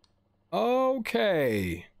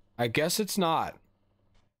 I guess it's not.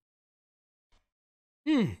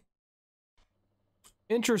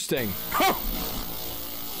 Interesting.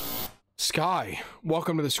 Sky,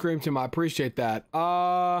 welcome to the Scream Team. I appreciate that.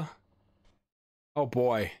 Oh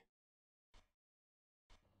boy.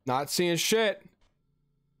 Not seeing shit.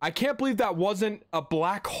 I can't believe that wasn't a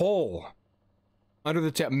black hole under the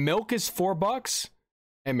tip. Milk is $4.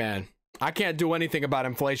 Hey man, I can't do anything about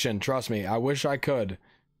inflation. Trust me. I wish I could.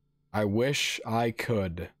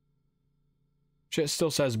 Shit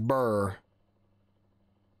still says burr.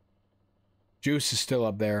 Juice is still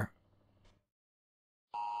up there.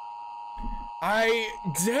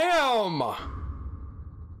 Damn!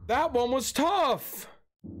 That one was tough!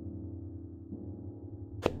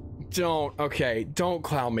 Don't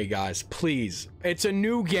clown me, guys, please. It's a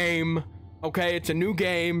new game, okay? It's a new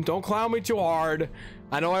game. Don't clown me too hard.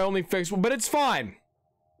 I know I only fixed one, but it's fine.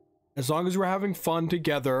 As long as we're having fun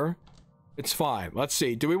together, it's fine. Let's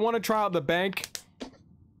see. Do we want to try out the bank?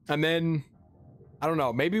 And then, I don't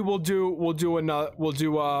know. Maybe we'll do another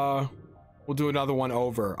one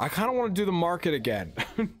over. I kind of want to do the market again.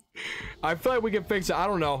 I feel like we can fix it. I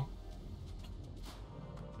don't know.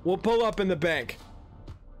 We'll pull up in the bank.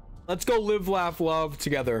 Let's go live, laugh, love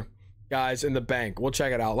together, guys, in the bank. We'll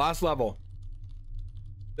check it out. Last level.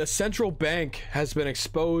 The central bank has been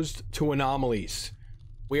exposed to anomalies.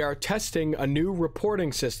 We are testing a new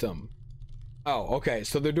reporting system. Oh, okay.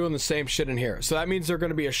 So they're doing the same shit in here. So that means there are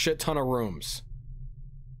going to be a shit ton of rooms.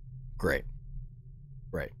 Great.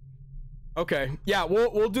 Right. Okay. Yeah,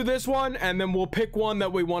 we'll do this one, and then we'll pick one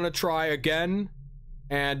that we want to try again,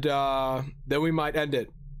 and then we might end it.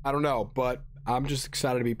 I don't know, but I'm just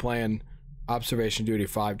excited to be playing Observation Duty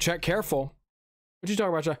 5. Check, careful. What you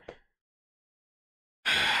talking about, Chuck?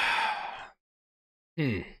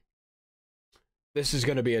 This is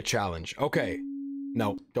going to be a challenge. Okay.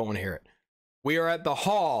 No, don't want to hear it. We are at the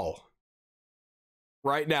hall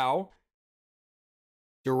right now.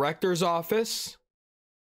 Director's office.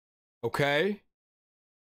 Okay.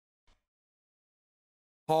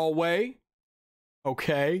 Hallway.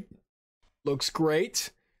 Okay. Looks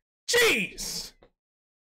great. Jeez!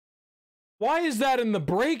 Why is that in the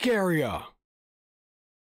break area?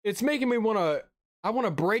 It's making me I want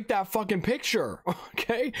to break that fucking picture.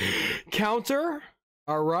 Okay. Counter.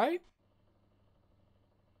 All right.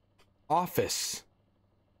 Office.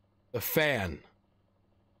 The fan.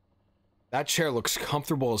 That chair looks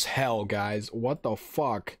comfortable as hell, guys. What the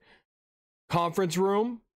fuck? Conference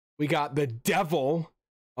room. We got the devil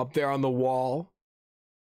up there on the wall.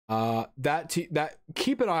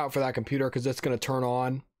 Keep an eye out for that computer because it's gonna turn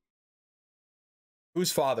on.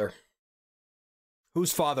 Whose father?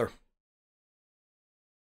 Whose father?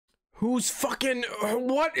 Who's fucking...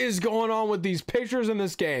 What is going on with these pictures in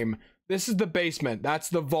this game? This is the basement. That's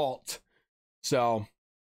the vault. So,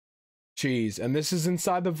 jeez. And this is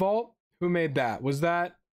inside the vault? Who made that? Was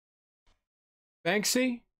that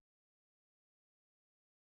Banksy?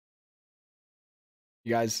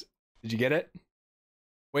 You guys, did you get it?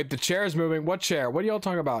 Wait, the chair is moving. What chair? What are y'all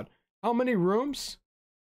talking about? How many rooms?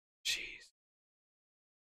 Jeez.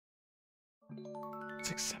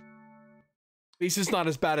 6, 7. At least it's not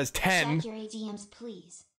as bad as 10. Check your ATMs,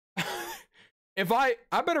 please. If I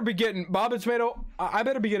better be getting Bob and Tomato, I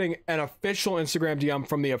better be getting an official Instagram DM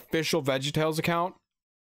from the official VeggieTales account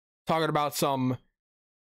talking about some.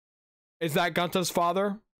 Is that Gunta's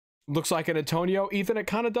father? Looks like an Antonio. Ethan, it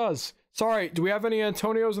kind of does. Sorry, do we have any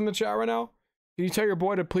Antonios in the chat right now? Can you tell your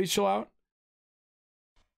boy to please chill out?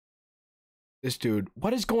 This dude,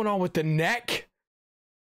 what is going on with the neck?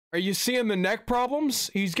 Are you seeing the neck problems?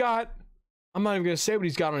 He's got, I'm not even gonna say what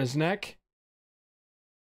he's got on his neck.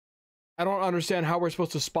 I don't understand how we're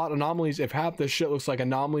supposed to spot anomalies if half this shit looks like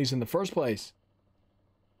anomalies in the first place.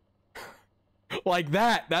 Like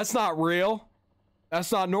that. That's not real.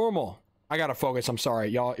 That's not normal. I gotta focus. I'm sorry.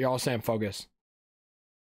 Y'all saying focus.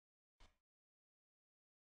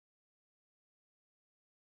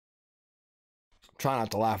 Try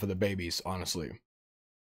not to laugh at the babies, honestly.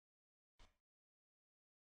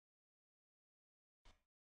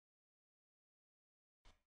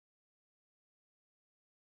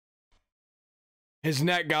 His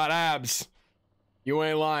neck got abs. You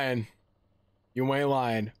ain't lying. You ain't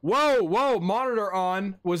lying. Whoa, whoa, monitor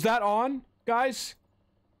on. Was that on, guys?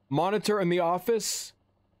 Monitor in the office?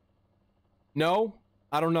 No?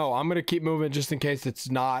 I don't know. I'm gonna keep moving just in case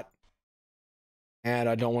it's not. And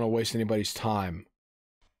I don't want to waste anybody's time.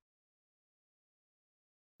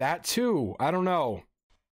 That too. I don't know.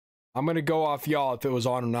 I'm gonna go off y'all if it was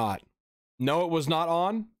on or not. No, it was not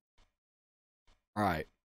on? Alright.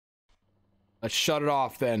 Let's shut it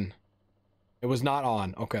off then. It was not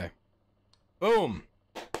on. Okay. Boom.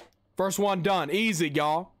 First one done. Easy,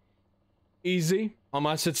 y'all. Easy.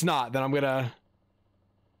 Unless it's not, then I'm gonna...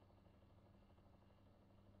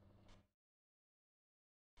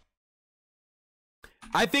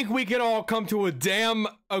 I think we can all come to a damn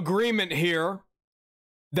agreement here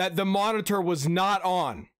that the monitor was not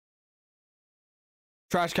on.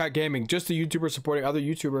 Trash Cat Gaming, just a YouTuber supporting other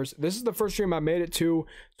YouTubers. This is the first stream I made it to,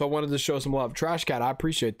 so I wanted to show some love. Trash Cat, I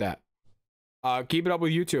appreciate that. Keep it up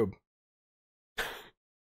with YouTube.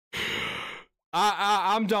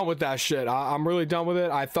 I'm done with that shit. I'm really done with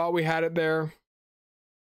it. I thought we had it there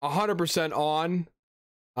 100% on.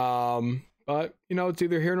 But you know, it's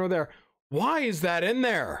either here nor there. Why is that in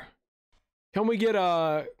there? Can we get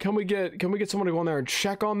someone to go in there and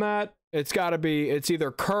check on that? It's gotta be, it's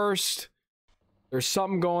either cursed. There's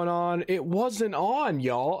something going on. It wasn't on,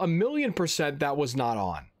 y'all. 1,000,000% that was not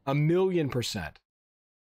on. 1,000,000%.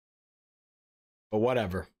 But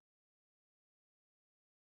whatever.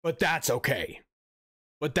 But that's okay.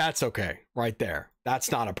 But that's okay. Right there.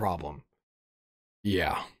 That's not a problem.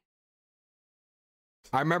 Yeah.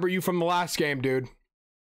 I remember you from the last game, dude.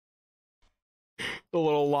 The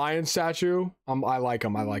little lion statue. I like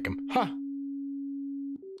him. I like him. Huh.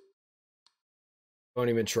 Don't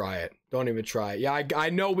even try it. Don't even try it. Yeah, I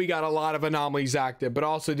know we got a lot of anomalies active, but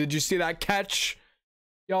also, did you see that catch?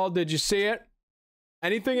 Y'all, did you see it?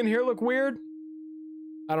 Anything in here look weird?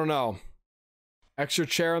 I don't know. Extra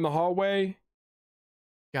chair in the hallway.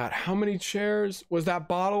 God, how many chairs? Was that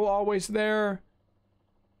bottle always there?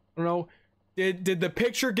 I don't know. Did the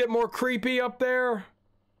picture get more creepy up there?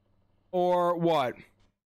 Or what?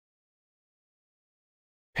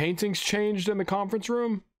 Paintings changed in the conference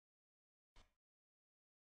room?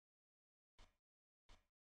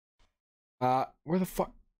 Where the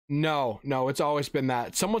fuck? No, it's always been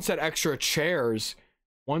that. Someone said extra chairs.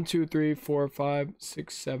 1, 2, 3, 4, 5,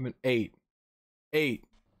 6, 7, 8. 8.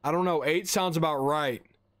 I don't know. 8 sounds about right.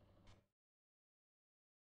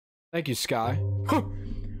 Thank you, Sky.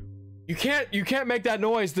 You can't make that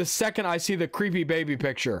noise the second I see the creepy baby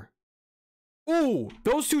picture. Ooh,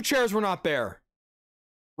 those 2 chairs were not there.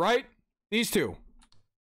 Right? These 2.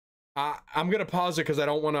 I'm gonna pause it because I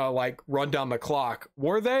don't want to like run down the clock.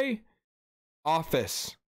 Were they?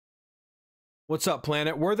 Office. What's up,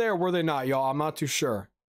 Planet? Were they or were they not, y'all? I'm not too sure.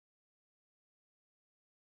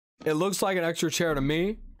 It looks like an extra chair to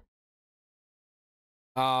me.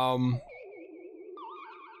 But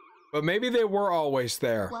maybe they were always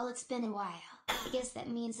there. Well, it's been a while. I guess that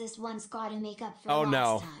means this one's gotta make up for Oh last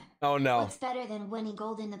no. time. Oh no. What's better than winning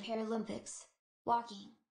gold in the Paralympics?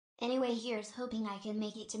 Walking. Anyway, here's hoping I can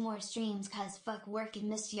make it to more streams cause fuck work and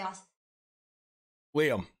missed y'all.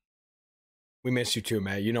 Liam. We miss you too,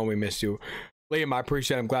 man. You know we miss you. Liam, I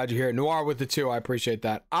appreciate it. I'm glad you're here. Noir with the 2. I appreciate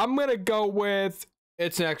that. I'm gonna go with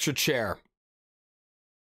it's an extra chair.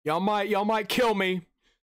 Y'all might kill me.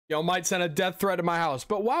 Y'all might send a death threat to my house.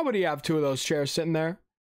 But why would he have 2 of those chairs sitting there?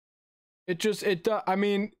 I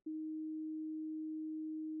mean,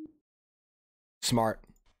 smart.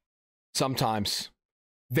 Sometimes.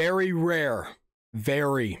 Very rare.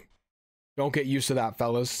 Very. Don't get used to that,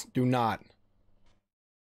 fellas. Do not.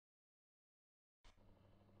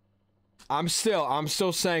 I'm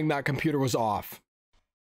still saying that computer was off.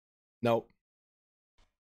 Nope.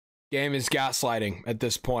 Game is gaslighting at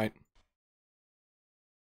this point.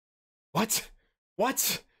 What?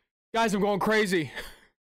 Guys, I'm going crazy.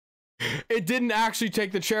 It didn't actually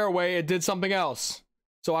take the chair away. It did something else.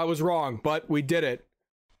 So I was wrong, but we did it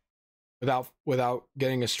without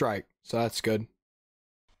getting a strike. So that's good.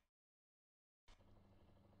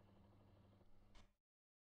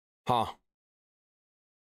 Huh.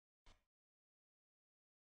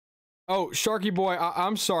 Oh, Sharky boy,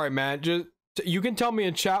 I'm sorry, man. Just you can tell me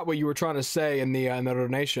in chat what you were trying to say in the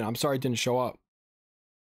donation. I'm sorry it didn't show up.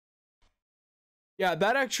 Yeah,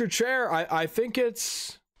 that extra chair, I think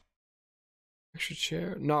it's extra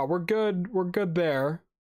chair. No, we're good. We're good there.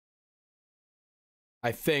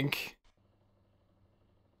 I think.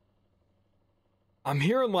 I'm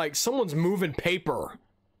hearing like someone's moving paper.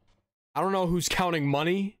 I don't know who's counting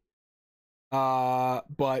money.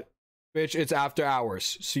 But bitch, it's after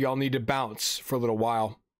hours, so y'all need to bounce for a little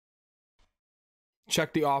while.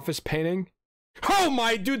 Check the office painting. Oh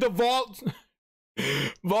my dude, the vault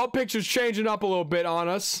picture's changing up a little bit on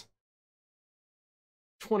us.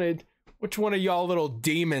 Which one of y'all little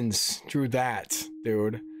demons drew that,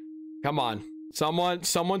 dude? Come on.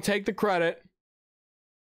 Someone take the credit.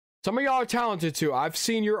 Some of y'all are talented too. I've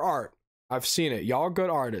seen your art. I've seen it. Y'all are good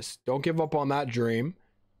artists. Don't give up on that dream.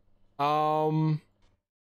 Come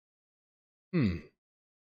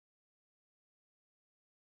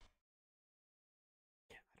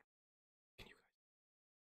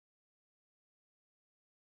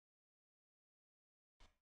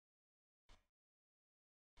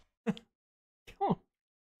on.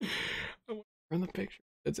 In the picture.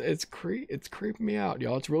 It's creeping me out,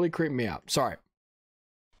 y'all. It's really creeping me out. Sorry.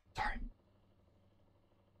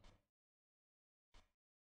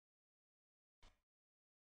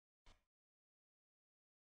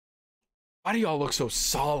 Why do y'all look so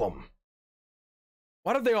solemn?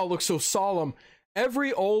 Why do they all look so solemn?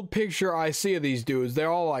 Every old picture I see of these dudes,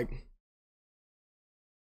 they're all like,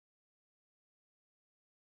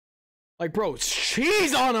 bro,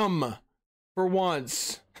 cheese on them for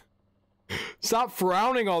once. Stop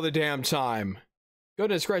frowning all the damn time.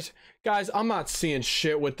 Goodness gracious. Guys, I'm not seeing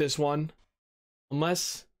shit with this one.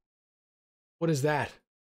 Unless, what is that?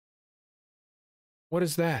 What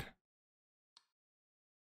is that?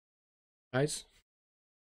 Guys,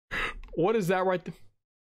 what is that right there?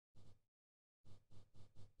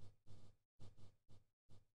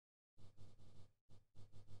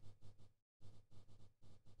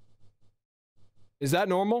 Is that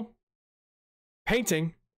normal?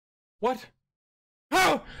 Painting? What?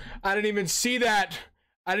 Oh! I didn't even see that.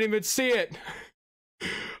 I didn't even see it.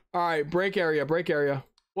 All right, break area.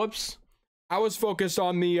 Whoops. I was focused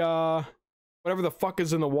on the, whatever the fuck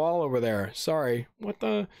is in the wall over there. Sorry. What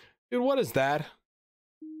the? Dude, what is that?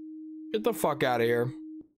 Get the fuck out of here.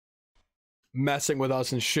 Messing with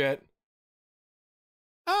us and shit.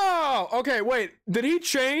 Oh, okay, wait. Did he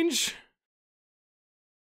change?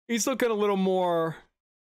 He's looking a little more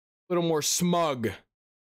little more smug to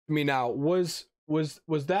me now. Was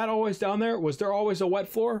that always down there? Was there always a wet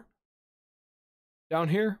floor? Down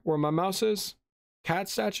here where my mouse is? Cat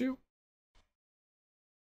statue?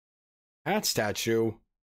 Cat statue?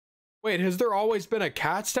 Wait, has there always been a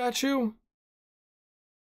cat statue?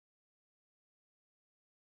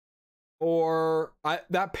 Or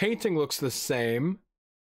that painting looks the same.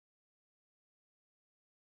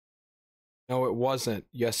 No, it wasn't.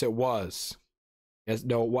 Yes, it was. Yes,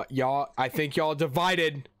 no, what y'all? I think y'all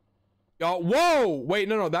divided. Y'all, whoa! Wait,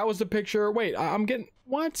 no, that was the picture. Wait, I'm getting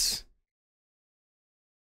what?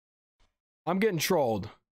 I'm getting trolled.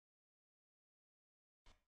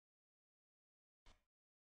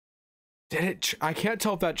 Did it? I can't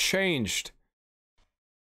tell if that changed.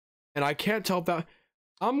 And I can't tell if that.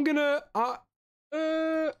 I'm gonna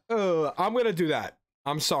do that.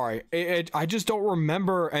 I'm sorry. I just don't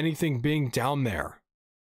remember anything being down there.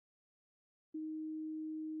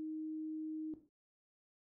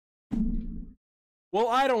 Well,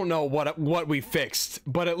 I don't know what we fixed,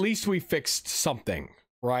 but at least we fixed something,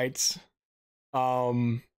 right?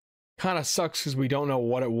 Kind of sucks because we don't know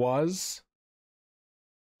what it was,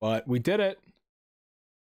 but we did it.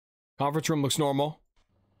 Conference room looks normal.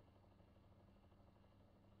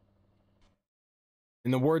 In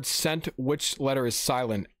the word sent, which letter is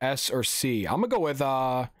silent? S or C? I'm gonna go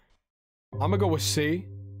with C.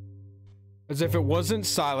 As if it wasn't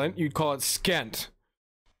silent, you'd call it skent.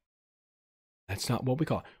 That's not what we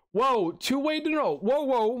call it. Whoa, two-way to know.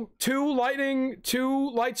 Whoa. Two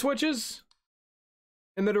light switches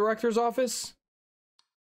in the director's office.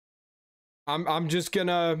 I'm just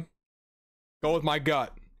gonna go with my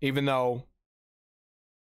gut, even though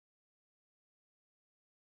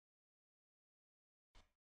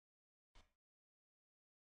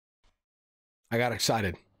I got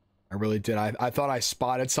excited. I really did. I thought I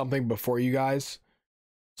spotted something before you guys.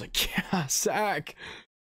 It's like, yeah, Zach,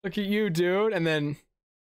 look at you, dude. And then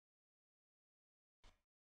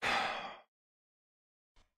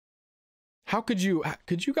how could you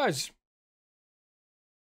guys?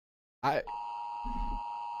 I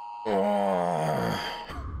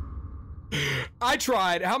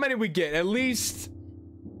tried. How many we get? At least.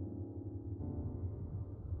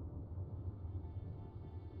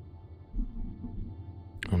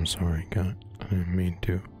 I'm sorry, God. I didn't mean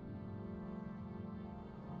to.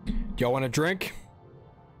 Do y'all want a drink?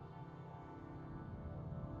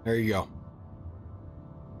 There you go.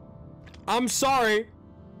 I'm sorry.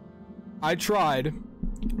 I tried.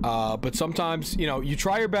 But sometimes, you know, you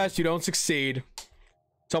try your best, you don't succeed.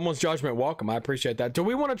 Someone's judgment, welcome. I appreciate that. Do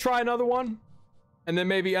we want to try another one? And then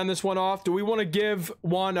maybe end this one off? Do we want to give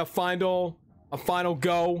one a final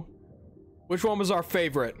go? Which one was our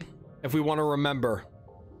favorite? If we want to remember.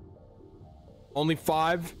 Only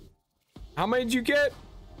 5? How many did you get?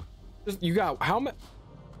 You got how many?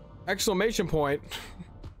 Exclamation point.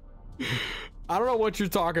 I don't know what you're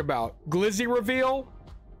talking about. Glizzy reveal?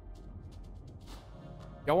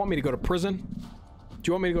 Y'all want me to go to prison? Do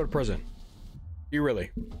you want me to go to prison? Do you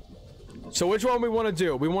really? So which one we want to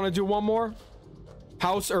do? We want to do one more?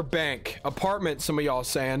 House or bank? Apartment, some of y'all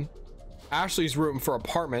saying. Ashley's rooting for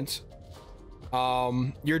apartment.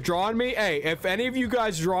 You're drawing me? Hey, if any of you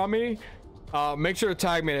guys draw me, make sure to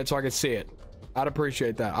tag me in it so I can see it. I'd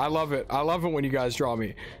appreciate that. I love it. I love it when you guys draw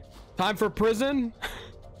me. Time for prison?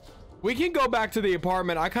 We can go back to the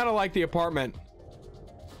apartment. I kind of like the apartment.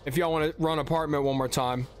 If y'all want to run apartment one more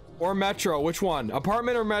time. Or metro. Which one?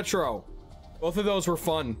 Apartment or metro? Both of those were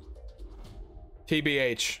fun.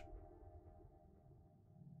 TBH.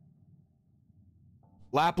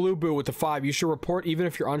 Lap Lubu with the 5. You should report even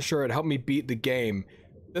if you're unsure. It helped me beat the game.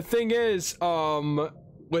 The thing is,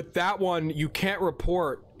 with that one, you can't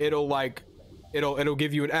report. It'll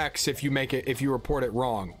give you an X if you report it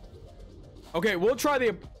wrong. Okay, we'll try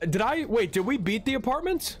the. Did we beat the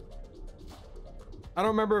apartment? I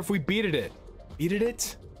don't remember if we beat it.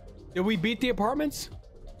 Did we beat the apartments?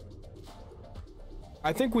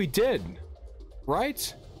 I think we did,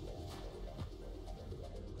 right?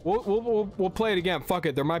 We'll play it again. Fuck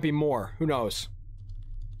it, there might be more. Who knows?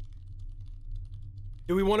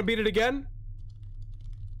 Do we want to beat it again?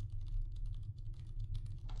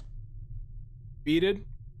 Beat it?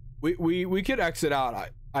 We could exit out,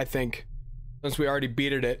 I think, since we already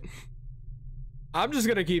beated it. I'm just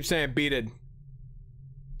gonna keep saying beat it.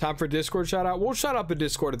 Time for Discord shout out. We'll shout out the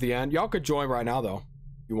Discord at the end. Y'all could join right now though,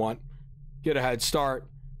 if you want. Get a head start.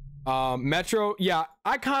 Metro, yeah,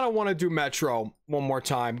 I kind of want to do Metro one more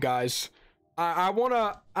time, guys. I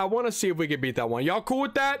wanna see if we can beat that one. Y'all cool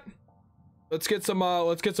with that? Let's get some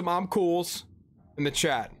I'm cools in the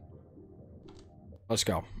chat. Let's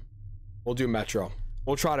go. We'll do Metro.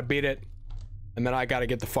 We'll try to beat it. And then I gotta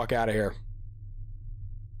get the fuck out of here.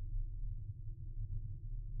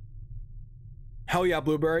 Hell yeah,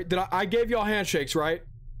 Blueberry. Did I gave y'all handshakes, right?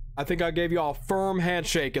 I think I gave y'all a firm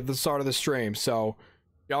handshake at the start of the stream, so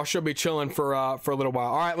y'all should be chilling for a little while.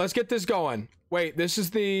 All right, let's get this going. Wait, this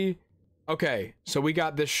is the... Okay, so we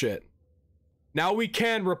got this shit. Now we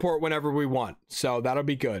can report whenever we want, so that'll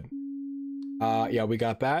be good. Yeah, we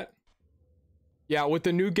got that. Yeah, with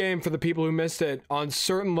the new game, for the people who missed it, on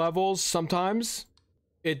certain levels, sometimes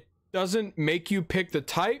it doesn't make you pick the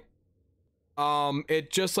type.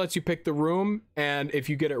 It just lets you pick the room, and if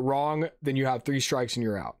you get it wrong, then you have 3 strikes and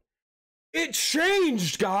you're out. It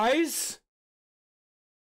changed, guys!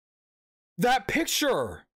 That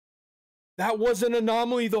picture! That was an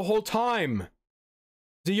anomaly the whole time.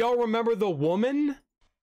 Do y'all remember the woman?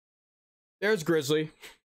 There's Grizzly.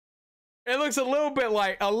 It looks a little bit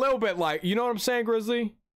like, you know what I'm saying,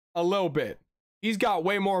 Grizzly? A little bit. He's got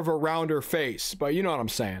way more of a rounder face, but you know what I'm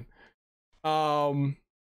saying.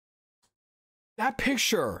 That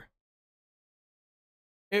picture.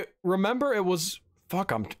 Remember it was,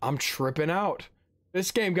 fuck, I'm tripping out.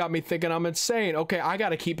 This game got me thinking I'm insane. Okay, I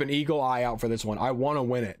gotta keep an eagle eye out for this one. I want to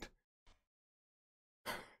win it.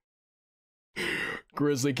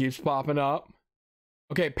 Grizzly keeps popping up.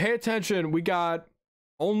 Okay, pay attention. We got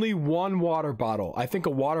only 1 water bottle. I think a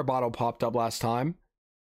water bottle popped up last time.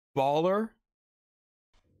 Baller.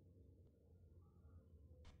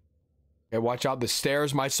 Okay, watch out. The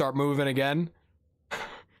stairs might start moving again.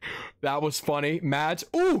 That was funny. Mads.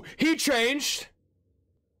 Ooh, he changed.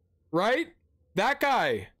 Right? That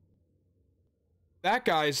guy. That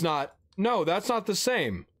guy's not. No, that's not the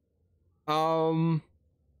same.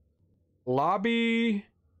 Lobby.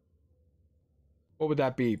 What would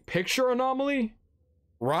that be? Picture anomaly?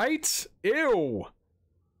 Right? Ew.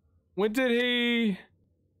 When did he...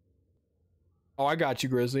 Oh, I got you,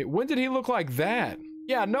 Grizzly. When did he look like that?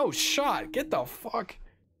 Yeah, no shot. Get the fuck...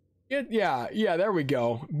 Yeah, there we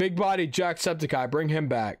go. Big body Jacksepticeye. Bring him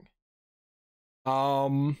back.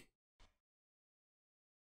 Fuck,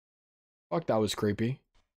 that was creepy.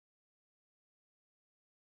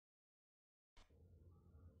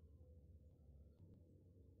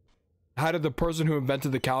 How did the person who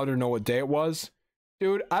invented the calendar know what day it was?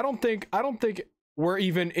 Dude, I don't think we're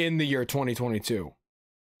even in the year 2022.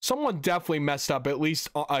 Someone definitely messed up at least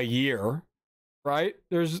a year, right?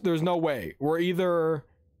 There's no way. We're either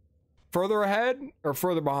further ahead or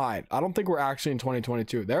further behind. I don't think we're actually in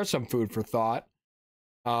 2022. There's some food for thought.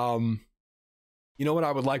 You know what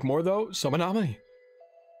I would like more though? Some anomaly.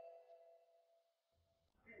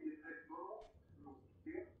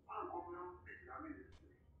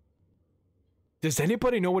 Does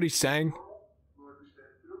anybody know what he's saying?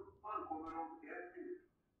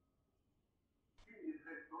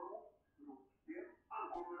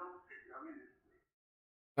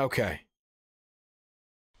 Okay.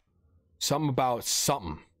 Something about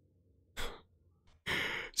something.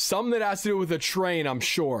 Something that has to do with a train, I'm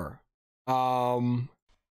sure. Man,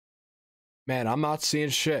 I'm not seeing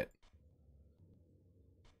shit.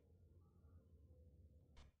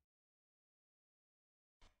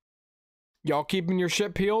 Y'all keeping your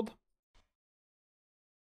shit peeled?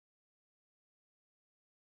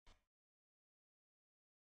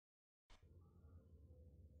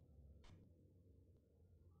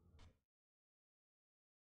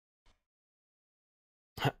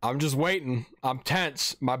 I'm just waiting. I'm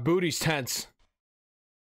tense. My booty's tense.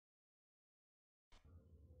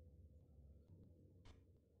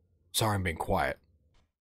 Sorry, I'm being quiet.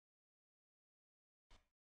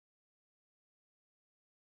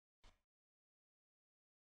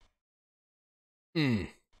 I'm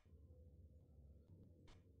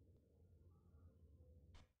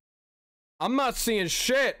not seeing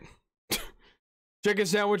shit. Chicken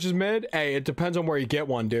sandwich is mid? Hey, it depends on where you get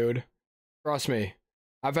one, dude. Trust me.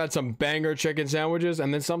 I've had some banger chicken sandwiches,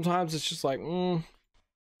 and then sometimes it's just like, don't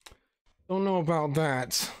know about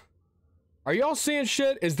that. Are y'all seeing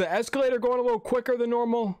shit? Is the escalator going a little quicker than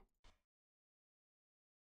normal?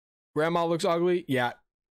 Grandma looks ugly? Yeah.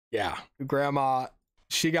 Grandma,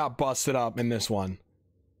 she got busted up in this one.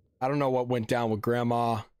 I don't know what went down with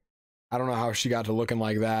Grandma. I don't know how she got to looking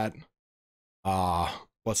like that.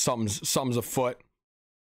 But something's afoot.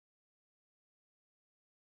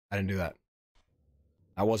 I didn't do that.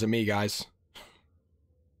 That wasn't me, guys.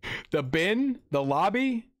 The bin? The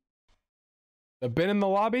lobby? The bin in the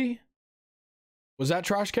lobby? Was that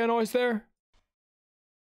trash can always there?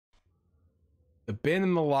 The bin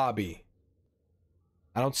in the lobby.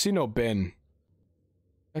 I don't see no bin.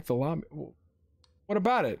 Check the lobby. What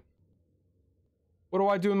about it? What do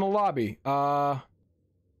I do in the lobby?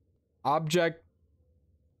 Object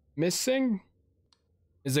Missing?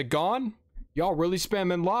 Is it gone? Y'all really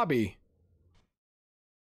spamming lobby.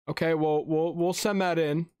 Okay, well, we'll send that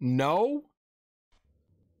in. No?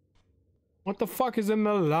 What the fuck is in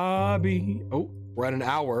the lobby? Oh, we're at an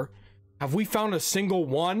hour. Have we found a single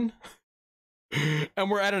one? And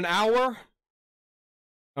we're at an hour?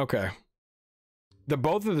 Okay.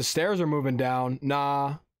 Both of the stairs are moving down.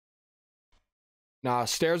 Nah. Nah,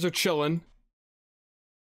 stairs are chilling.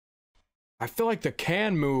 I feel like the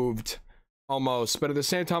can moved almost, but at the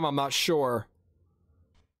same time, I'm not sure.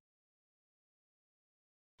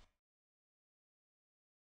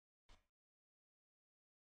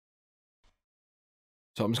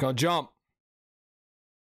 So I'm just gonna jump.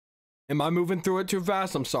 Am I moving through it too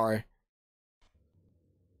fast? I'm sorry.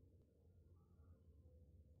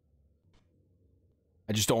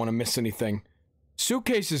 I just don't want to miss anything.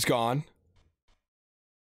 Suitcase is gone.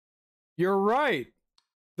 You're right.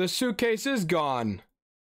 The suitcase is gone.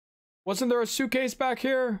 Wasn't there a suitcase back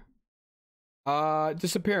here?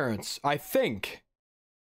 Disappearance. I think.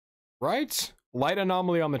 Right? Light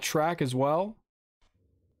anomaly on the track as well.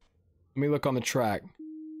 Let me look on the track.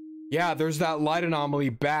 Yeah, there's that light anomaly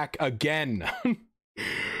back again.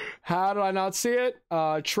 How did I not see it?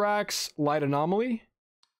 Tracks, light anomaly.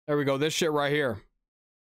 There we go. This shit right here.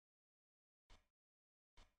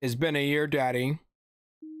 It's been a year, daddy.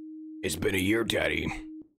 It's been a year, daddy.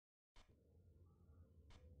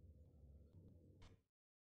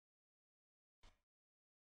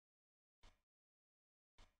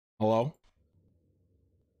 Hello?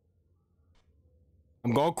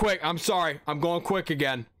 I'm going quick. I'm sorry. I'm going quick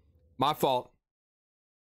again. My fault.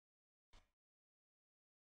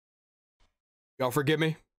 Y'all forgive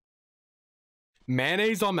me?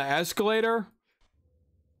 Mayonnaise on the escalator?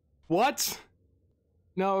 What?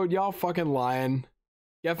 No, y'all fucking lying.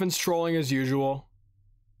 Geffin's trolling as usual.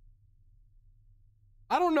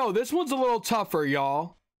 I don't know. This one's a little tougher,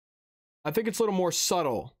 y'all. I think it's a little more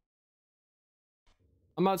subtle.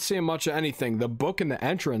 I'm not seeing much of anything. The book in the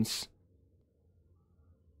entrance.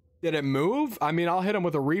 Did it move? I mean, I'll hit him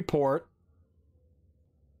with a report.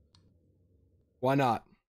 Why not?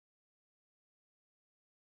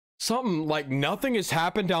 Something like nothing has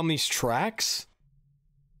happened down these tracks?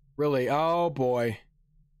 Really? Oh boy.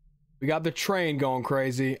 We got the train going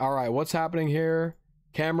crazy. All right, what's happening here?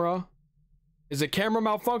 Camera. Is it camera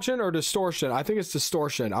malfunction or distortion? I think it's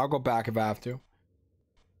distortion. I'll go back if I have to.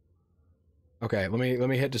 Okay, let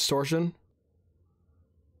me hit distortion.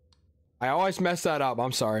 I always mess that up.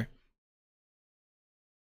 I'm sorry.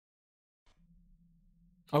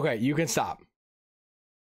 Okay, you can stop.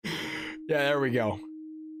 Yeah, there we go.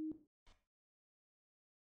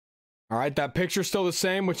 All right, that picture's still the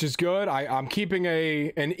same, which is good. I'm keeping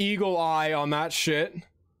an eagle eye on that shit.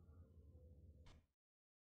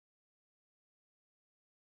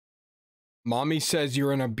 Mommy says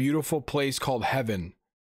you're in a beautiful place called heaven.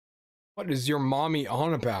 What is your mommy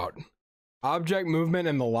on about? Object movement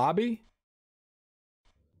in the lobby?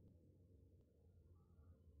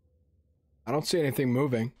 I don't see anything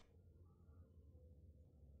moving.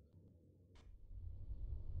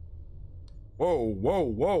 Whoa, whoa,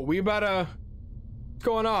 whoa. We better... What's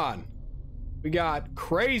going on? We got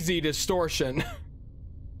crazy distortion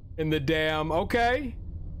in the damn... Okay.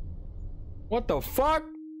 What the fuck?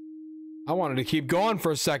 I wanted to keep going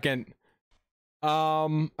for a second.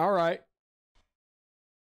 All right.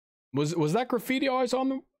 Was that graffiti always on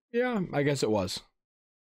the... Yeah, I guess it was.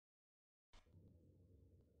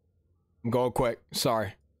 I'm going quick.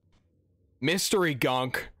 Sorry. Mystery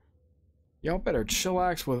gunk. Y'all better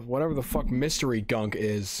chillax with whatever the fuck mystery gunk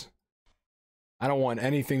is. I don't want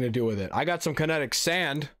anything to do with it. I got some kinetic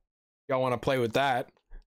sand. Y'all want to play with that.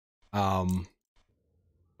 But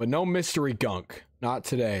no mystery gunk. Not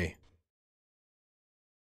today.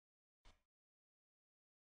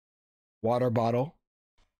 Water bottle.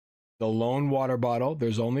 The lone water bottle.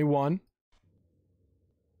 There's only one.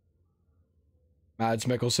 Mads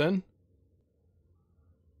Mikkelsen.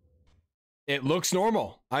 It looks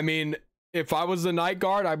normal. I mean, if I was the night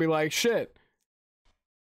guard, I'd be like, shit.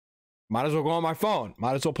 Might as well go on my phone.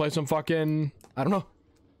 Might as well play some fucking... I don't know.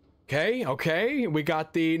 Okay, okay. We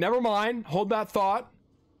got the... Never mind. Hold that thought.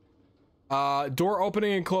 Door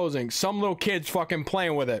opening and closing. Some little kid's fucking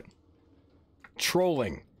playing with it.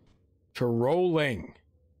 Trolling. Trolling.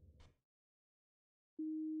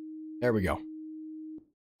 There we go.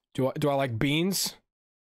 Do I like beans?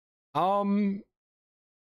 Honestly,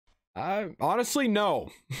 no.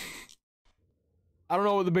 I don't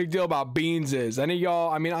know what the big deal about beans is. Any of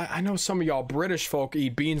y'all, I mean, I know some of y'all British folk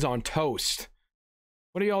eat beans on toast.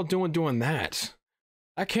 What are y'all doing that?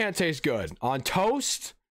 That can't taste good. On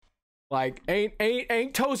toast? Like,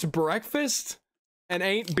 ain't toast breakfast and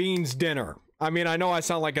ain't beans dinner. I mean, I know I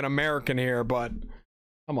sound like an American here, but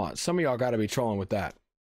come on, some of y'all got to be trolling with that.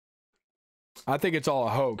 I think it's all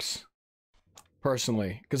a hoax,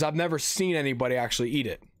 personally, because I've never seen anybody actually eat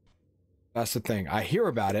it. That's the thing. I hear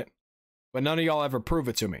about it, but none of y'all ever prove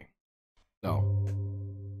it to me. So,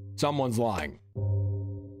 someone's lying.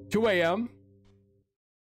 2 a.m.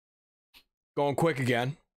 Going quick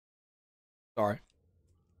again. Sorry.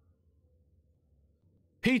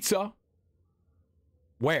 Pizza.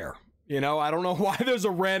 Where? You know, I don't know why there's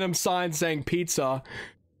a random sign saying pizza.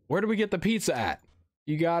 Where do we get the pizza at?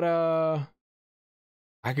 You gotta...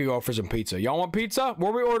 I could go for some pizza. Y'all want pizza?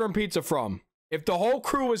 Where are we ordering pizza from? If the whole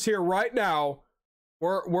crew was here right now,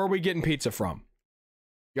 where are we getting pizza from?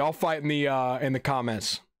 Y'all fight in the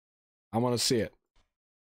comments. I want to see it.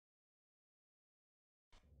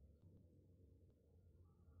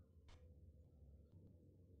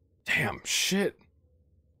 Damn, shit.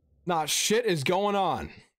 Nah, shit is going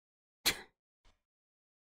on.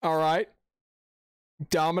 All right.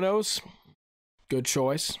 Domino's. Good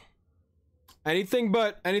choice. Anything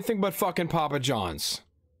but fucking Papa John's.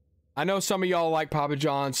 I know some of y'all like Papa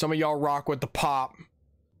John's. Some of y'all rock with the pop,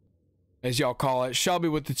 as y'all call it. Shelby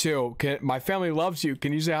with the 2. My family loves you.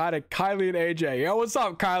 Can you say hi to Kylie and AJ? Yo, what's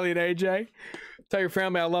up, Kylie and AJ? Tell your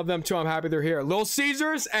family I love them too. I'm happy they're here. Little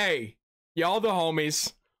Caesars, hey, y'all the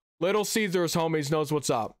homies. Little Caesars homies knows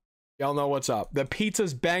what's up. Y'all know what's up. The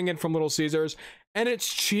pizza's banging from Little Caesars, and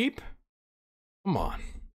it's cheap. Come on.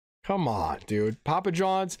 Come on, dude. Papa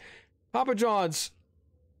John's,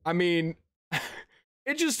 I mean,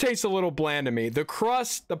 it just tastes a little bland to me. The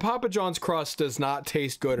crust, the Papa John's crust does not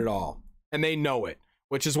taste good at all. And they know it,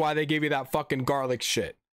 which is why they give you that fucking garlic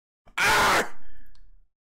shit. Ah!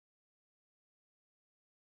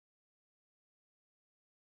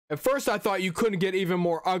 At first, I thought you couldn't get even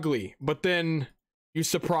more ugly, but then you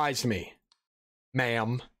surprised me.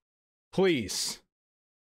 Ma'am, please.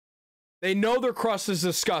 They know their crust is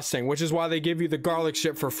disgusting, which is why they give you the garlic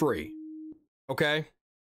shit for free. Okay?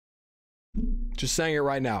 Just saying it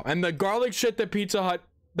right now. And the garlic shit that Pizza Hut,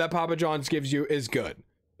 that Papa John's gives you is good.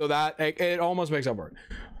 So that, it almost makes up for it.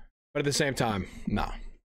 But at the same time, no.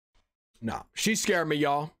 No. She scared me,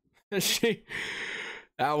 y'all.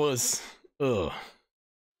 That was, ugh.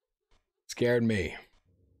 Scared me.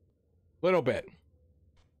 Little bit.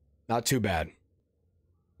 Not too bad.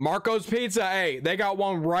 Marco's Pizza, hey, they got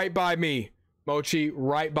one right by me. Mochi,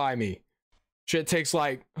 right by me. Shit takes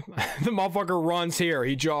like, the motherfucker runs here.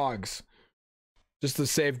 He jogs. Just to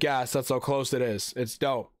save gas. That's how close it is. It's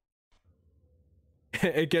dope.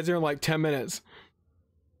 It gets here in like 10 minutes.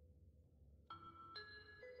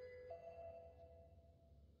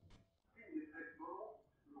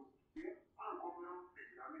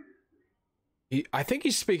 I think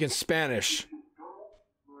he's speaking Spanish.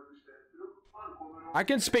 I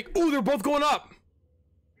can speak. Ooh, they're both going up.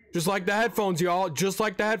 Just like the headphones, y'all. Just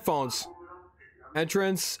like the headphones.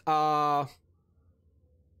 Entrance. Other?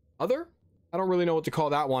 I don't really know what to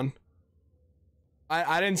call that one.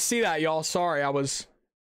 I didn't see that, y'all. Sorry, I was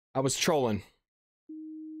trolling.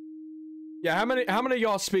 Yeah, how many of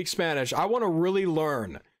y'all speak Spanish? I want to really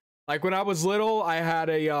learn. Like when I was little, I had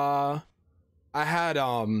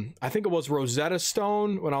I think it was Rosetta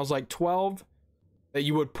Stone when I was like 12 that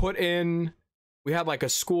you would put in. We had like a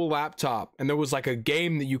school laptop and there was like a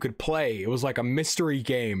game that you could play. It was like a mystery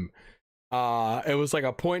game. It was like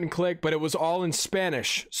a point and click, but it was all in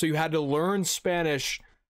Spanish. So you had to learn Spanish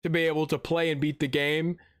to be able to play and beat the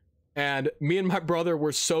game. And me and my brother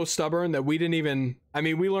were so stubborn that we didn't even, I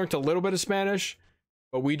mean, we learned a little bit of Spanish,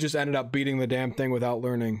 but we just ended up beating the damn thing without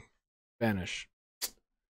learning Spanish.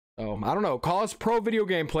 So I don't know, call us pro video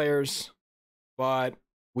game players, but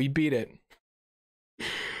we beat it.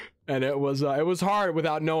 And it was hard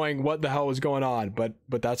without knowing what the hell was going on, but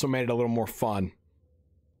that's what made it a little more fun.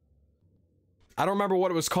 I don't remember what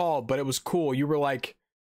it was called, but it was cool. You were like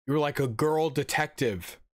a girl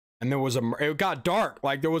detective, and it got dark.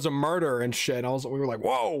 Like there was a murder and shit. We were like,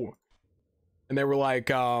 whoa. And they were like,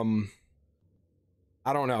 I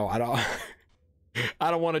don't know.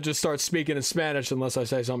 I don't want to just start speaking in Spanish unless I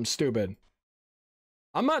say something stupid.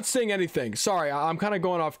 I'm not saying anything. Sorry, I'm kind of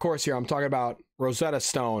going off course here. I'm talking about Rosetta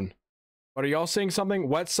Stone. But are y'all seeing something?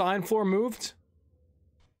 Wet sign floor moved?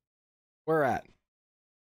 Where at?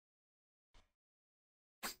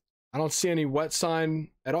 I don't see any wet sign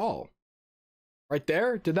at all. Right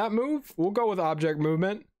there? Did that move? We'll go with object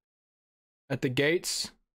movement. At the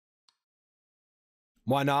gates.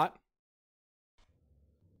 Why not?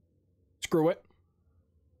 Screw it.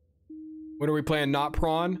 When are we playing not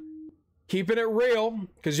prawn? keeping it real,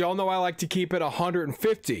 because y'all know I like to keep it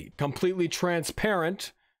 150, completely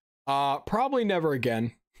transparent. Probably never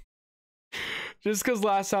again. Just because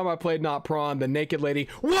last time I played Not Prawn, the naked lady.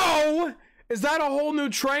 Whoa! Is that a whole new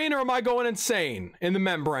train, or am I going insane in the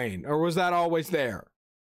membrane? Or was that always there?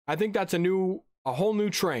 I think that's a whole new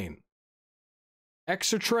train.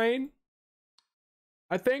 Extra train?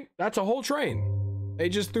 I think that's a whole train. They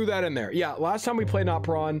just threw that in there. Yeah, last time we played Not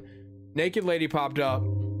Prawn, naked lady popped up.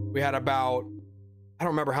 We had about, I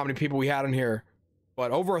don't remember how many people we had in here,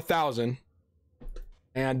 but over 1,000.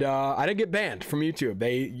 And I didn't get banned from YouTube.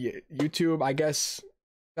 YouTube, I guess,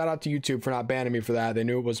 shout out to YouTube for not banning me for that. They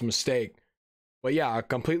knew it was a mistake. But yeah, a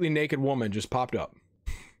completely naked woman just popped up.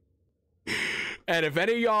 And if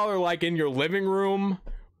any of y'all are like in your living room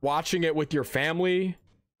watching it with your family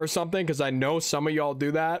or something, because I know some of y'all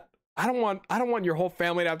do that, I don't want your whole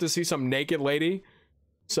family to have to see some naked lady.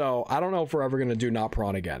 So I don't know if we're ever gonna do Not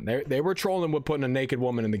Prawn again. They were trolling with putting a naked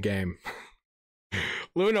woman in the game.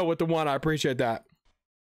 Luna with the one, I appreciate that.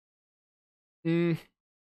 We're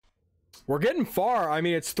getting far. I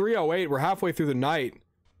mean, it's 3:08. We're halfway through the night.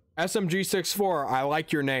 SMG64, I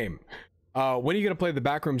like your name. When are you gonna play the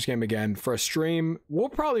Backrooms game again for a stream? We'll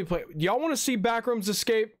probably play. Y'all want to see Backrooms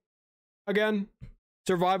Escape again?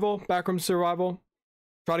 Survival, Backrooms Survival.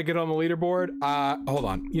 Try to get on the leaderboard. Hold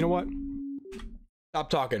on. You know what? Stop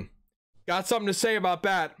talking. Got something to say about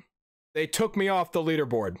that. They took me off the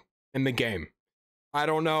leaderboard in the game. I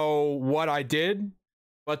don't know what I did,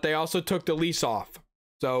 but they also took Delise off.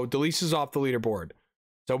 So Delise is off the leaderboard.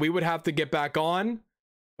 So we would have to get back on.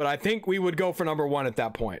 But I think we would go for #1 at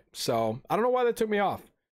that point. So I don't know why they took me off.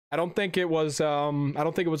 I don't think it was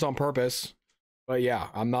on purpose. But yeah,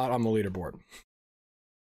 I'm not on the leaderboard.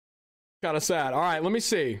 Kind of sad. All right, let me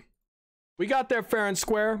see. We got there fair and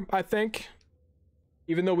square, I think.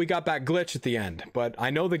 Even though we got that glitch at the end. But I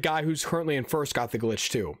know the guy who's currently in first got the glitch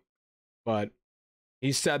too. But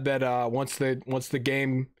he said that once the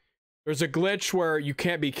game, there's a glitch where you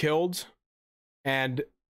can't be killed, and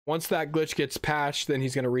once that glitch gets patched, then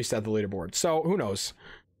he's going to reset the leaderboard. So, who knows?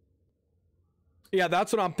 Yeah,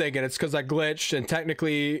 that's what I'm thinking. It's because I glitched, and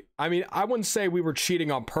technically, I mean, I wouldn't say we were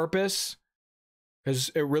cheating on purpose, because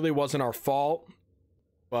it really wasn't our fault,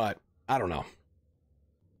 but I don't know.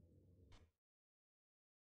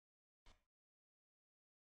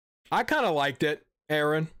 I kind of liked it,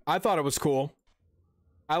 Aaron. I thought it was cool.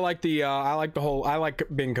 I like the whole, I like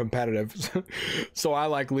being competitive. So I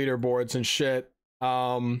like leaderboards and shit.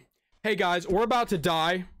 Hey guys, we're about to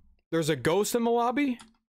die. There's a ghost in the lobby.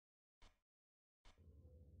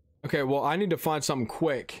 Okay, well, I need to find something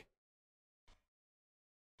quick.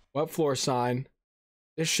 What floor sign?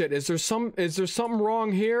 This shit, is there something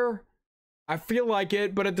wrong here? I feel like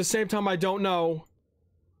it, but at the same time, I don't know.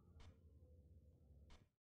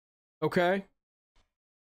 Okay.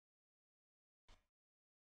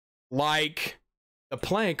 Like the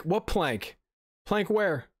plank. What plank? Plank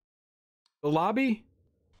where? The lobby?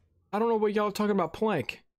 I don't know what y'all are talking about.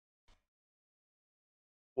 Plank.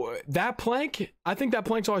 That plank? I think that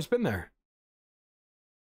plank's always been there.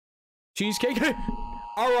 Cheesecake?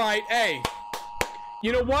 All right, hey.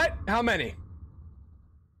 You know what? How many?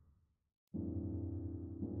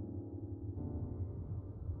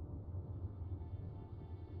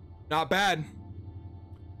 Not bad.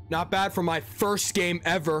 Not bad for my first game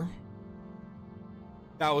ever.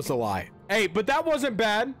 That was a lie. Hey, but that wasn't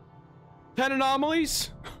bad. 10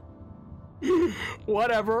 anomalies?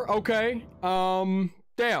 Whatever, okay.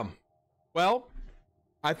 Damn. Well,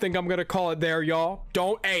 I think I'm gonna call it there, y'all.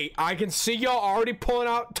 Hey, I can see y'all already pulling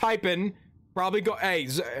out, typing. Probably go, hey,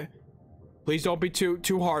 please don't be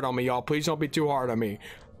too hard on me, y'all. Please don't be too hard on me.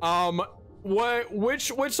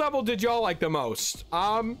 Which level did y'all like the most?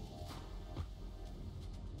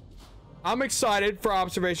 I'm excited for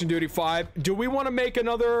Observation Duty 5. Do we want to make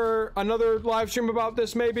another live stream about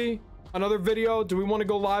this, maybe? Another video? Do we want to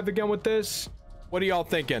go live again with this? What are y'all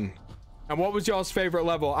thinking? And what was y'all's favorite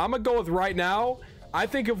level? I'm gonna go with right now. I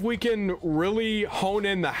think if we can really hone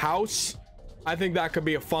in the house, I think that could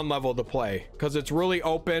be a fun level to play. Because it's really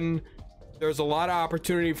open. There's a lot of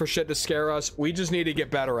opportunity for shit to scare us. We just need to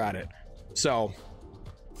get better at it. So,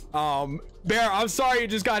 Bear, I'm sorry you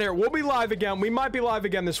just got here. We'll be live again. We might be live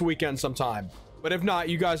again this weekend sometime. But if not,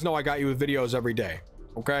 you guys know I got you with videos every day.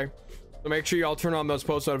 Okay? So make sure y'all turn on those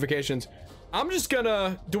post notifications. I'm just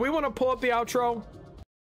gonna... Do we want to pull up the outro?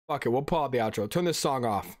 Fuck it, we'll pull up the outro. Turn this song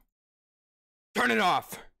off. Turn it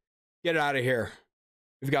off! Get it out of here.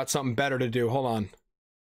 We've got something better to do. Hold on.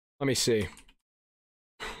 Let me see.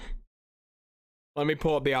 Let me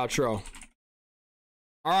pull up the outro.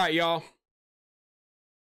 Alright, y'all.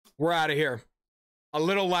 We're out of here. A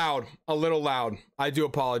little loud. A little loud. I do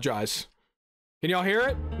apologize. Can y'all hear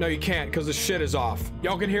it? No, you can't because the shit is off.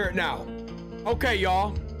 Y'all can hear it now. Okay,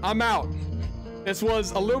 y'all. I'm out. This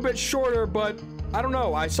was a little bit shorter, but I don't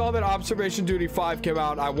know. I saw that Observation Duty 5 came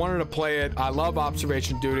out. I wanted to play it. I love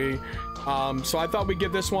Observation Duty. So I thought we'd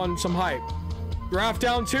give this one some hype. Draft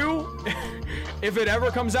Down 2? If it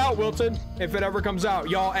ever comes out, Wilton. If it ever comes out.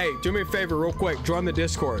 Y'all, hey, do me a favor real quick. Join the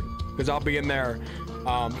Discord because I'll be in there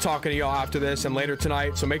talking to y'all after this and later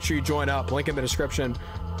tonight. So make sure you join up. Link in the description.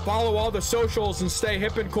 Follow all the socials and stay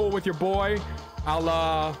hip and cool with your boy.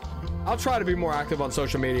 I'll try to be more active on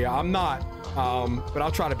social media. I'm not, but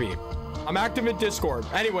I'll try to be. I'm active in Discord.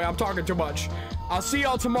 Anyway, I'm talking too much. I'll see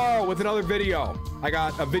y'all tomorrow with another video. I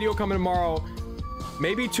got a video coming tomorrow,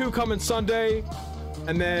 maybe 2 coming Sunday,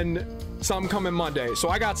 and then some coming Monday. So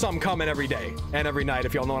I got something coming every day and every night,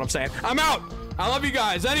 if y'all know what I'm saying. I'm out. I love you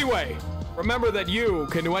guys. Anyway, remember that you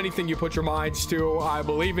can do anything you put your minds to. I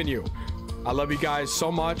believe in you. I love you guys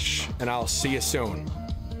so much, and I'll see you soon.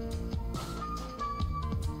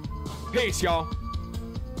 Peace, y'all.